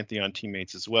Rad Pantheon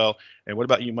teammates as well. And what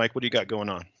about you, Mike? What do you got going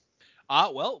on?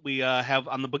 Well, we have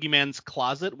on the Boogeyman's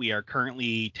Closet, we are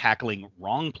currently tackling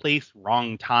Wrong Place,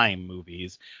 Wrong Time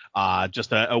movies.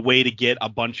 Just a way to get a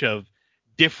bunch of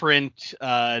different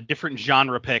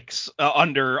genre picks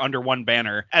under one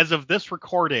banner. As of this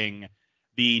recording,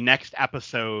 the next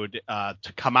episode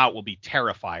to come out will be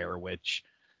Terrifier, which,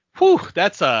 whew,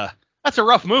 that's a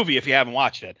rough movie if you haven't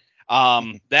watched it.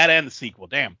 That and the sequel,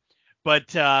 damn.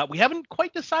 But we haven't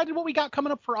quite decided what we got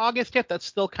coming up for August yet. That's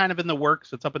still kind of in the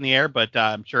works. It's up in the air, but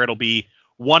I'm sure it'll be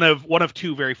one of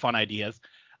two very fun ideas.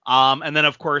 And then,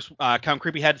 of course, Count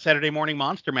Creepyhead Saturday Morning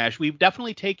Monster Mash. We've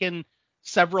definitely taken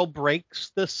several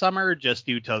breaks this summer just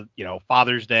due to,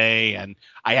 Father's Day, and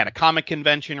I had a comic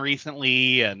convention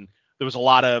recently, and there was a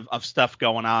lot of stuff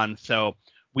going on. So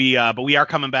but we are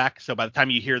coming back. So by the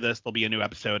time you hear this, there'll be a new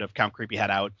episode of Count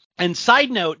Creepyhead out. And side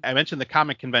note, I mentioned the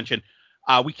comic convention.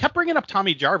 We kept bringing up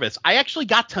Tommy Jarvis. I actually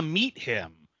got to meet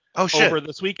him over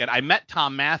this weekend. I met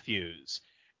Tom Matthews,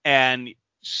 and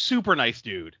super nice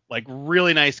dude, like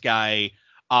really nice guy.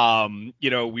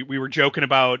 We were joking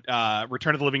about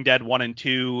Return of the Living Dead 1 and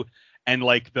 2, and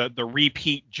like the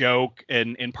repeat joke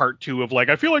in part 2 of like,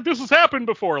 I feel like this has happened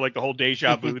before, like the whole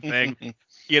deja vu thing,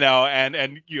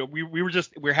 and we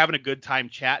were having a good time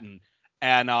chatting.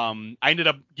 And I ended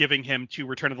up giving him 2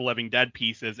 Return of the Living Dead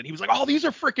pieces, and he was like, "Oh, these are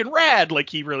freaking rad!" Like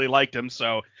he really liked them,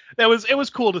 so it was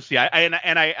cool to see.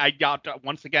 I got to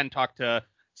once again talk to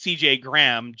C.J.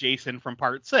 Graham, Jason from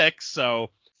Part 6.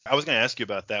 So I was going to ask you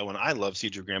about that one. I love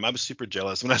C.J. Graham. I was super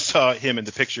jealous when I saw him in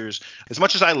the pictures. As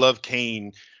much as I love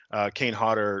Kane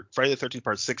Hodder, Friday the 13th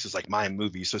Part 6 is like my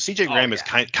movie. So C.J. Graham is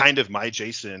kind of my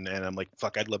Jason, and I'm like,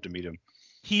 fuck, I'd love to meet him.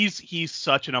 He's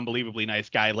such an unbelievably nice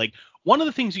guy. Like one of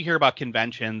the things you hear about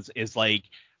conventions is like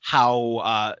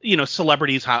how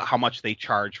celebrities how much they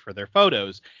charge for their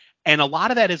photos, and a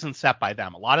lot of that isn't set by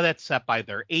them. A lot of that's set by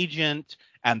their agent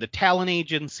and the talent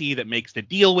agency that makes the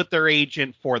deal with their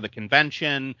agent for the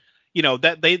convention.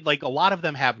 That they like a lot of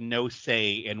them have no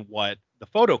say in what the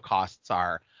photo costs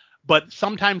are, but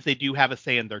sometimes they do have a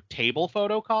say in their table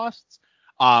photo costs.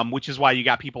 Which is why you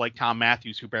got people like Tom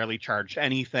Matthews who barely charged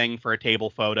anything for a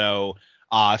table photo.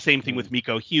 Same thing with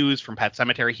Miko Hughes from Pet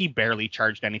Sematary. He barely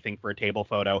charged anything for a table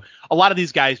photo. A lot of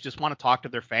these guys just want to talk to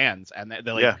their fans, and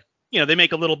they're like, they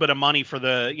make a little bit of money for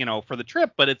the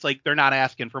trip, but it's like they're not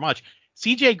asking for much.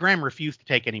 CJ Graham refused to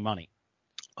take any money.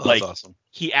 Oh, that's awesome.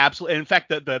 He absolutely, in fact,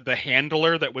 the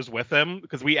handler that was with him,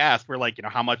 because we asked, we're like,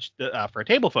 how much for a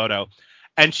table photo?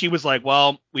 And she was like,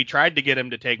 well, we tried to get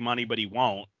him to take money, but he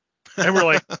won't. And we're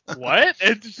like, what?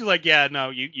 And she's like, yeah, no,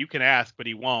 you can ask, but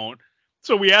he won't.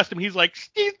 So we asked him. He's like,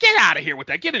 Steve, get out of here with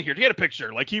that. Get in here. Get a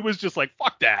picture. Like he was just like,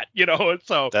 fuck that, And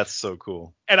so that's so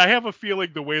cool. And I have a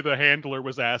feeling the way the handler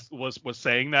was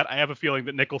saying that, I have a feeling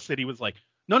that Nickel City was like,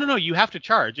 no, you have to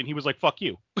charge. And he was like, fuck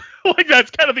you. Like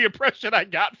that's kind of the impression I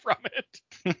got from it.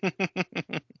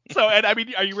 So, and I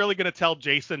mean, are you really going to tell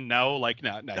Jason no? Like,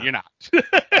 no, you're not.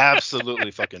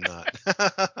 Absolutely fucking not.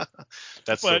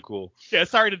 That's so cool. Yeah,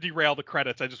 sorry to derail the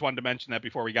credits. I just wanted to mention that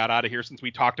before we got out of here, since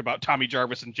we talked about Tommy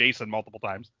Jarvis and Jason multiple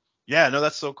times. Yeah, no,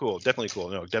 that's so cool. Definitely cool.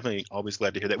 No, definitely always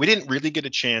glad to hear that. We didn't really get a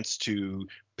chance to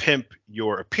pimp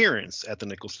your appearance at the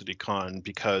Nickel City Con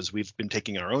because we've been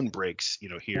taking our own breaks,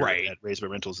 here at Raised by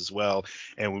Rentals as well.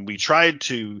 And when we tried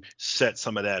to set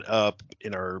some of that up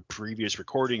in our previous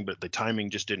recording, but the timing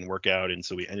just didn't work out, and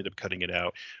so we ended up cutting it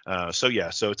out. So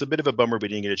it's a bit of a bummer we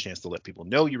didn't get a chance to let people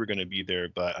know you were going to be there,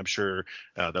 but I'm sure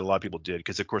that a lot of people did,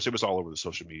 because of course it was all over the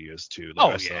social medias too.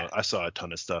 I saw a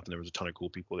ton of stuff, and there was a ton of cool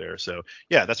people there. So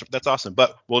yeah, that's awesome.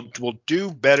 But we'll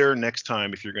do better next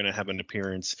time if you're going to have an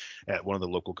appearance at one of the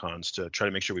local cons, to try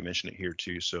to make sure we mention it here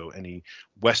too. So any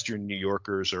Western New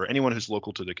Yorkers or anyone who's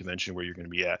local to the convention where you're going to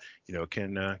be at,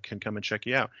 can come and check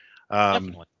you out.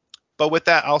 Definitely. But with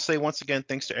that, I'll say once again,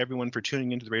 thanks to everyone for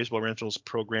tuning into the Raised by Rentals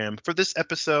program for this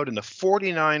episode and the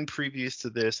 49 previous to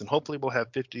this, and hopefully we'll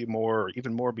have 50 more or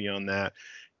even more beyond that.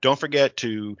 Don't forget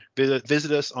to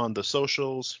visit us on the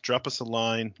socials, drop us a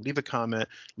line, leave a comment,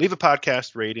 leave a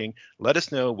podcast rating. Let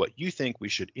us know what you think we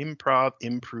should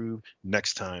improve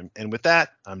next time. And with that,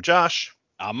 I'm Josh.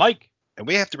 I'm Mike. And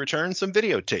we have to return some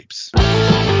videotapes.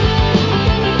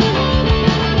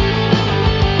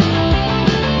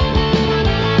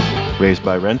 Raised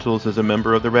by Rentals is a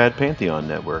member of the Rad Pantheon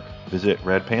Network. Visit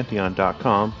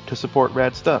radpantheon.com to support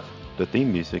rad stuff. The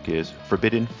theme music is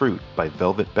Forbidden Fruit by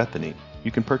Velvet Bethany. You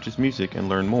can purchase music and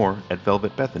learn more at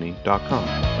velvetbethany.com.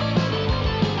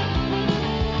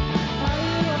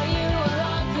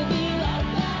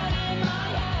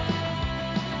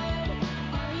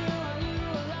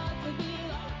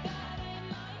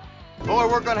 Boy,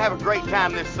 we're going to have a great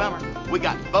time this summer. We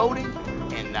got boating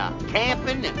and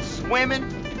camping and swimming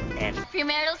and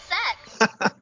premarital sex.